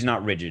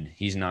rigid.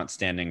 He's not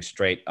standing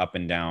straight up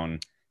and down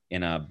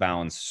in a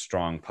balanced,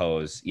 strong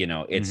pose.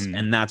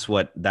 And that's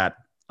what that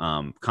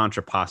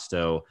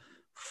contrapposto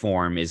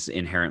form is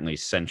inherently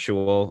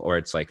sensual, or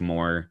it's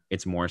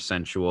more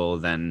sensual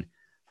than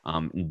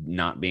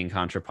not being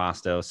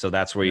contrapposto. So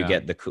that's where you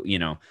get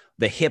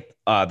the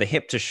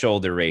hip to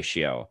shoulder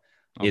ratio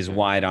is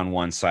wide on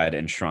one side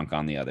and shrunk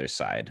on the other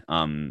side.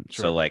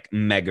 So like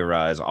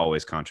Megara is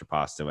always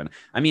contrapposto, and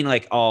I mean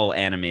like all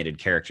animated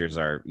characters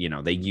are,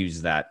 they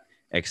use that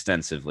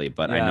extensively.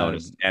 But I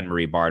noticed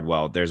Anne-Marie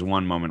Bardwell, there's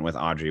one moment with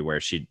Audrey where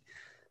she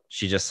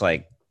just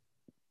like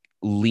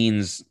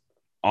leans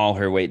all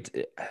her weight.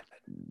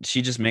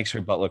 She just makes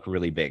her butt look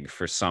really big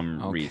for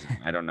some reason.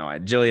 I don't know.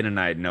 Jillian and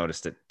I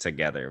noticed it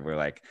together. We're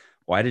like,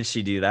 why did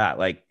she do that?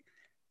 Like,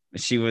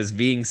 she was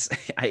being,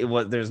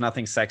 there's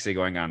nothing sexy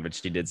going on, but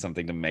she did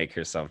something to make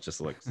herself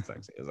just look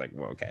sexy. It was like,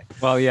 well, okay.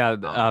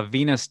 Well,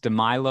 Venus de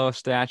Milo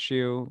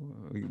statue,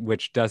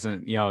 which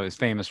doesn't, is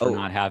famous for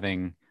not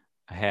having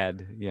a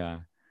head. Yeah.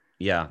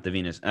 Yeah. The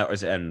Venus,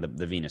 and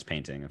the Venus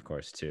painting, of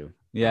course, too.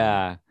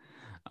 Yeah.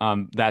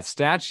 That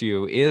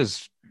statue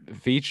is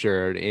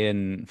featured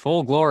in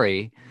full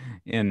glory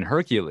in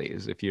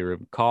Hercules, if you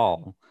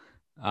recall.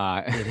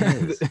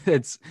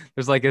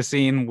 There's like a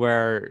scene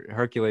where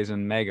Hercules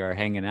and Meg are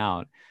hanging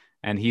out,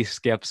 and he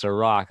skips a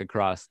rock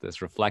across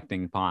this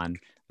reflecting pond.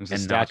 There's a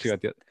statue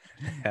at the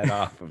head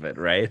off of it,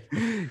 right?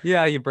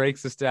 Yeah, he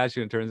breaks the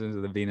statue and turns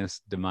into the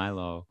Venus de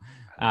Milo.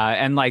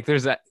 And like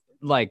there's that,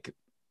 like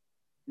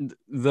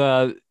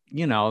the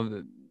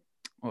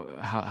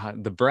how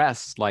the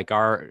breasts like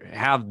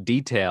have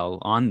detail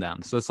on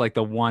them, so it's like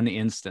the one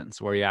instance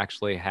where you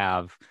actually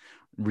have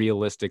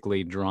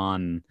realistically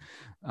drawn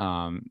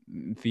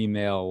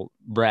female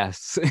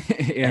breasts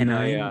in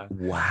animated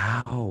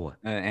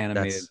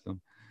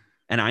film.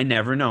 And I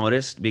never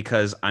noticed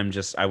because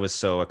I was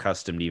so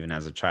accustomed even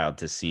as a child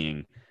to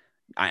seeing,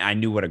 I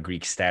knew what a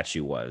Greek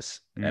statue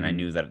was, and I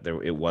knew that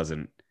it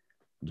wasn't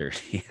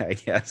dirty, I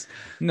guess.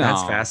 No,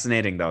 that's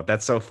fascinating though.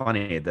 That's so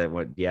funny that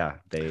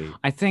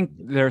I think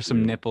there's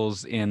some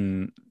nipples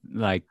in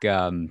like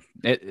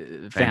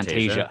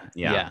Fantasia.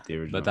 Yeah,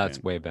 but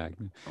that's way back.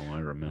 Oh, I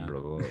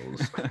remember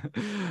those.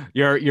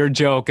 Your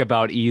joke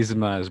about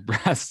Yzma's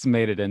breasts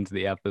made it into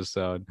the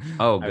episode.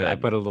 Oh, good. I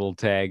put a little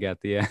tag at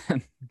the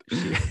end.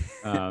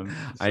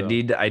 I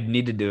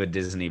need to do a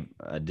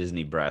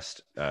Disney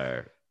breast.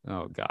 Oh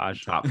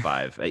gosh, top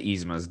 5.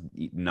 Yzma's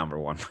number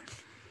 1.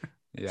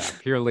 Yeah,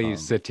 purely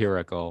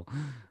satirical.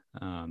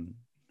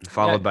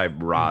 Followed by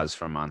Roz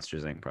from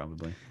Monsters Inc.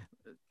 probably.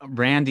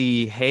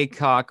 Randy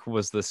Haycock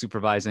was the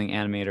supervising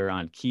animator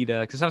on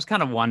Kida, because I was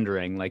kind of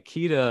wondering, like,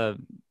 Kida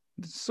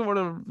sort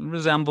of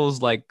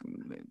resembles like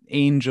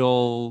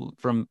Angel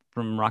from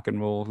Rock and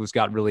Roll, who's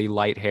got really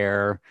light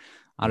hair.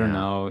 I don't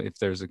know if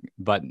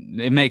but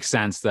it makes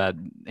sense that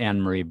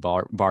Anne-Marie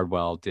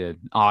Bardwell did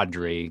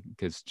Audrey,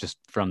 because just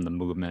from the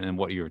movement and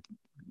what you were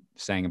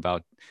saying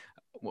about,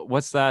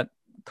 what's that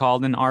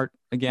called in art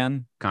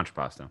again?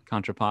 Contrapposto.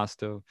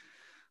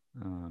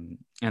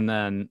 And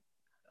then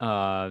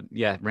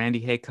Randy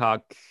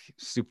Haycock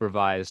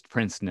supervised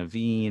Prince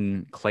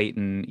Naveen,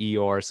 Clayton,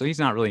 Eeyore, so he's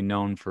not really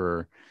known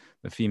for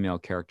the female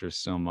characters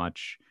so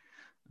much.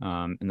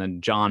 And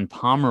then John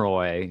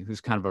Pomeroy,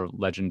 who's kind of a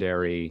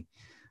legendary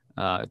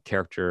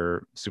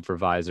character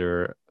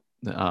supervisor.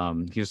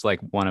 He was like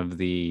one of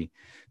the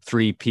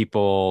 3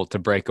 people to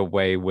break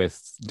away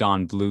with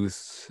Don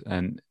Bluth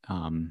and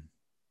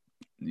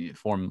the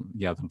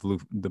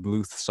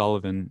Bluth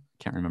Sullivan.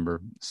 Can't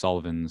remember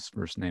Sullivan's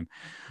first name,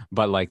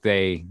 but like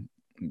he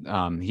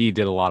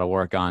did a lot of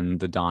work on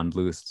the Don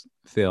Bluth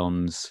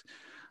films.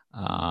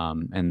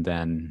 and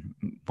then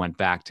went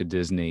back to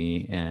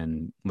Disney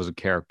and was a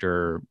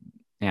character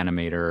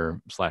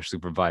animator /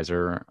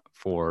 supervisor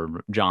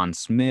for John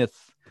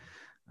Smith,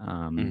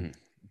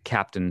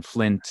 Captain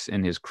Flint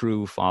and his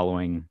crew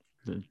following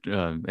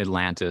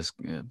Atlantis,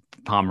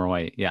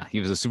 Pomeroy. Yeah, he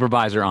was a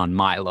supervisor on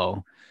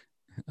Milo.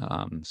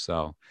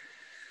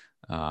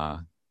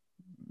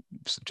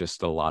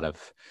 Just a lot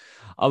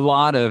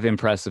of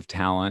impressive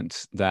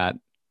talent that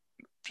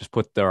just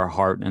put their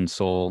heart and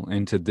soul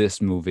into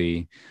this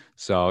movie.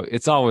 So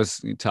it's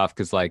always tough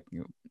because like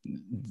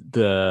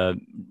the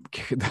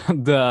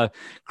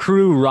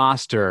crew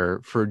roster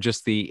for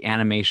just the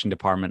animation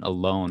department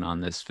alone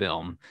on this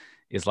film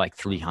is like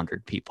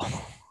 300 people.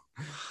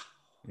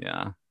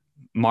 Yeah.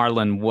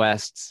 Marlon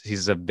West,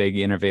 he's a big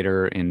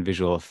innovator in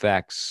visual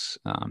effects.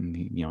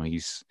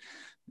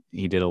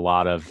 He did a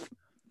lot of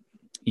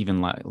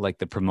even like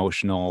the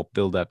promotional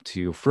build up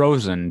to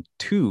Frozen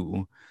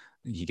 2.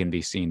 He can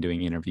be seen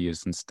doing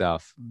interviews and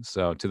stuff.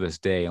 So to this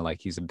day,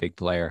 like he's a big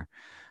player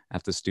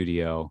at the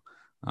studio,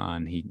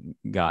 and he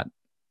got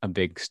a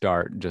big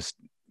start just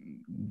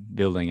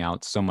building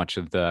out so much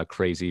of the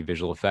crazy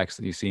visual effects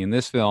that you see in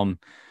this film.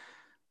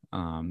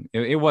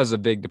 It was a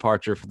big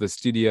departure for the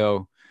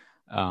studio,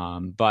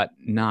 but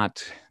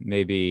not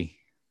maybe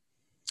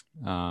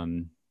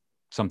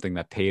something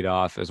that paid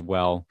off as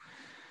well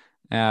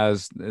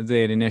as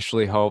they had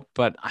initially hoped.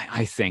 But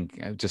I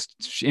think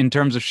just in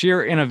terms of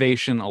sheer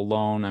innovation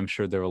alone, I'm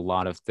sure there were a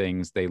lot of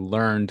things they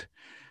learned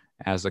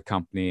as a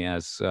company,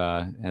 as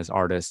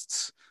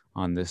artists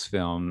on this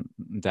film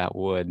that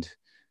would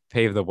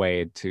pave the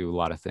way to a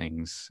lot of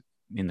things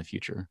in the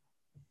future.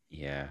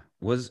 Yeah.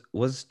 Was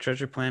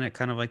Treasure Planet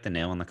kind of like the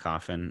nail in the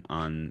coffin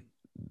on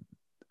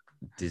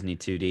Disney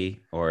 2D,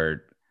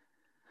 or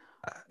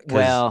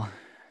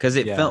because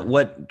it felt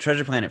what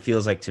Treasure Planet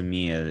feels like to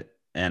me,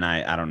 and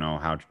I don't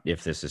know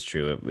if this is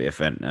true, if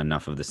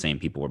enough of the same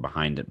people were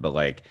behind it, but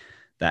like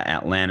that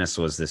Atlantis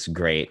was this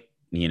great,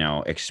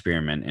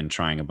 experiment in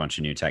trying a bunch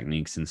of new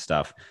techniques and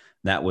stuff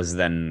that was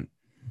then,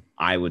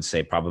 I would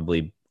say,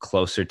 probably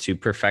closer to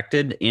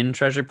perfected in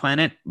Treasure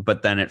Planet,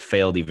 but then it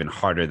failed even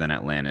harder than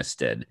Atlantis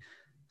did.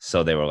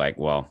 So they were like,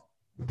 well,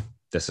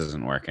 this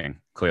isn't working.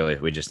 Clearly,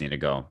 we just need to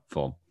go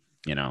full,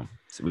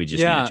 we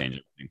just need to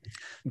change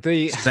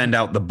it. Send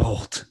out the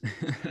bolt.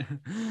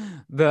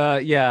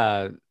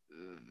 The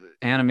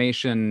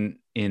animation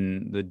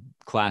in the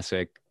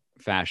classic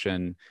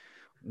fashion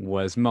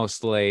was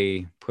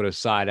mostly put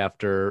aside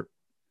after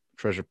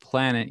Treasure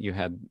Planet. You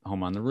had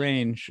Home on the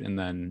Range, and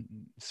then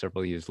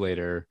several years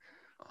later,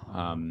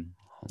 Home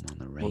on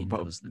the Range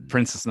was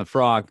Princess and the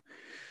Frog.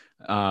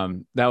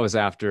 That was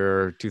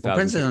after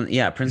 2000.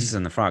 Princess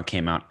and the Frog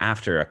came out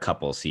after a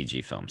couple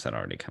CG films had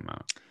already come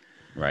out,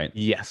 right?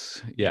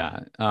 Yes,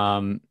 yeah.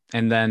 And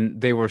then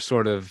they were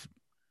sort of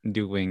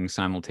doing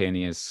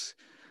simultaneous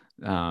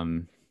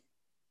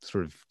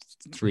sort of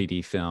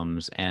 3D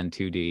films and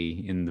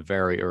 2D in the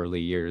very early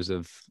years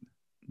of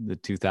the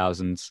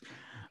 2000s.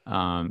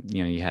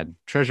 You had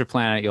Treasure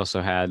Planet. You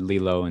also had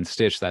Lilo and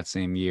Stitch that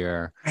same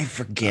year. I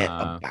forget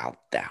about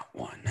that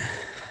one.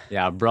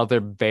 Yeah,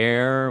 Brother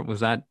Bear, was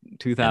that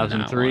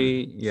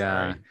 2003?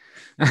 Yeah.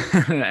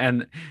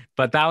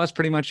 But that was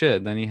pretty much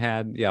it. Then you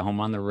had Home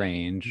on the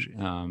Range,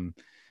 and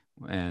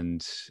then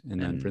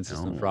Princess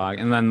and the Frog,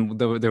 and then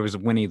there was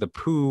Winnie the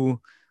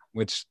Pooh,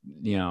 which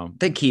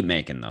they keep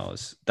making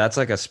those. That's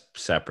like a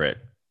separate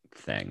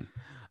thing,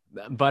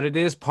 but it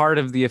is part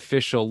of the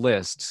official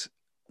list.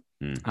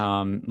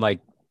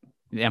 Like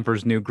The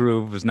Emperor's New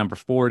Groove was number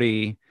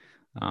 40.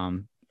 I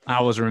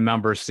always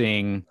remember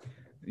seeing,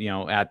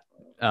 at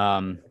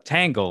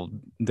Tangled,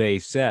 they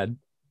said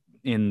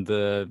in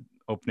the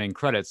opening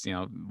credits,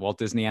 Walt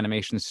Disney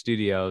Animation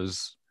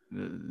Studios,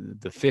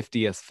 the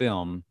 50th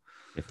film.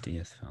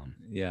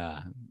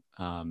 Yeah.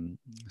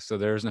 So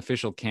there's an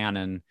official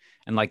canon,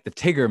 and like the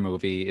Tigger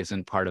movie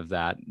isn't part of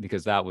that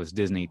because that was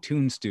Disney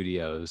Toon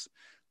Studios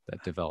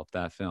that developed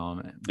that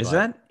film. Is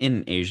that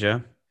in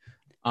Asia?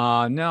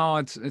 No,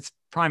 it's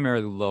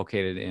primarily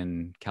located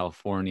in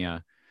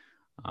California.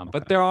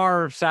 But there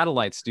are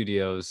satellite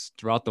studios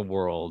throughout the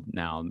world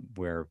now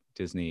where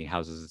Disney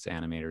houses its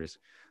animators.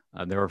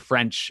 There are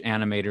French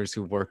animators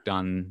who worked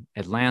on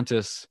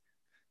Atlantis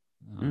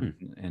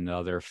and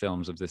other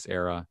films of this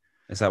era.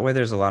 Is that why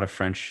there's a lot of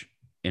French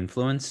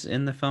influence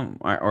in the film?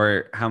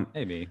 Or how?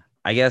 Maybe.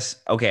 I guess.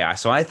 Okay,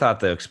 so I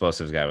thought the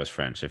explosives guy was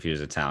French. If he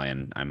was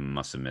Italian, I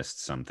must have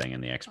missed something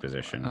in the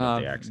exposition.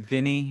 The accent.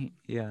 Vinny,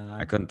 yeah.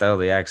 I couldn't tell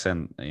the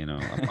accent,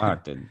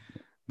 apart.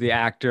 The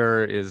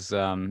actor is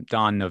Don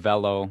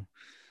Novello.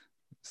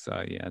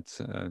 So yeah, it's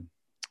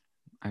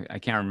I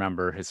can't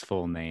remember his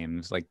full name.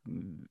 It's like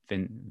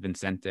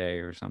Vincente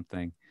or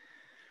something.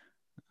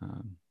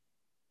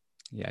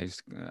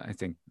 He's I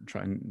think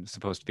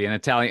supposed to be an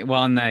Italian.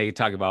 Well, and they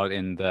talk about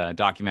in the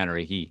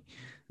documentary he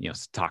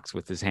talks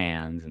with his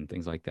hands and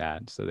things like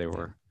that. So they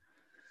were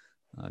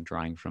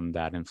drawing from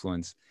that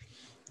influence.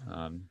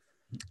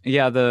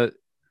 The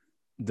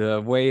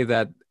way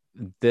that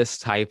this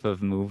type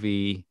of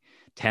movie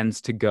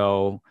tends to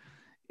go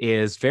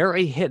is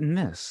very hit and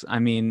miss. I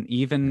mean,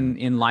 even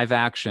in live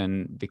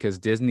action, because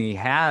Disney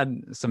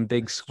had some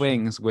big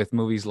swings with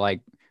movies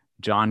like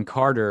John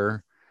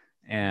Carter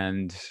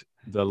and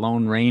The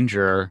Lone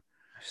Ranger,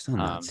 I've still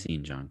not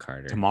seen John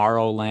Carter.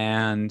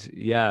 Tomorrowland.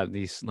 Yeah,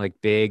 these like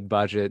big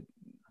budget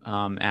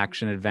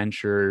action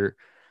adventure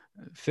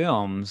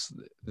films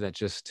that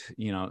just,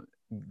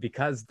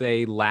 because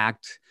they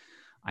lacked,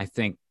 I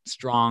think,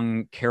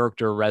 strong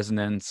character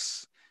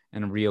resonance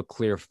and a real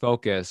clear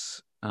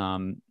focus,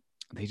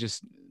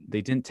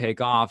 they didn't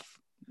take off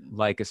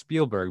like a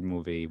Spielberg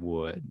movie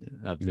would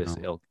of this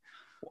ilk.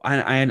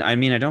 I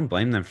mean, I don't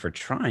blame them for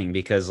trying,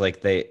 because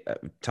like they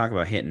talk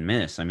about hit and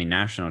miss. I mean,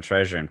 National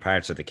Treasure and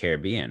Pirates of the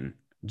Caribbean,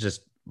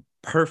 just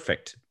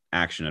perfect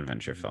action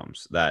adventure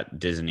films that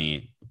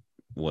Disney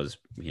was,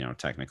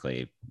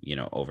 technically,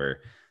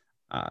 over,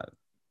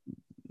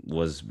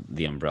 was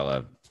the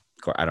umbrella.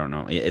 I don't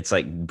know. It's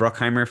like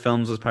Bruckheimer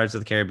Films was Pirates of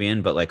the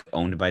Caribbean, but like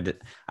owned by.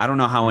 I don't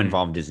know how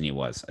involved Disney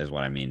was, is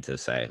what I mean to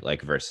say.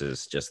 Like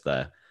versus just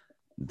the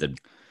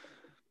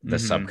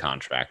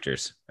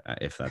subcontractors,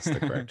 if that's the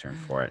correct term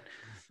for it.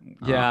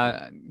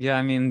 Yeah.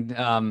 I mean,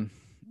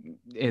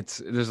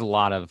 there's a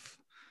lot of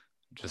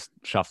just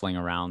shuffling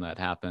around that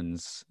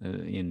happens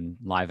in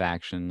live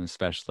action,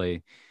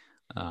 especially.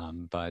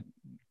 But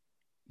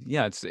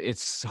yeah,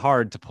 it's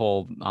hard to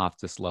pull off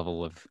this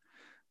level of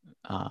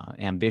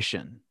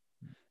ambition.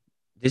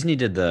 Disney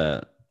did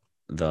the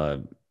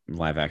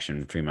live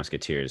action Three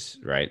Musketeers,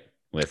 right?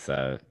 With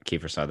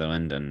Kiefer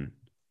Sutherland and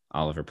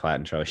Oliver Platt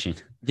and Charlie Sheen.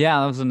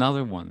 Yeah, that was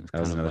another one. That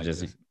was another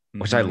Disney,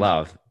 which I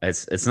love.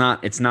 It's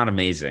not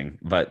amazing,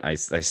 but I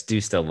do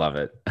still love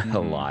it a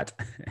lot.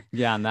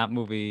 Yeah, and that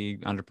movie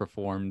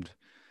underperformed.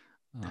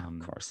 Of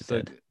course it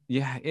did.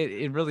 Yeah,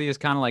 it really is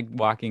kind of like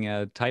walking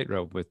a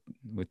tightrope with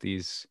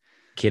these.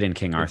 Kid in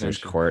King Arthur's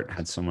Court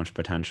had so much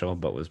potential,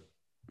 but was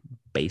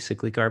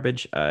basically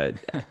garbage. Yeah,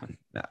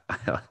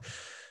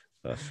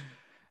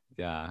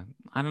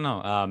 I don't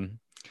know.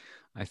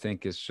 I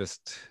think it's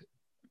just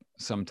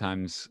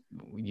sometimes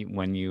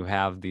when you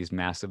have these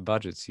massive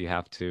budgets, you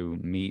have to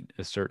meet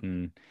a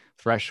certain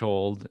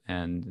threshold,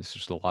 and it's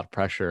just a lot of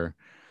pressure.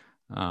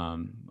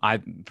 I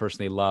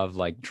personally love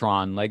like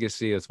Tron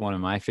Legacy. It's one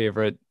of my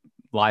favorite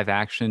live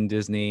action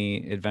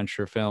Disney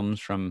adventure films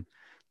from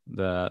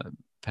the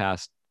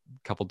past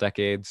couple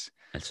decades.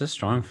 It's a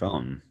strong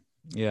film.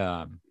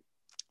 Yeah,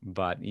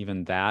 but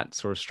even that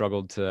sort of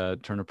struggled to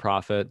turn a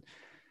profit.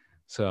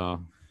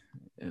 So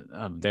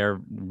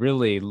they're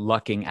really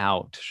lucking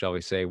out, shall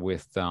we say,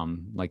 with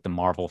like the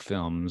Marvel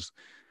films,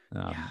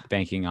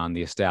 banking on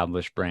the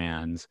established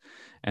brands,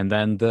 and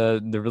then the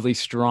really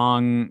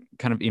strong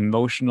kind of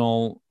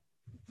emotional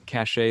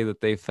cachet that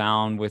they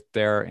found with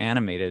their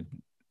animated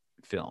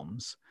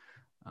films.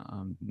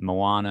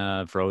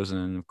 Moana,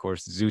 Frozen, of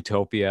course,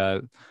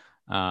 Zootopia,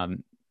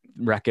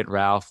 Wreck-It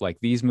Ralph. Like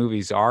these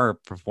movies are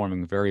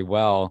performing very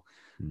well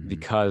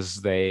because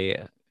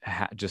they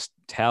just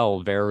tell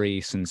very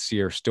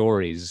sincere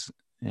stories,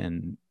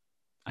 and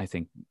I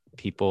think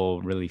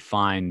people really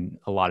find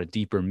a lot of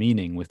deeper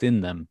meaning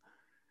within them.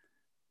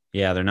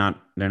 Yeah, they're not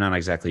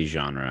exactly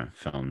genre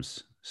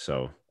films,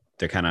 so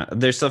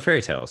they're still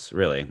fairy tales,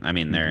 really. I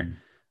mean, they're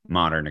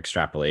modern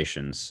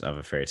extrapolations of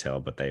a fairy tale,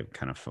 but they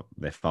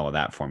they follow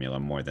that formula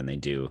more than they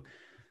do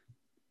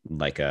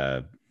like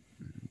an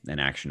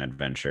action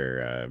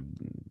adventure.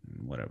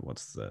 What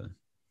was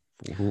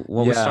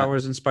Star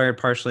Wars inspired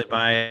partially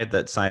by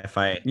that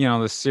sci-fi?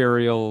 The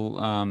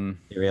serialized.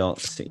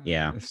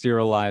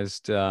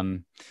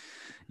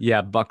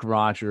 Buck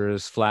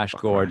Rogers, Flash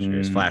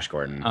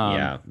Gordon.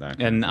 Yeah,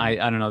 and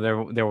I don't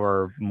know. There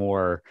were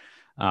more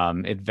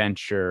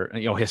adventure,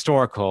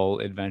 historical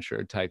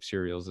adventure type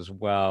serials as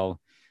well,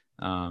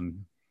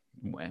 and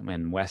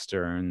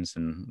westerns,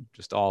 and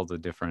just all the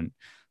different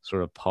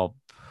sort of pulp,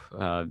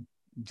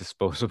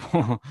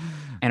 disposable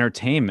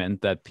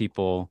entertainment that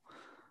people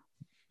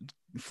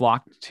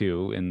flocked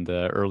to in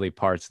the early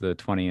parts of the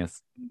 20th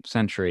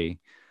century.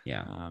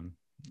 Yeah.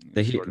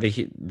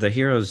 The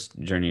hero's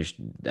journey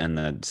and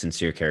the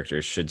sincere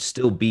characters should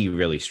still be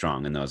really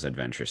strong in those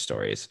adventure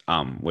stories,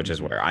 which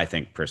is where I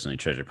think personally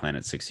Treasure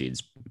Planet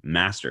succeeds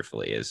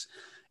masterfully, is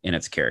in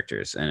its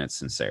characters and its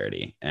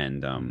sincerity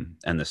and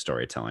the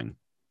storytelling.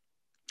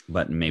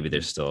 But maybe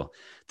there's still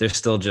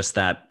just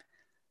that.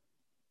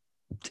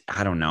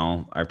 I don't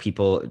know. Are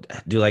people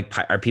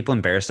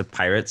embarrassed of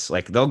pirates?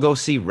 Like they'll go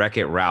see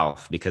Wreck-It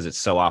Ralph because it's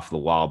so off the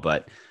wall,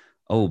 but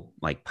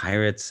like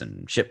pirates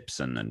and ships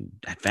and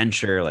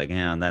adventure, like,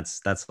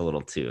 that's a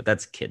little too,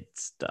 that's kid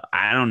stuff.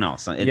 I don't know.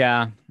 So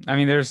I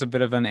mean, there's a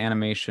bit of an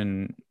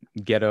animation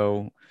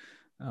ghetto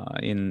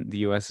in the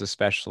US,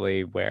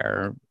 especially,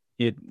 where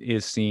it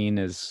is seen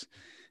as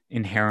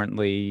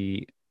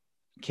inherently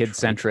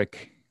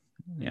kid-centric.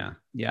 Yeah.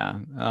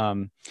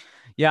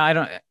 I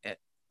don't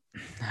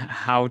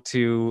how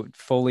to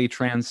fully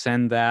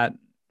transcend that.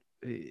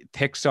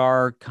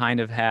 Pixar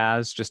kind of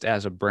has, just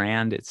as a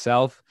brand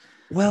itself.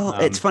 Well,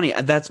 it's funny.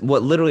 That's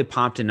what literally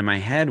popped into my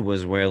head,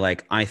 was where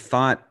like I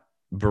thought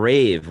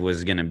Brave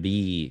was gonna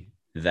be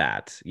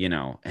that,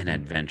 an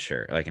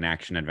adventure, like an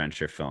action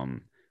adventure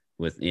film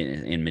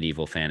in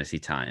medieval fantasy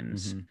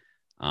times,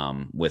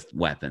 with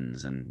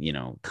weapons and,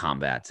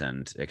 combat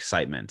and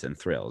excitement and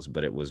thrills.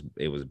 But it was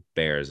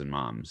bears and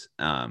moms,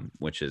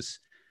 which is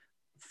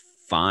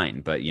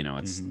fine, but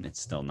it's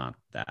still not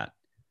that.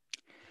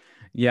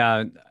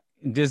 Yeah,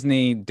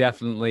 Disney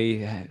definitely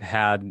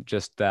had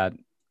just that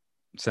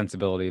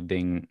sensibility of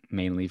being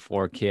mainly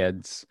for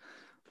kids,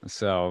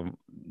 so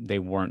they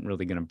weren't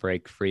really going to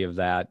break free of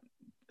that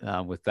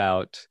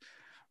without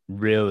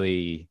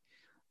really,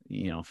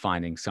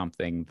 finding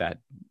something that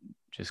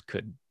just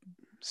could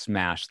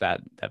smash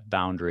that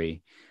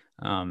boundary.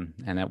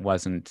 And it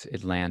wasn't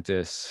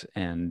Atlantis,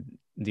 and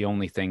the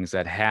only things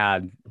that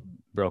had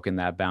broken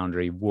that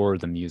boundary were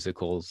the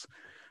musicals.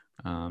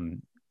 I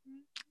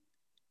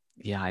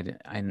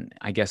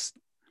guess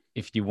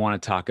if you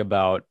want to talk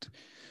about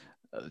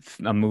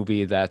a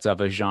movie that's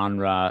of a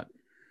genre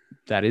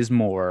that is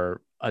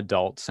more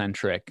adult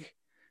centric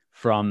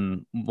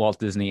from Walt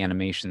Disney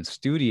Animation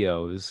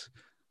Studios,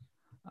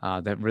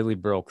 that really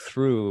broke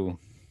through,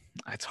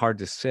 it's hard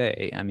to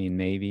say. I mean,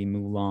 maybe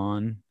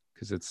Mulan,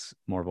 because it's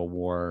more of a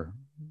war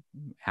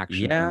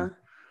action.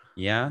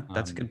 Yeah,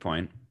 that's a good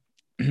point.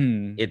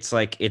 It's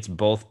like it's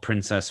both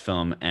princess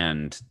film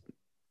and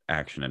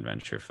action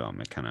adventure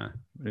film.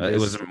 It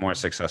was a more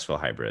successful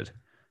hybrid.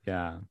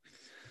 Yeah.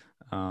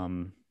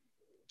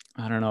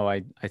 I don't know.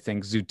 I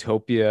think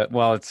Zootopia,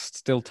 well, it's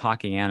still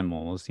talking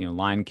animals.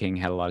 Lion King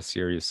had a lot of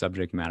serious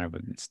subject matter,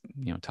 but it's,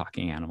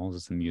 talking animals.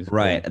 It's a musical.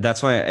 Right.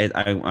 That's why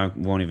I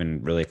won't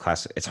even really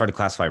it's hard to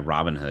classify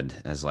Robin Hood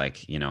as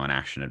like, an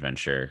action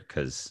adventure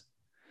because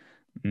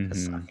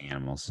it's talking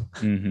animals.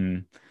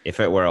 If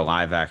it were a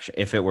live action,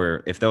 if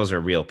those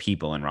are real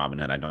people in Robin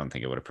Hood, I don't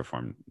think it would have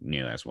performed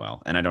nearly as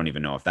well. And I don't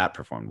even know if that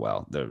performed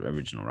well, the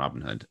original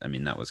Robin Hood. I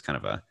mean, that was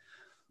kind of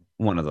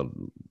one of the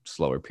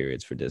slower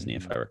periods for Disney,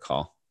 if I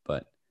recall.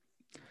 But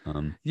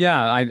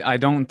yeah, I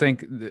don't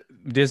think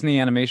Disney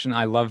Animation,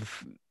 I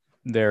love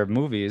their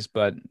movies,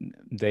 but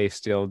they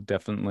still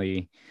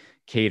definitely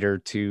cater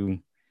to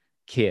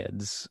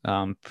kids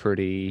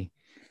pretty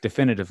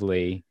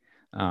definitively.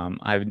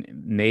 I would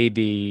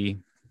maybe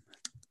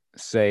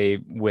say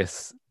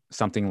with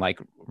something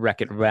like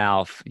Wreck-It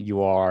Ralph,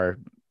 you are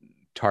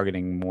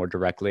targeting more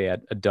directly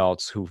at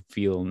adults who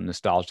feel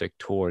nostalgic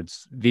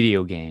towards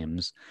video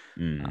games.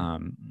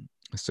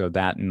 So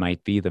that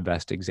might be the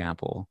best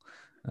example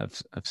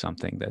of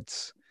something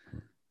that's,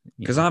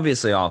 because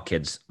obviously all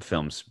kids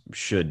films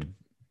should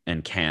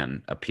and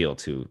can appeal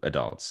to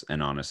adults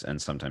and honest,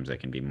 and sometimes they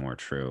can be more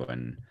true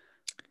and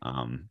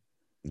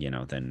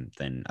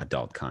than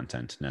adult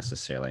content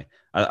necessarily.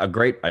 A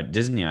great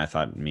Disney, I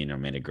thought, made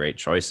a great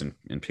choice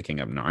in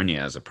picking up Narnia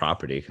as a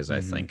property, because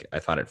I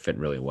thought it fit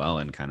really well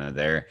in kind of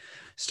their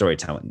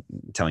storytelling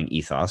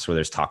ethos, where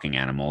there's talking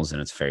animals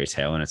and it's fairy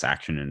tale and it's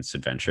action and it's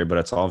adventure, but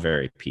it's all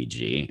very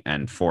PG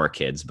and for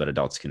kids, but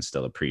adults can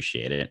still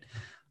appreciate it.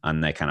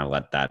 And they kind of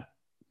let that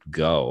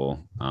go,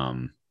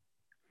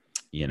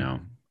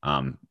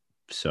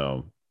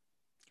 so,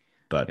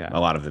 but a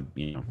lot of it,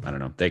 I don't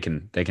know, they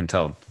can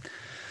tell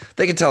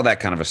that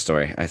kind of a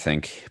story, I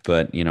think.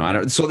 But I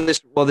don't. So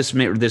this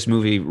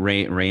movie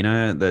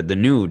Raina, the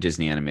new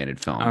Disney animated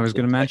film, I was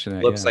going to mention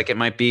that. Looks like it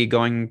might be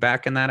going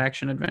back in that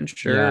action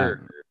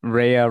adventure. Yeah.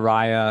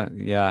 Raya,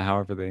 yeah.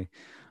 However they,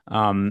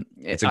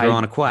 it's a girl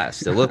on a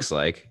quest. It looks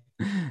like.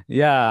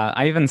 Yeah,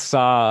 I even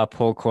saw a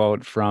pull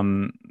quote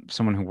from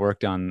someone who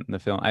worked on the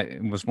film.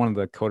 It was one of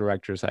the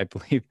co-directors, I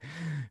believe,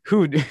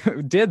 who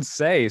did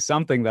say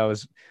something that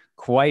was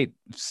quite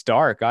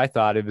stark. I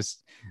thought it was.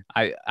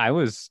 I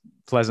was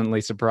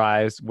pleasantly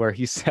surprised where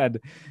he said,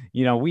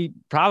 we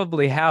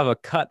probably have a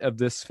cut of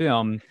this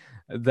film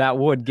that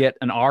would get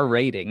an R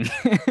rating.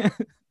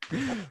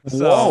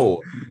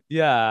 Whoa.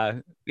 Yeah.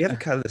 We have a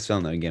cut of this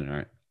film that again, all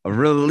right.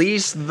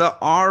 Release the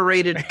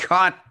R-rated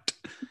cut.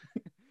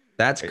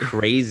 That's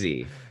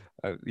crazy.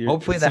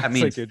 Hopefully that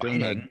means like you're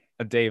doing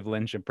a Dave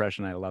Lynch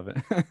impression. I love it.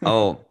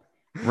 Oh,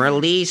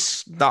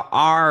 release the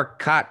R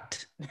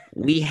cut.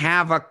 We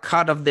have a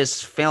cut of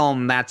this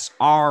film that's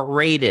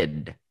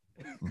R-rated,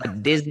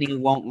 but Disney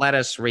won't let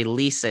us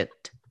release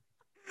it.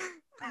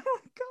 Oh,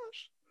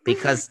 gosh.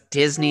 Because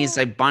Disney's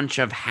a bunch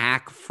of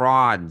hack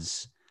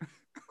frauds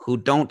who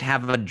don't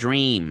have a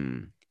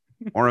dream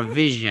or a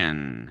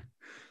vision.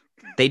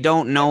 They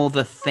don't know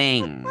the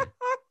thing.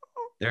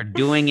 They're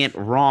doing it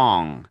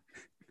wrong.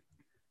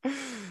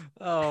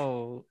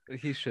 Oh,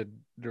 he should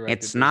direct.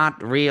 It's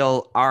not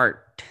real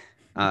art.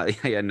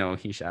 No,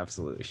 he should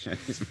absolutely should.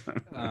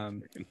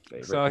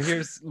 So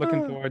here's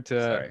looking forward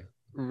to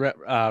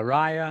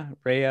Raya,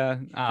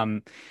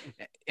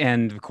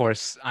 and of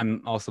course,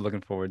 I'm also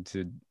looking forward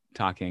to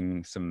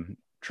talking some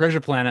Treasure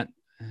Planet,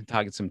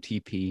 talking some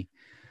TP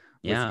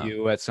with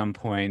you at some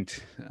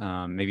point.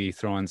 Maybe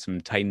throw in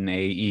some Titan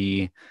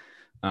AE.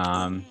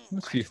 A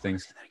few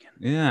things.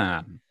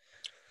 Yeah.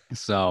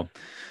 So,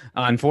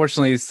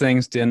 unfortunately, these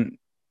things didn't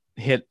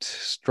hit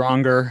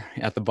stronger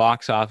at the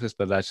box office,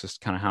 but that's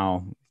just kind of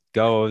how it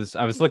goes.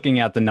 I was looking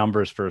at the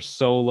numbers for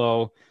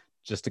Solo,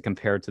 just to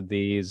compare to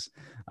these,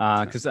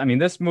 because I mean,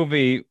 this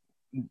movie,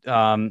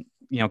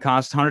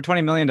 cost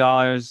 $120 million,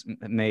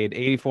 made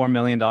 $84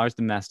 million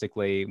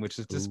domestically, which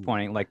is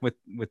disappointing. Like with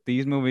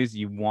these movies,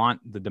 you want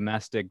the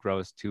domestic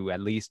gross to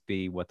at least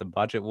be what the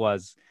budget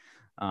was,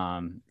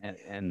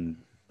 and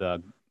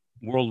the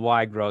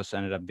worldwide gross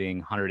ended up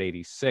being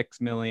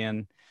 $186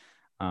 million,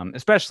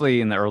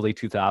 especially in the early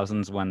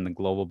 2000s when the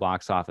global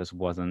box office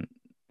wasn't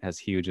as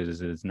huge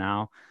as it is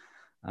now.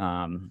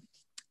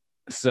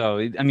 So,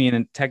 I mean,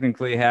 it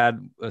technically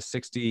had a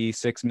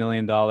 $66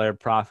 million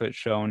profit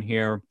shown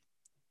here,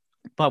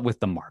 but with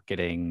the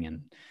marketing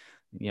and,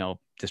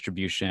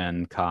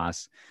 distribution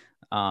costs.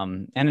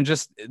 And it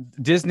just,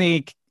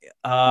 Disney,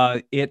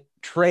 it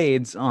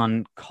trades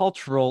on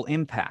cultural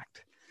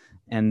impact.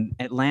 And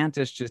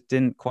Atlantis just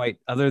didn't quite,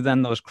 other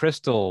than those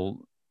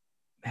crystal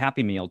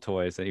Happy Meal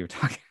toys that you were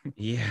talking.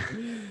 Yeah.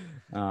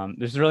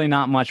 There's really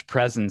not much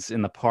presence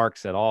in the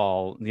parks at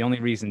all. The only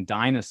reason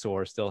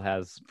Dinosaur still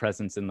has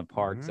presence in the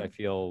parks, I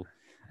feel,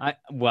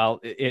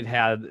 it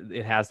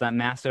has that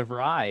massive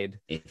ride.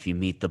 If you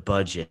meet the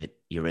budget,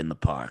 you're in the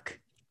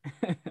park.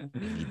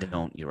 If you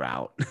don't, you're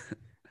out.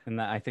 And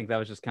I think that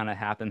was just kind of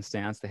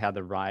happenstance. They had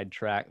the ride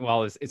track.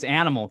 Well, it's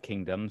Animal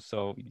Kingdom,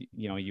 so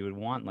you would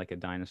want like a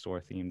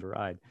dinosaur themed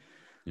ride.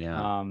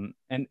 Yeah.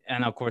 And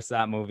of course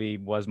that movie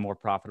was more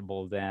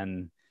profitable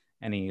than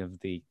any of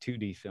the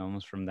 2D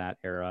films from that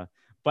era.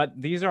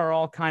 But these are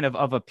all kind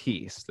of a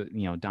piece.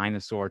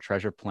 Dinosaur,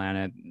 Treasure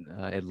Planet,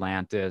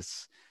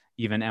 Atlantis,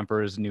 even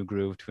Emperor's New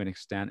Groove to an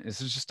extent.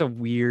 This is just a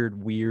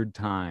weird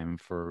time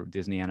for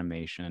Disney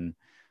animation.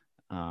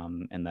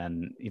 And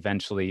then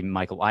eventually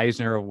Michael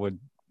Eisner would,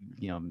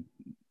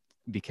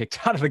 be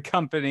kicked out of the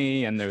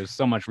company, and there's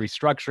so much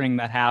restructuring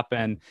that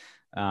happened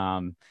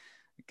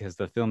because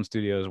the film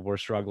studios were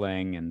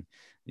struggling, and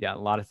a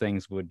lot of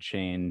things would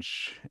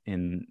change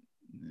in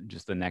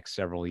just the next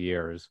several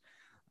years.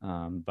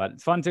 But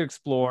it's fun to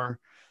explore.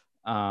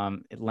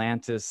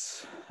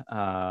 Atlantis,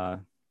 I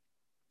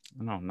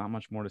don't know, not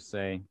much more to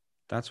say.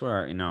 That's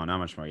where, not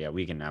much more. Yeah,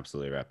 we can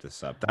absolutely wrap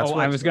this up.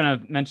 I was going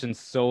to mention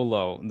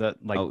Solo.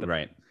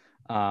 Right.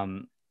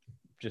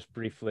 Just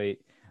briefly,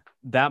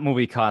 that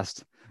movie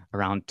cost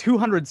around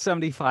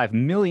 $275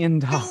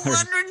 million.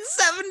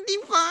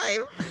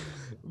 275?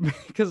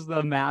 Because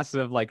the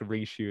massive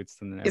reshoots.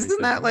 And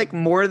isn't that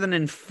more than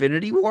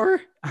Infinity War?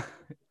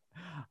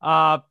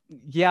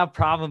 Yeah,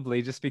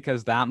 probably, just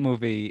because that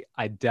movie,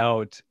 I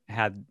doubt,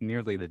 had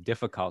nearly the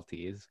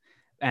difficulties.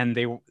 And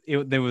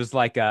there was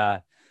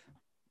a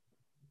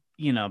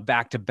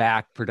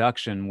back-to-back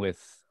production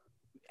with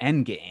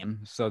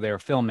Endgame, so they're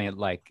filming it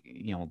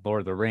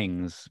Lord of the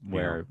Rings,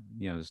 where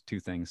there's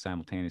two things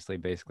simultaneously,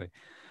 basically.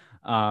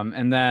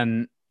 And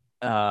then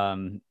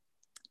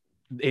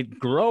it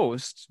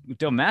grossed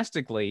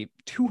domestically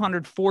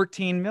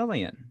 $214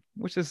 million,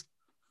 which is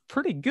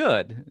pretty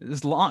good.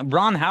 It's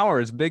Ron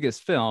Howard's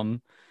biggest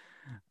film,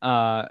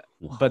 but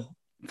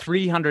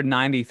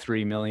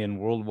 $393 million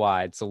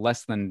worldwide, so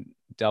less than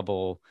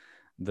double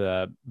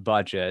the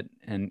budget.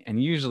 And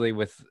usually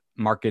with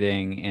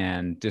marketing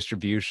and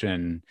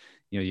distribution,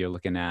 you're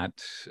looking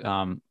at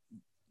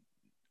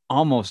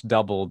almost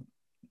double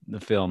the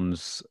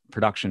film's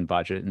production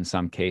budget in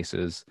some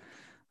cases,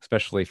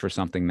 especially for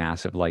something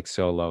massive like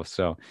Solo.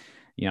 So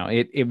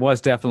it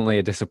was definitely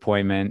a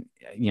disappointment.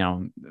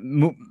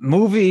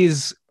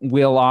 Movies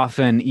will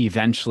often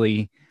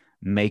eventually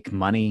make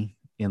money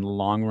in the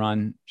long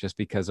run just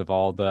because of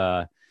all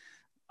the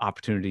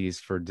opportunities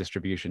for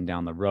distribution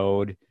down the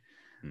road.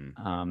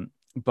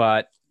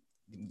 But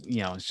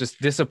it's just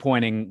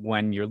disappointing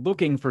when you're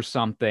looking for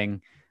something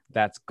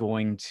that's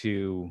going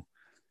to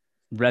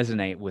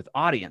resonate with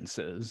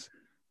audiences.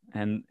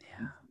 And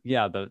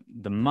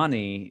the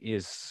money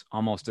is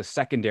almost a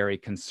secondary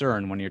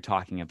concern when you're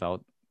talking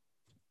about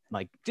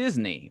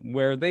Disney,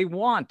 where they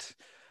want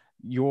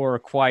your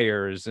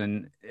choirs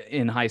and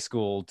in high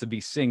school to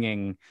be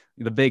singing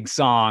the big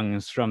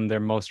songs from their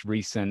most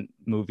recent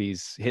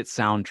movies hit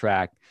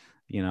soundtrack,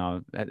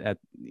 at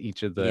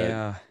each of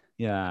the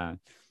Well,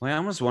 I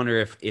almost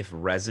wonder if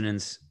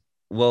resonance,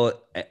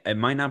 well, it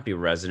might not be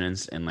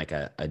resonance in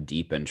a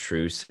deep and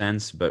true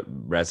sense, but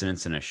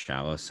resonance in a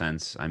shallow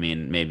sense. I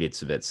mean, maybe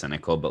it's a bit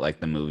cynical, but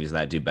the movies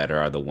that do better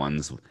are the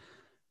ones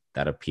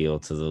that appeal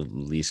to the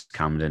least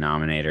common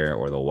denominator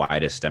or the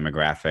widest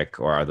demographic,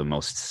 or are the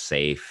most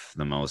safe,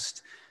 the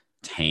most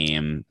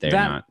tame. They're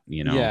not,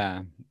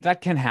 Yeah,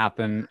 that can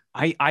happen.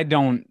 I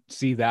don't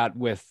see that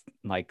with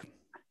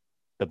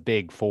the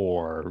big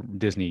four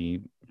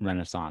Disney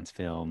Renaissance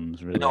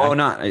films, really. No,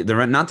 not the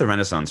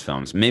Renaissance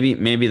films.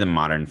 Maybe the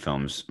modern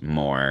films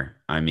more.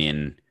 I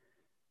mean,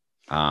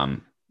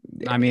 I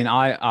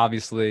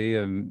obviously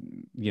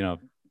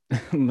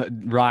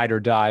ride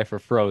or die for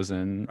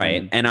Frozen,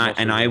 right? And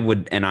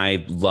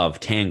I love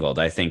Tangled.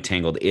 I think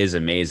Tangled is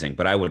amazing,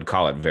 but I would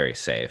call it very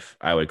safe.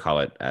 I would call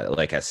it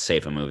as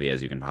safe a movie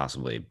as you can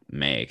possibly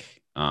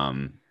make.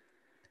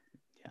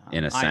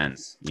 In a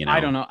sense,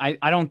 I don't know.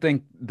 I don't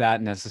think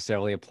that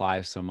necessarily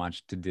applies so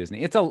much to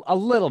Disney. It's a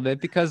little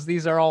bit, because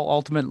these are all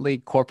ultimately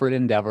corporate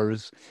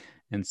endeavors,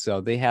 and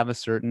so they have a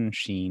certain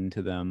sheen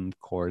to them, of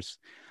course,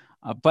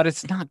 but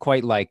it's not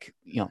quite like,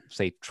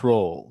 say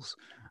Trolls.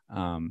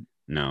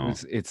 No.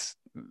 It's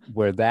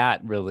where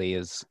that really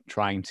is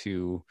trying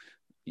to,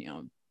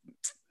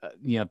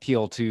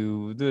 appeal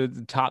to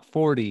the top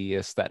 40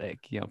 aesthetic,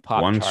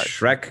 pop Once charts.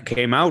 Shrek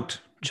came out,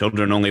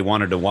 children only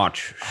wanted to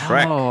watch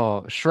Shrek.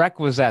 Oh, Shrek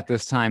was at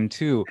this time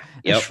too.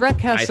 And Yep. Shrek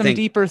has some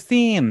deeper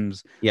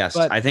themes. Yes,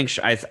 but I think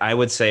I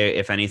would say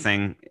if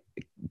anything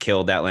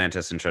killed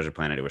Atlantis and Treasure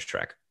Planet, it was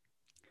Shrek,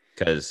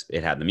 because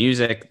it had the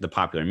music, the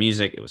popular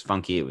music. It was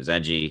funky. It was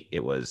edgy.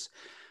 It was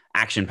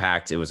action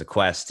packed. It was a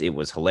quest. It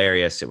was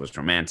hilarious. It was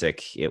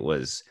romantic. It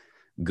was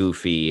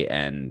goofy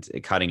and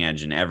cutting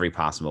edge in every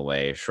possible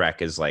way.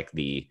 Shrek is like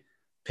the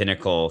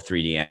pinnacle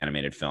 3D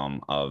animated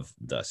film of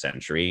the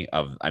century,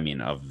 of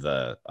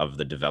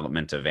the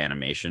development of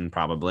animation,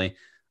 probably.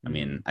 I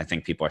mean, I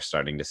think people are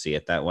starting to see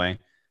it that way.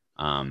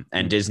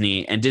 And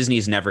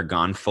Disney's never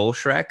gone full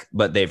Shrek,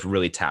 but they've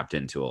really tapped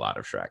into a lot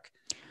of Shrek.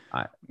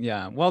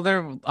 Yeah, well,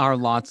 there are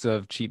lots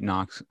of cheap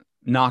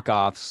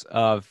knockoffs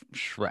of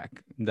Shrek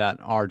that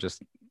are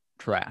just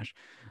trash,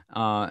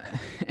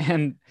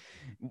 and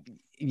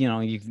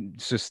you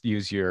just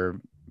use your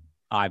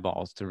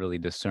eyeballs to really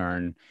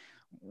discern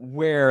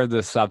where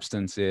the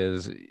substance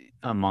is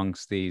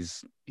amongst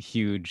these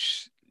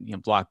huge,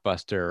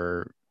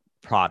 blockbuster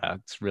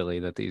products, really,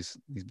 that these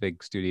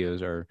big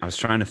studios are. I was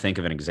trying to think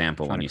of an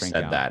example when you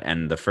said that,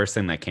 and the first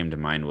thing that came to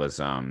mind was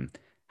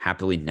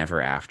Happily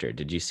Never After.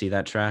 Did you see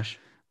that trash?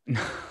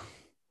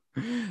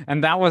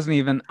 And that wasn't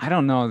even, I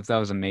don't know if that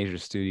was a major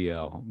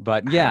studio,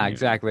 but yeah,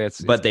 exactly.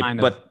 But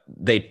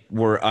they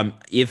were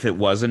if it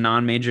was a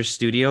non-major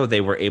studio,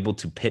 they were able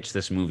to pitch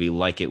this movie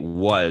like it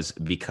was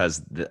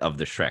because of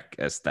the Shrek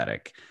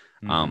aesthetic,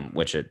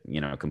 which it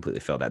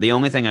completely failed at. The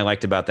only thing I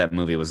liked about that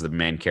movie was the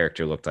main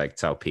character looked like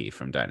Cao Pi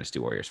from Dynasty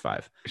Warriors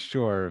 5.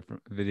 Sure,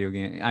 video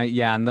game.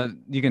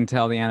 And you can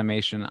tell the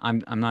animation.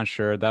 I'm not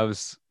sure it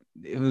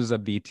was a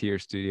B tier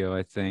studio,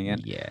 I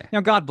think.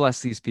 And God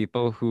bless these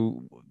people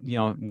who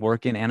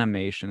work in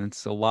animation.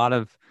 It's a lot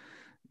of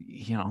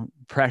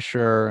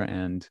pressure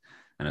and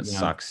it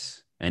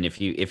sucks. And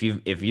if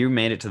you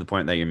made it to the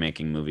point that you're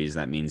making movies,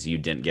 that means you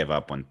didn't give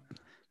up when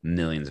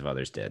millions of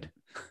others did.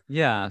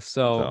 Yeah,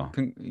 so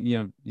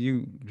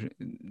you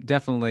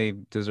definitely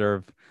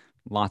deserve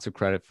lots of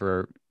credit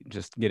for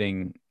just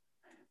getting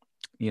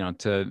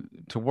to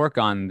work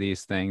on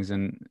these things.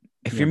 And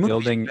if you're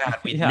building bad,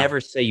 we'd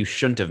never say you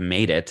shouldn't have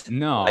made it.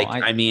 No,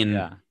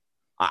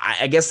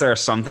 I guess there are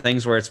some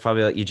things where it's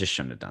probably like you just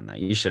shouldn't have done that.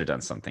 You should have done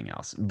something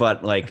else.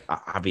 But like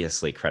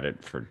obviously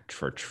credit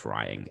for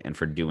trying and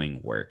for doing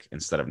work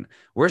instead of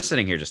we're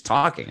sitting here just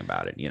talking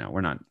about it.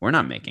 We're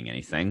not making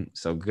anything.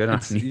 So good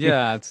on you.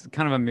 Yeah, it's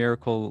kind of a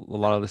miracle a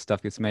lot of the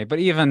stuff gets made. But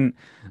even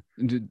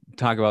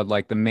talk about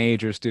like the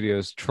major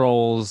studios,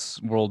 Trolls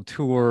World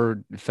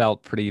Tour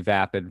felt pretty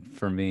vapid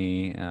for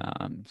me.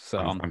 So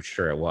I'm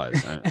sure it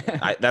was.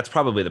 That's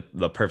probably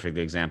the perfect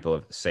example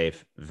of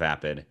safe,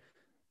 vapid.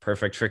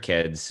 Perfect for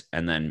kids,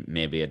 and then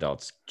maybe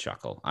adults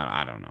chuckle.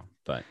 I don't know,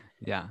 but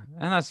yeah,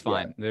 and that's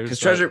fine. Because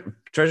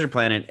Treasure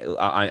Planet,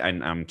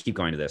 I'm keep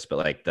going to this, but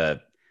like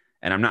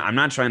I'm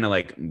not trying to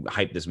like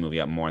hype this movie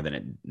up more than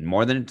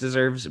it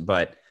deserves.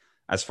 But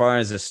as far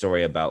as a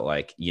story about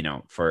like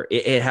for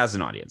it has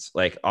an audience.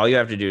 Like all you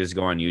have to do is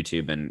go on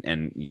YouTube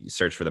and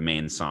search for the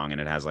main song,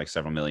 and it has like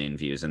several million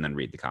views, and then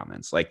read the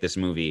comments. Like this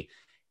movie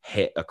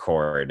hit a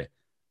chord,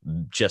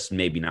 just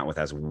maybe not with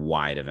as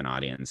wide of an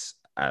audience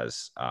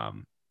as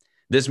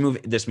This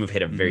movie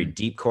hit a very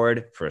deep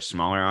chord for a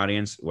smaller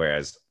audience,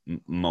 whereas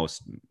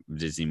most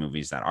Disney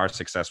movies that are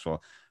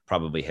successful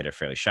probably hit a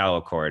fairly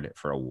shallow chord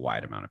for a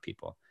wide amount of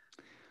people.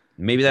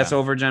 Maybe that's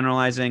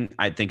overgeneralizing.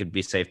 I think it'd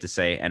be safe to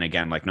say. And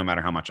again, like no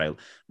matter how much I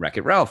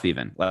Wreck-It Ralph,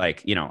 even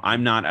like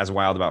I'm not as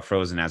wild about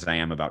Frozen as I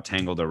am about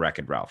Tangled or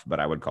Wreck-It Ralph, but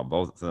I would call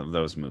both of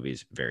those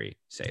movies very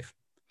safe.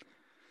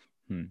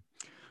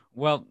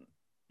 Well.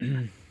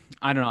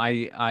 I don't know.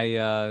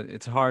 I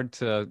it's hard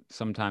to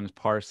sometimes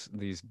parse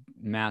these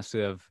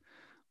massive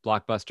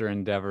blockbuster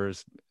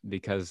endeavors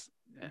because,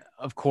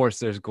 of course,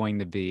 there's going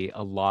to be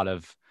a lot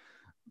of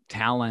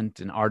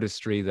talent and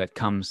artistry that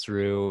comes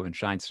through and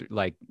shines through.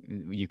 Like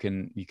you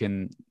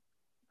can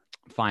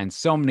find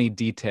so many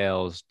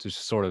details to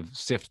sort of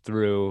sift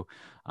through.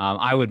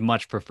 I would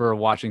much prefer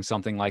watching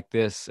something like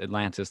this,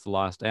 Atlantis: The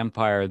Lost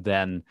Empire,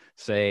 than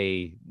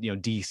say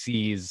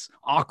DC's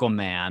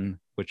Aquaman,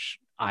 which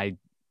I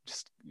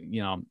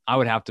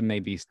would have to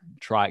maybe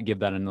give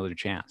that another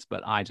chance,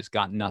 but I just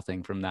got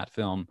nothing from that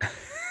film.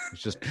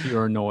 It's just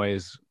pure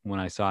noise when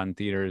I saw it in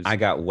theaters. I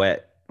got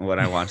wet when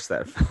I watched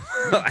that film.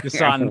 You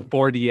saw it in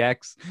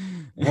 4DX.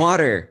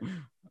 Water.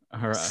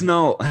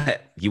 Snow.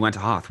 You went to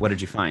Hoth. What did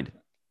you find?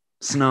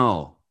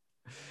 Snow.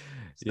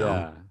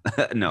 Yeah.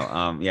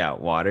 No.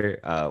 Water.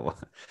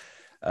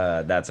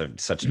 That's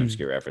such an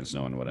obscure reference.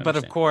 No one would understand.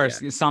 But of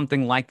course,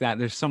 something like that.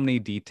 There's so many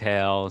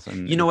details.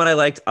 And you know what I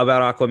liked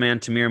about Aquaman?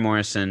 Tamir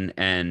Morrison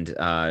and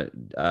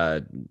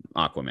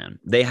Aquaman.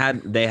 They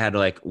had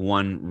like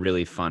one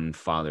really fun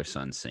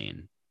father-son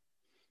scene.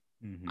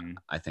 Mhm.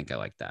 I think I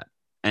like that.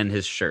 And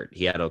his shirt.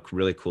 He had a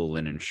really cool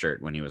linen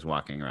shirt when he was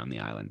walking around the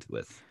island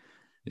with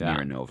Yeah.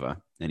 Mira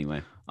Nova.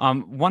 Anyway.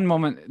 One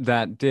moment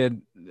that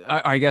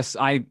I guess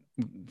I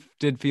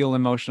did feel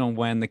emotional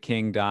when the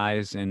king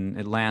dies in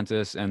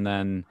Atlantis, and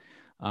then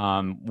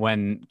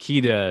when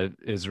Kida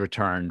is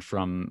returned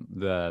from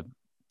the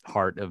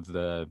heart of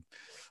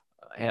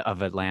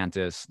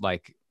Atlantis,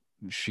 like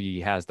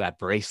she has that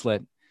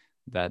bracelet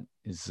that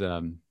is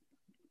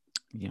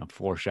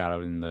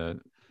foreshadowed in the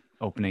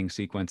opening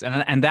sequence,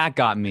 and that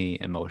got me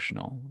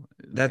emotional.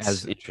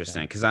 That's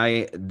interesting because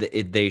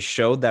they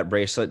showed that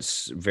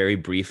bracelets very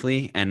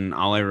briefly, and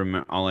all I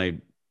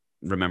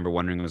remember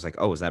wondering was like,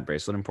 oh, is that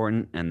bracelet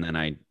important? And then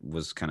I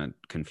was kind of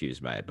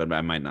confused by it, but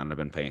I might not have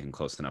been paying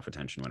close enough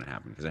attention when it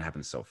happened because it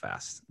happened so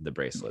fast. The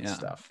bracelet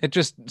stuff. It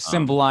just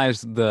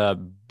symbolized the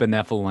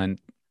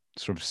benevolent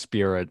sort of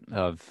spirit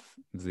of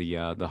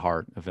the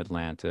heart of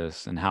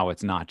Atlantis, and how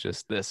it's not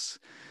just this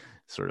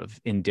sort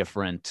of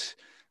indifferent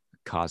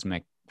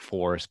cosmic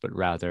force, but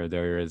rather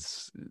there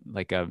is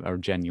like a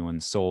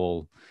genuine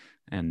soul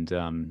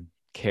and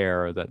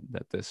care that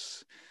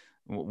this,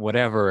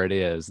 whatever it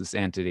is, this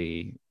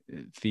entity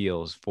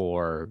feels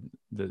for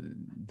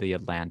the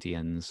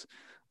Atlanteans.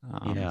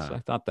 So I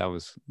thought that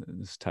was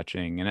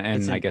touching,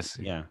 and I guess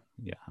yeah.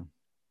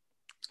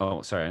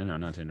 Oh, sorry, no,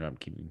 not to interrupt.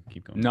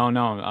 Keep going.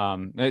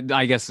 No.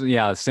 I guess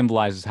it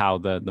symbolizes how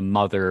the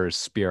mother's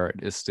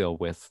spirit is still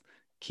with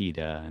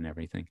Kida and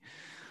everything.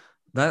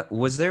 That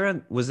was there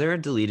a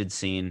deleted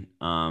scene?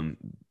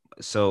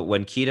 So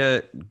when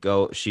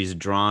Kida she's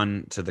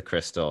drawn to the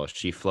crystal.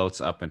 She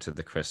floats up into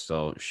the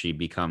crystal. She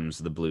becomes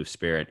the blue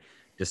spirit,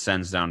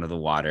 descends down to the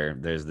water.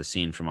 There's the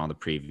scene from all the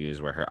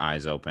previews where her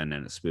eyes open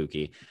and it's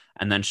spooky,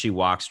 and then she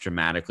walks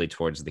dramatically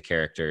towards the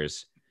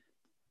characters.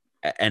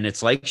 And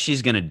it's like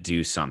she's going to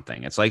do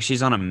something. It's like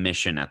she's on a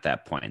mission at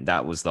that point.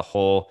 That was the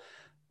whole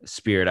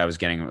spirit I was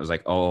getting. It was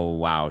like, oh,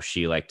 wow,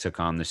 she like took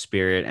on the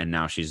spirit and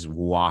now she's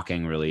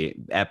walking really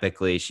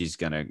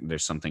epically.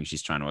 There's something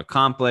she's trying to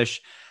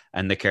accomplish.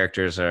 And the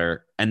characters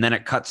and then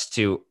it cuts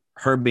to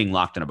her being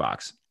locked in a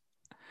box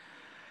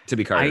to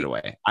be carted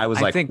away.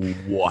 I think,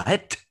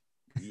 what?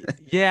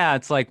 Yeah,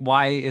 it's like,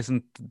 why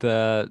isn't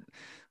the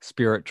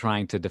spirit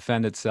trying to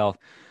defend itself?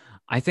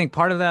 I think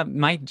part of that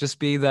might just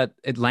be that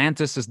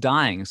Atlantis is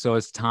dying, so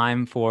it's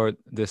time for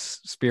this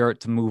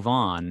spirit to move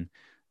on.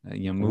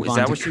 Move Is on.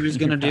 that what she was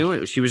going to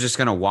do? She was just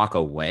going to walk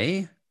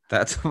away?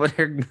 That's what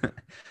her...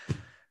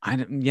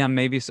 Yeah,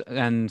 maybe so.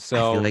 And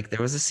so I feel like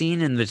there was a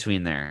scene in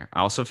between there.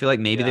 I also feel like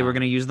maybe they were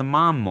going to use the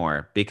mom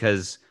more,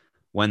 because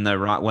when the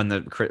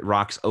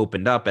rocks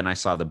opened up and I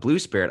saw the blue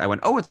spirit, I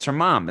went, oh, it's her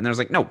mom. And I was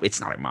like, no,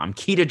 it's not her mom.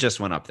 Kida just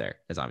went up there.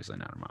 It's obviously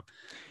not her mom.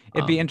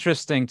 It'd be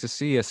interesting to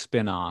see a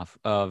spin-off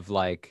of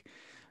like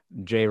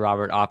J.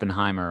 Robert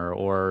Oppenheimer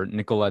or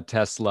Nikola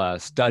Tesla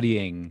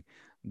studying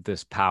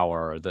this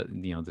power,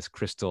 this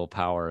crystal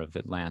power of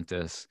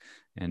Atlantis,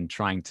 and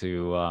trying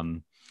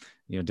to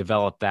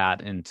develop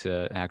that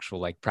into actual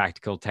like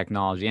practical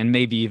technology, and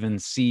maybe even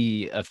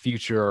see a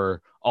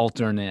future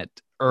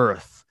alternate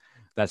Earth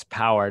that's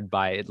powered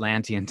by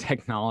Atlantean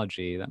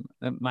technology.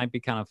 That might be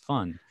kind of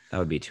fun. That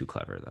would be too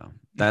clever, though.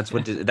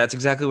 That's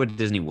exactly what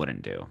Disney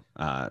wouldn't do.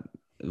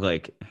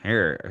 Like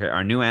here,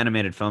 our new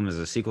animated film is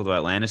a sequel to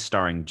Atlantis,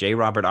 starring J.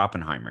 Robert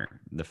Oppenheimer,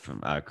 the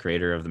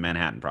creator of the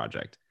Manhattan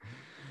Project.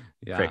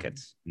 Yeah.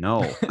 Crickets.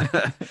 No.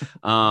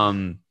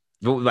 That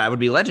would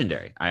be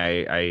legendary.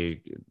 I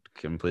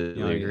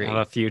completely agree. Have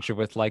a future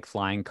with like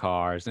flying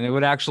cars, and it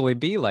would actually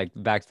be like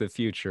Back to the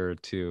Future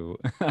to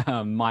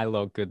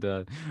Milo could,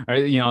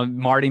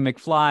 Marty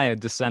McFly, a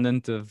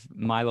descendant of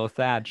Milo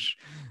Thatch,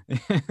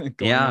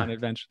 going on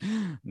adventure.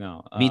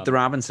 No, Meet the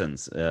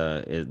Robinsons.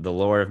 The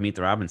lore of Meet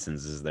the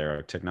Robinsons is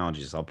their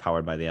technology is all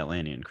powered by the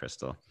Atlantean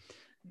crystal.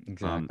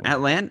 Exactly.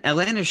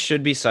 Atlantis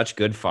should be such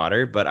good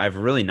fodder, but I've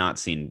really not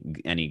seen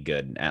any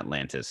good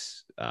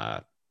Atlantis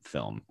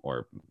film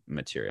or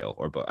material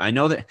or book. I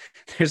know that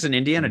there's an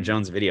Indiana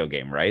Jones video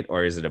game, right?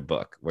 Or is it a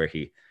book where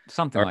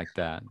something like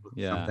that?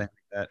 Yeah, something like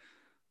that.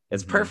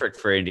 It's perfect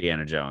for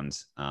Indiana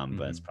Jones,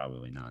 but it's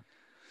probably not.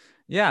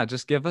 Yeah,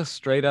 just give us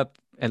straight up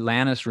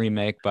Atlantis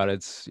remake, but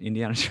it's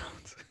Indiana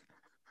Jones.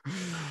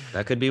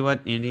 That could be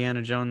what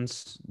Indiana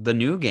Jones, the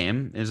new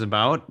game, is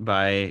about.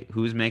 By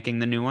who's making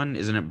the new one?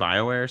 Isn't it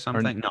BioWare or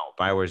something? No,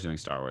 BioWare's doing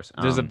Star Wars.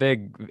 There's a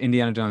big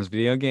Indiana Jones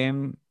video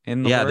game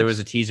in the works? There was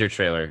a teaser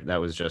trailer that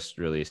was just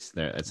released.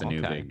 It's a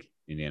new big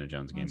Indiana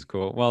Jones game. That's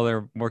cool. Well,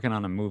 they're working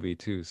on a movie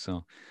too,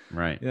 so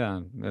right.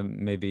 Yeah,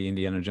 maybe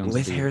Indiana Jones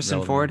with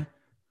Harrison Ford.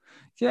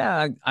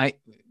 Yeah,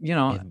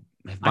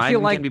 if Biden feel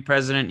like can be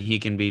president, he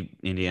can be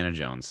Indiana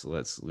Jones.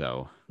 Let's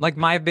go. Like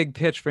my big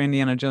pitch for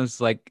Indiana Jones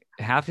is like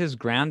have his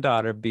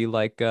granddaughter be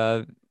like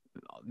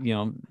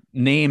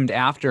named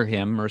after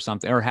him or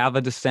something, or have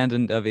a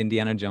descendant of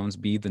Indiana Jones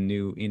be the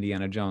new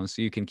Indiana Jones,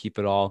 so you can keep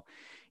it all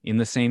in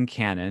the same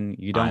canon.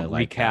 You don't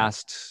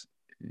recast.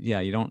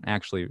 Yeah, you don't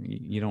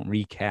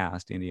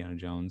recast Indiana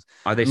Jones.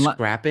 Are they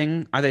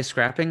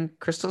scrapping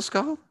Crystal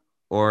Skull,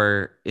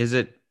 or is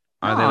it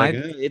Are they like,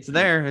 it's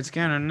there, it's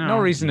canon? No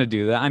reason to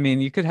do that. I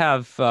mean, you could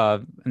have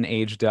an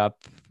aged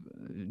up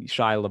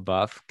Shia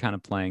LaBeouf kind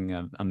of playing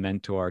a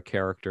mentor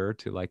character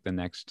to like the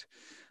next,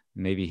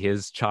 maybe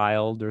his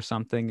child or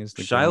something. Is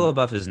the Shia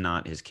LaBeouf is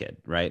not his kid,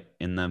 right?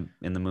 In the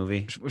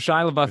movie,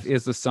 Shia LaBeouf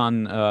is the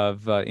son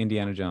of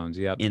Indiana Jones.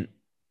 Yep.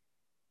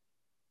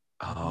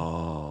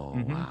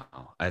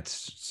 Wow, that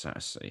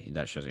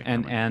shows you.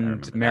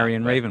 And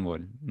Marion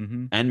Ravenwood.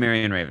 And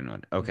Marion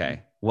Ravenwood.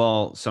 Okay.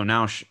 Well, so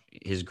now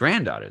his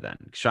granddaughter,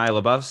 then Shia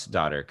LaBeouf's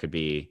daughter, could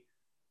be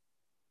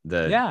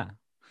the.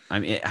 I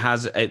mean,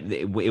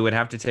 it would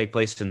have to take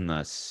place in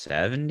the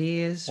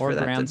 70s or for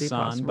that grandson, to be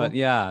possible. but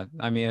yeah,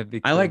 I mean, it'd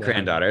be cool. I like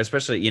granddaughter,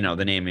 especially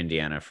the name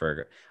Indiana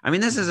for. I mean,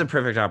 this is a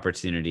perfect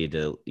opportunity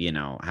to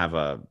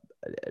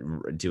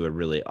do a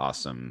really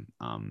awesome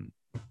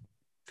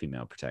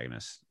female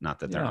protagonist. Not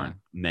that there aren't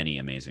many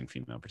amazing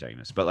female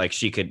protagonists, but like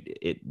she could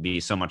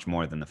be so much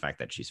more than the fact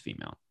that she's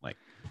female. Like,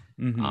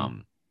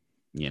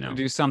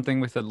 do something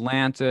with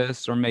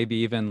Atlantis, or maybe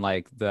even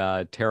like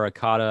the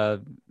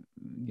terracotta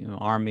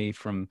army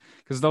from,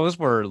 because those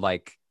were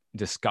like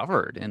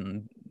discovered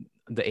in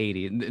the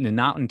 80s and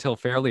not until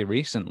fairly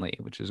recently,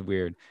 which is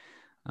weird.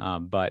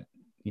 But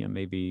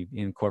maybe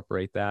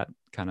incorporate that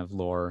kind of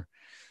lore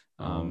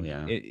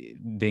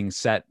being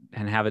set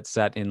and have it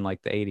set in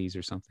like the 80s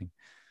or something.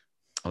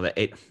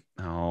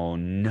 Oh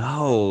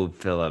no,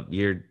 Philip,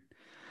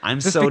 I'm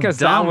just so because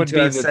dumb that would to be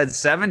have said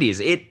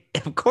 70s.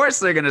 Of course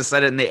they're gonna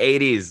set it in the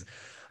 80s.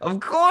 Of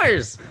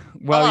course.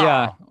 Well,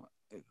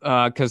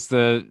 yeah, because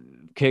the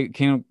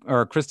King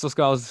or Crystal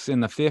Skull's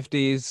in the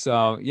 50s.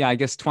 So yeah, I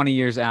guess 20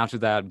 years after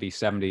that would be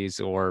 70s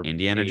or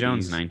Indiana 80s.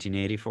 Jones,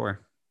 1984.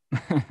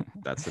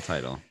 That's the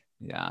title.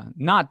 Yeah,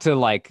 not to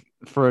like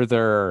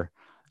further,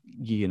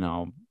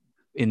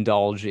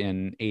 indulge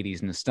in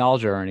 80s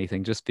nostalgia or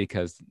anything, just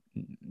because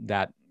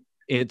that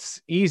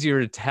it's easier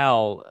to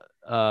tell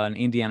an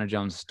Indiana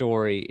Jones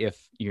story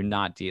if you're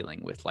not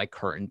dealing with like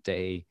current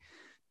day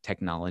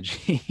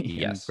technology.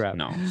 Yes.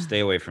 No,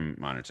 stay away from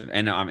monitors.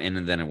 And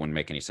then it wouldn't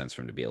make any sense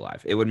for him to be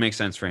alive. It would make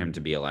sense for him to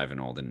be alive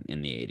and old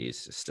in the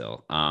 80s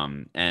still.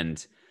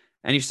 And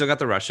you've still got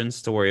the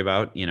Russians to worry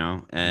about,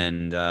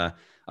 and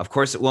of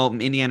course, well,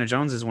 Indiana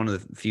Jones is one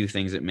of the few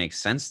things that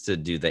makes sense to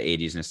do the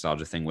 80s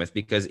nostalgia thing with,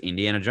 because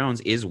Indiana Jones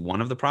is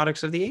one of the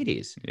products of the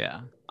 80s.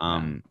 Yeah.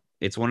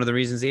 It's one of the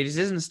reasons the 80s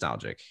is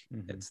nostalgic.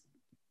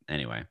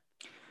 Anyway,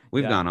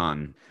 we've gone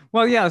on.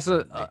 Well, yeah.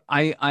 So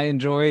I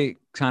enjoy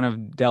kind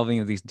of delving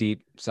into these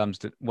deep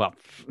substantive,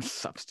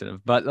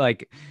 but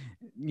like,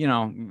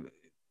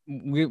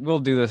 we'll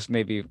do this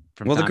maybe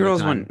from time the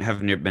girls to time. wouldn't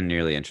have been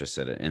nearly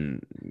interested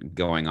in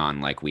going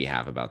on like we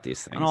have about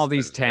these things and all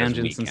these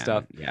tangents and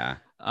stuff. Yeah.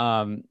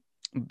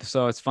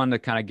 So it's fun to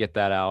kind of get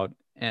that out,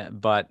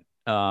 but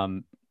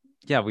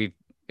we've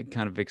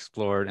kind of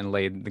explored and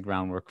laid the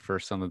groundwork for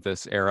some of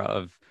this era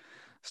of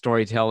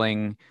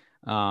storytelling.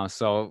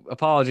 So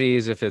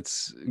apologies if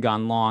it's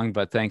gone long,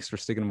 but thanks for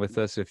sticking with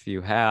us if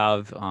you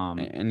have.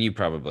 And you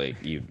probably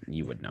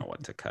you would know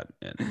what to cut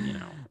it,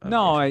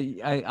 No,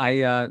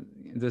 I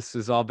this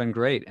has all been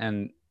great,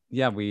 and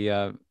we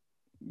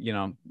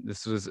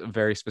this was a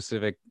very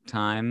specific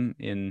time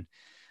in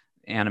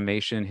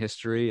animation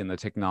history, and the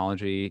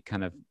technology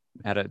kind of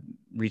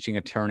reaching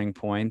a turning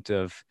point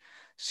of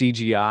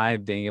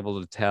CGI being able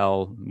to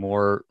tell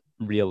more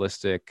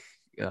realistic,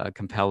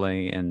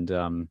 compelling, and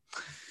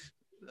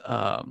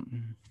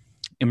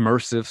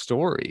immersive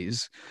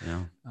stories.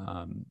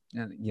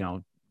 And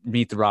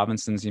Meet the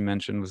Robinsons, you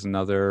mentioned, was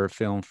another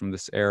film from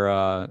this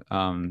era.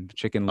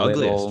 Chicken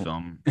Little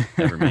film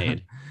ever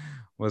made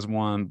was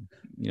one.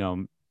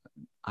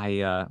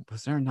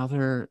 Was there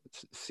another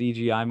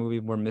CGI movie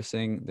we're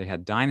missing? They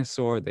had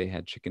Dinosaur, they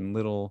had Chicken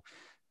Little,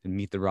 and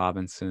Meet the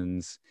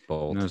Robinsons.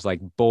 Bolt. And it was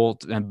like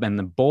Bolt, and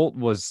the Bolt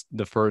was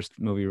the first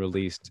movie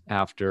released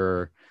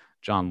after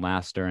John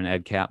Lasseter and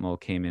Ed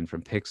Catmull came in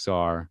from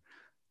Pixar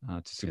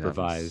to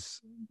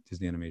supervise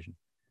Disney Animation.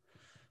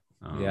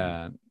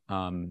 Other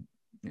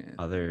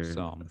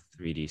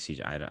 3D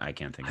CGI, I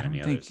can't think of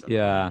any others.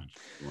 Yeah.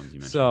 The ones you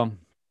mentioned. So,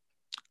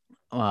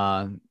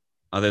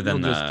 other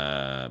than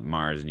the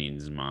Mars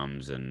Needs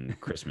Moms and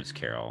Christmas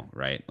Carol,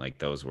 right? Like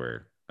those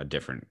were a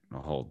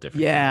whole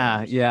different.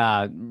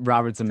 Yeah.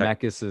 Robert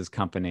Zemeckis'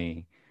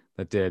 company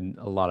that did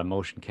a lot of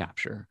motion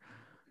capture,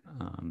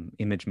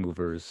 image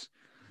movers.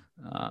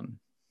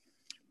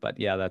 But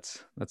yeah,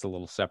 that's a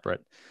little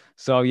separate.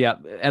 So yeah,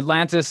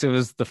 Atlantis, it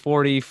was the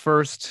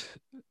 41st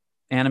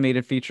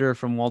animated feature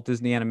from Walt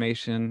Disney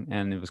Animation,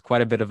 and it was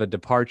quite a bit of a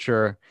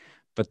departure.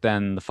 But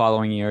then the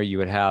following year, you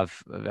would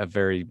have a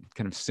very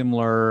kind of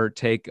similar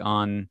take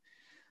on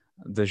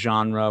the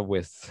genre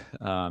with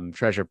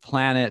Treasure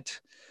Planet.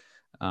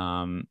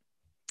 And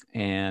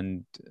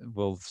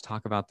we'll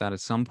talk about that at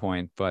some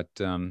point. But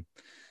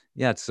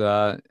it's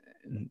an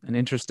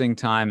interesting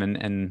time,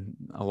 and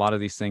a lot of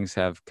these things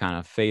have kind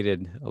of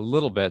faded a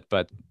little bit.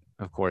 But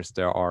of course,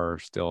 there are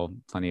still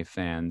plenty of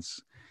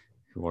fans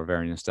who are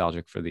very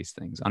nostalgic for these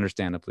things,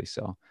 understandably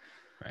so.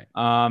 Right.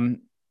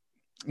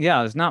 yeah,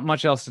 there's not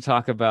much else to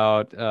talk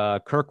about.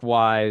 Kirk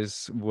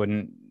Wise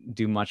wouldn't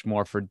do much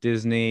more for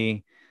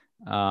Disney.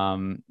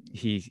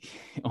 He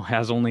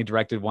has only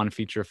directed one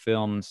feature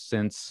film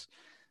since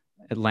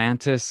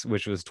Atlantis,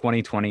 which was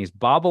 2020's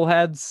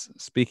Bobbleheads.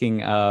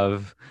 Speaking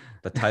of,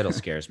 The title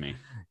scares me.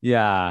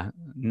 yeah,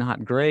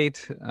 not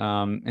great.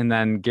 And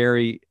then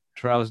Gary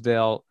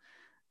Trousdale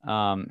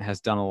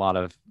has done a lot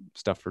of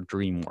stuff for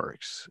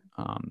DreamWorks.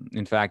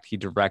 In fact, he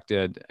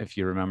directed, if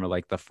you remember,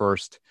 like the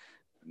first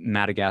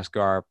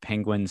Madagascar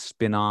Penguin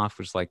spin-off,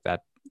 which was like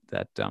that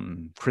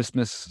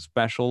Christmas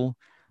special,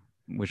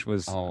 which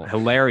was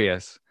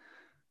hilarious.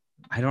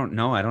 I don't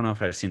know. I don't know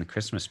if I've seen the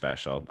Christmas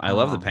special. I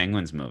love the Oh.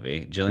 Penguins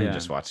movie. Jillian Yeah.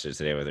 just watched it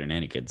today with her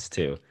nanny kids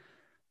too.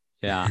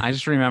 Yeah, I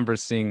just remember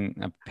seeing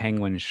a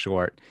Penguin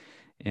short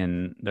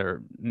in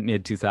their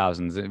mid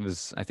 2000s. It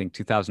was, I think,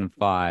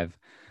 2005.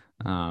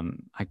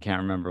 I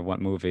can't remember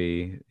what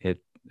movie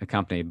it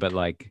accompanied, but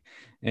like,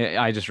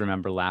 I just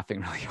remember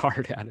laughing really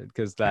hard at it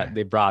because that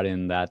they brought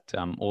in that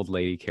old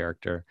lady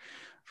character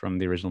from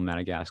the original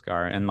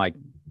Madagascar, and like,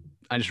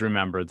 I just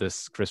remember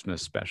this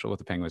Christmas special with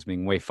the penguins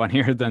being way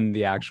funnier than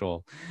the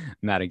actual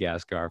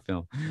Madagascar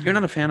film. You're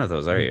not a fan of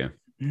those, are you?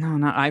 No,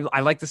 not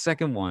I like the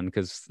second one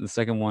because the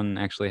second one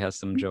actually has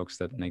some jokes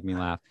that make me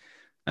laugh.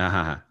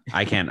 I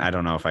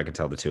don't know if I could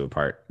tell the two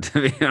apart,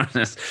 to be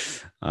honest.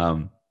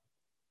 What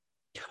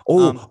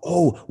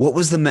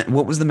was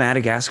the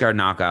Madagascar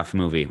knockoff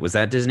movie? Was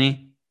that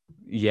Disney?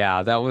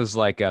 Yeah, that was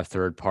like a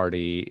third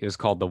party. It was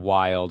called The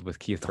Wild with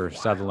Kiefer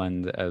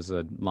Sutherland as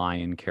a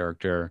lion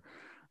character.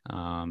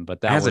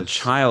 But that As a was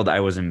child,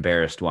 I was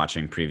embarrassed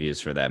watching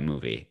previews for that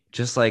movie.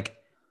 Just like,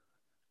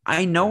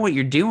 I know what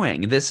you're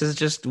doing. This is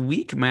just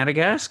weak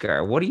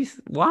Madagascar.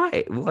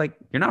 Why? Like,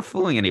 you're not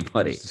fooling it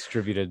anybody. was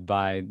distributed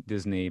by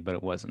Disney, but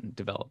it wasn't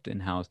developed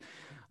in-house.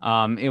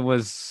 It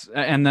was,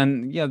 and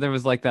then yeah, there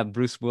was like that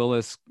Bruce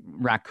Willis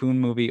raccoon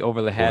movie,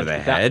 Over the Hedge. Over the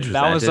Hedge? Was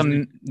That that was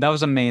Disney? that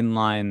was a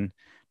mainline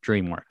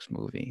DreamWorks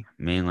movie.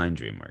 Mainline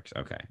DreamWorks.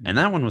 Okay. And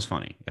that one was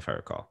funny, if I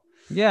recall.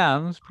 Yeah,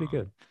 it was pretty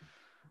good.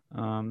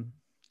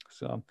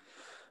 So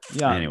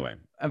yeah. Anyway.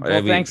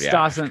 Well, thanks,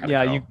 Dawson. gotta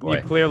Yeah, go. you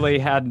Boy. clearly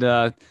had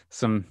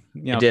some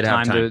did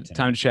have time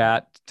time to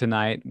chat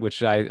tonight,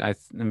 which I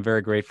am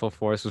very grateful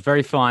for. This was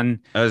very fun.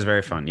 That was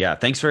very fun. Yeah.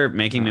 Thanks for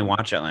making me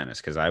watch Atlantis,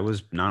 because I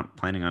was not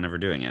planning on ever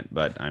doing it,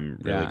 but I'm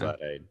really glad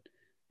I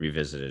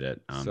revisited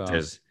it.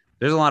 There's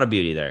a lot of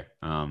beauty there.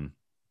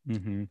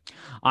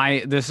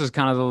 This is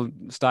kind of the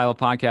style of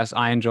podcast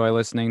I enjoy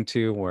listening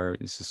to, where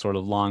it's sort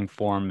of long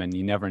form and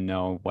you never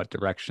know what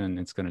direction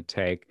it's going to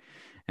take.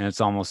 And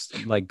it's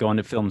almost like going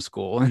to film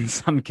school in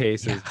some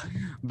cases.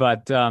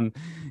 But the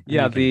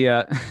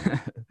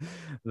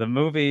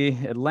movie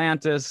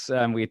Atlantis,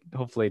 we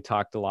hopefully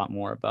talked a lot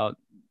more about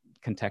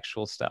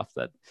contextual stuff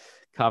that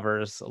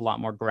covers a lot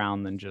more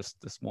ground than just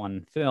this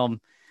one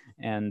film.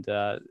 And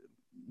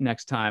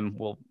next time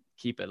we'll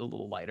keep it a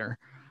little lighter.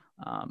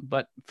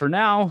 But for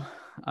now,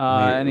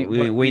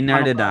 we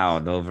nerded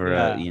out over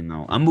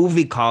a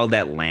movie called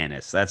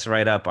Atlantis. That's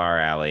right up our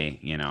alley.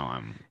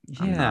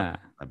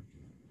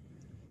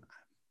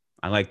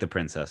 I like the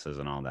princesses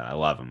and all that. I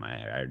love them.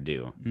 I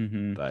do.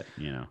 But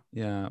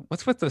yeah.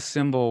 What's with the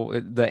symbol,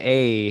 the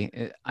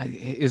A?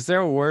 Is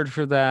there a word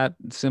for that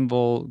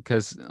symbol?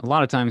 Because a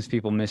lot of times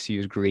people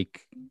misuse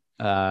Greek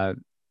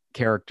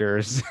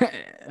characters.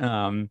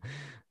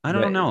 I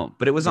don't know,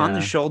 but it was on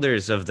the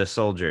shoulders of the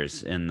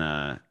soldiers in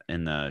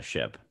the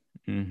ship.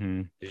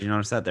 Did you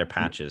notice that? They're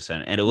patches,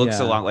 and it looks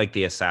a lot like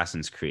the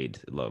Assassin's Creed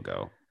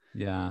logo.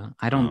 Yeah,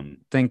 I don't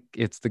think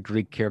it's the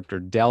Greek character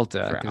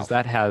Delta, because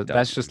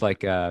that's just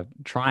like a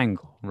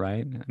triangle,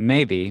 right?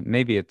 Maybe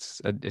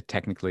it's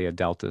technically a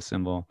Delta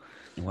symbol.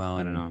 Well,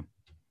 I don't know.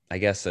 I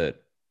guess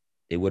it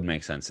would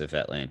make sense if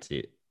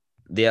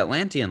the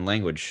Atlantean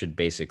language should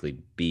basically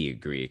be a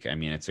Greek. I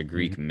mean, it's a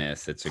Greek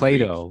myth. It's a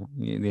Plato.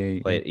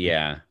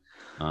 yeah.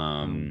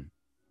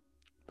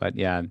 But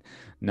yeah,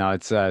 no,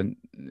 it's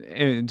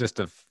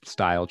just a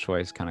style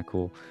choice, kind of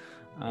cool.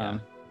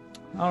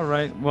 All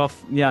right. Well,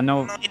 you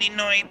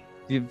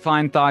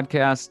find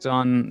Thoughtcast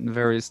on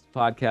various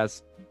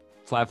podcast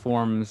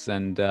platforms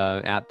and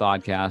at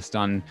Thoughtcast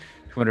on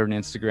Twitter and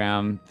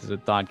Instagram.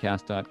 Visit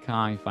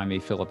thoughtcast.com. You find me,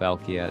 Philip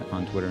Elke,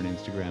 on Twitter and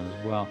Instagram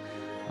as well.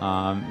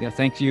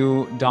 Thank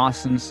you,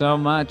 Dawson, so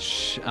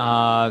much.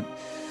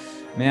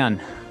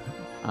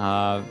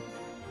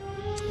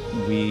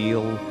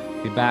 We'll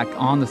be back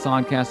on the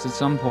Thoughtcast at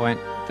some point.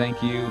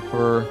 Thank you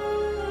for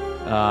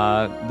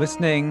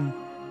listening.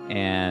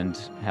 And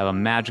have a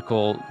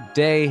magical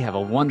day. Have a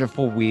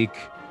wonderful week.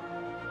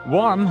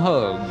 Warm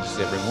hugs,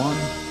 everyone.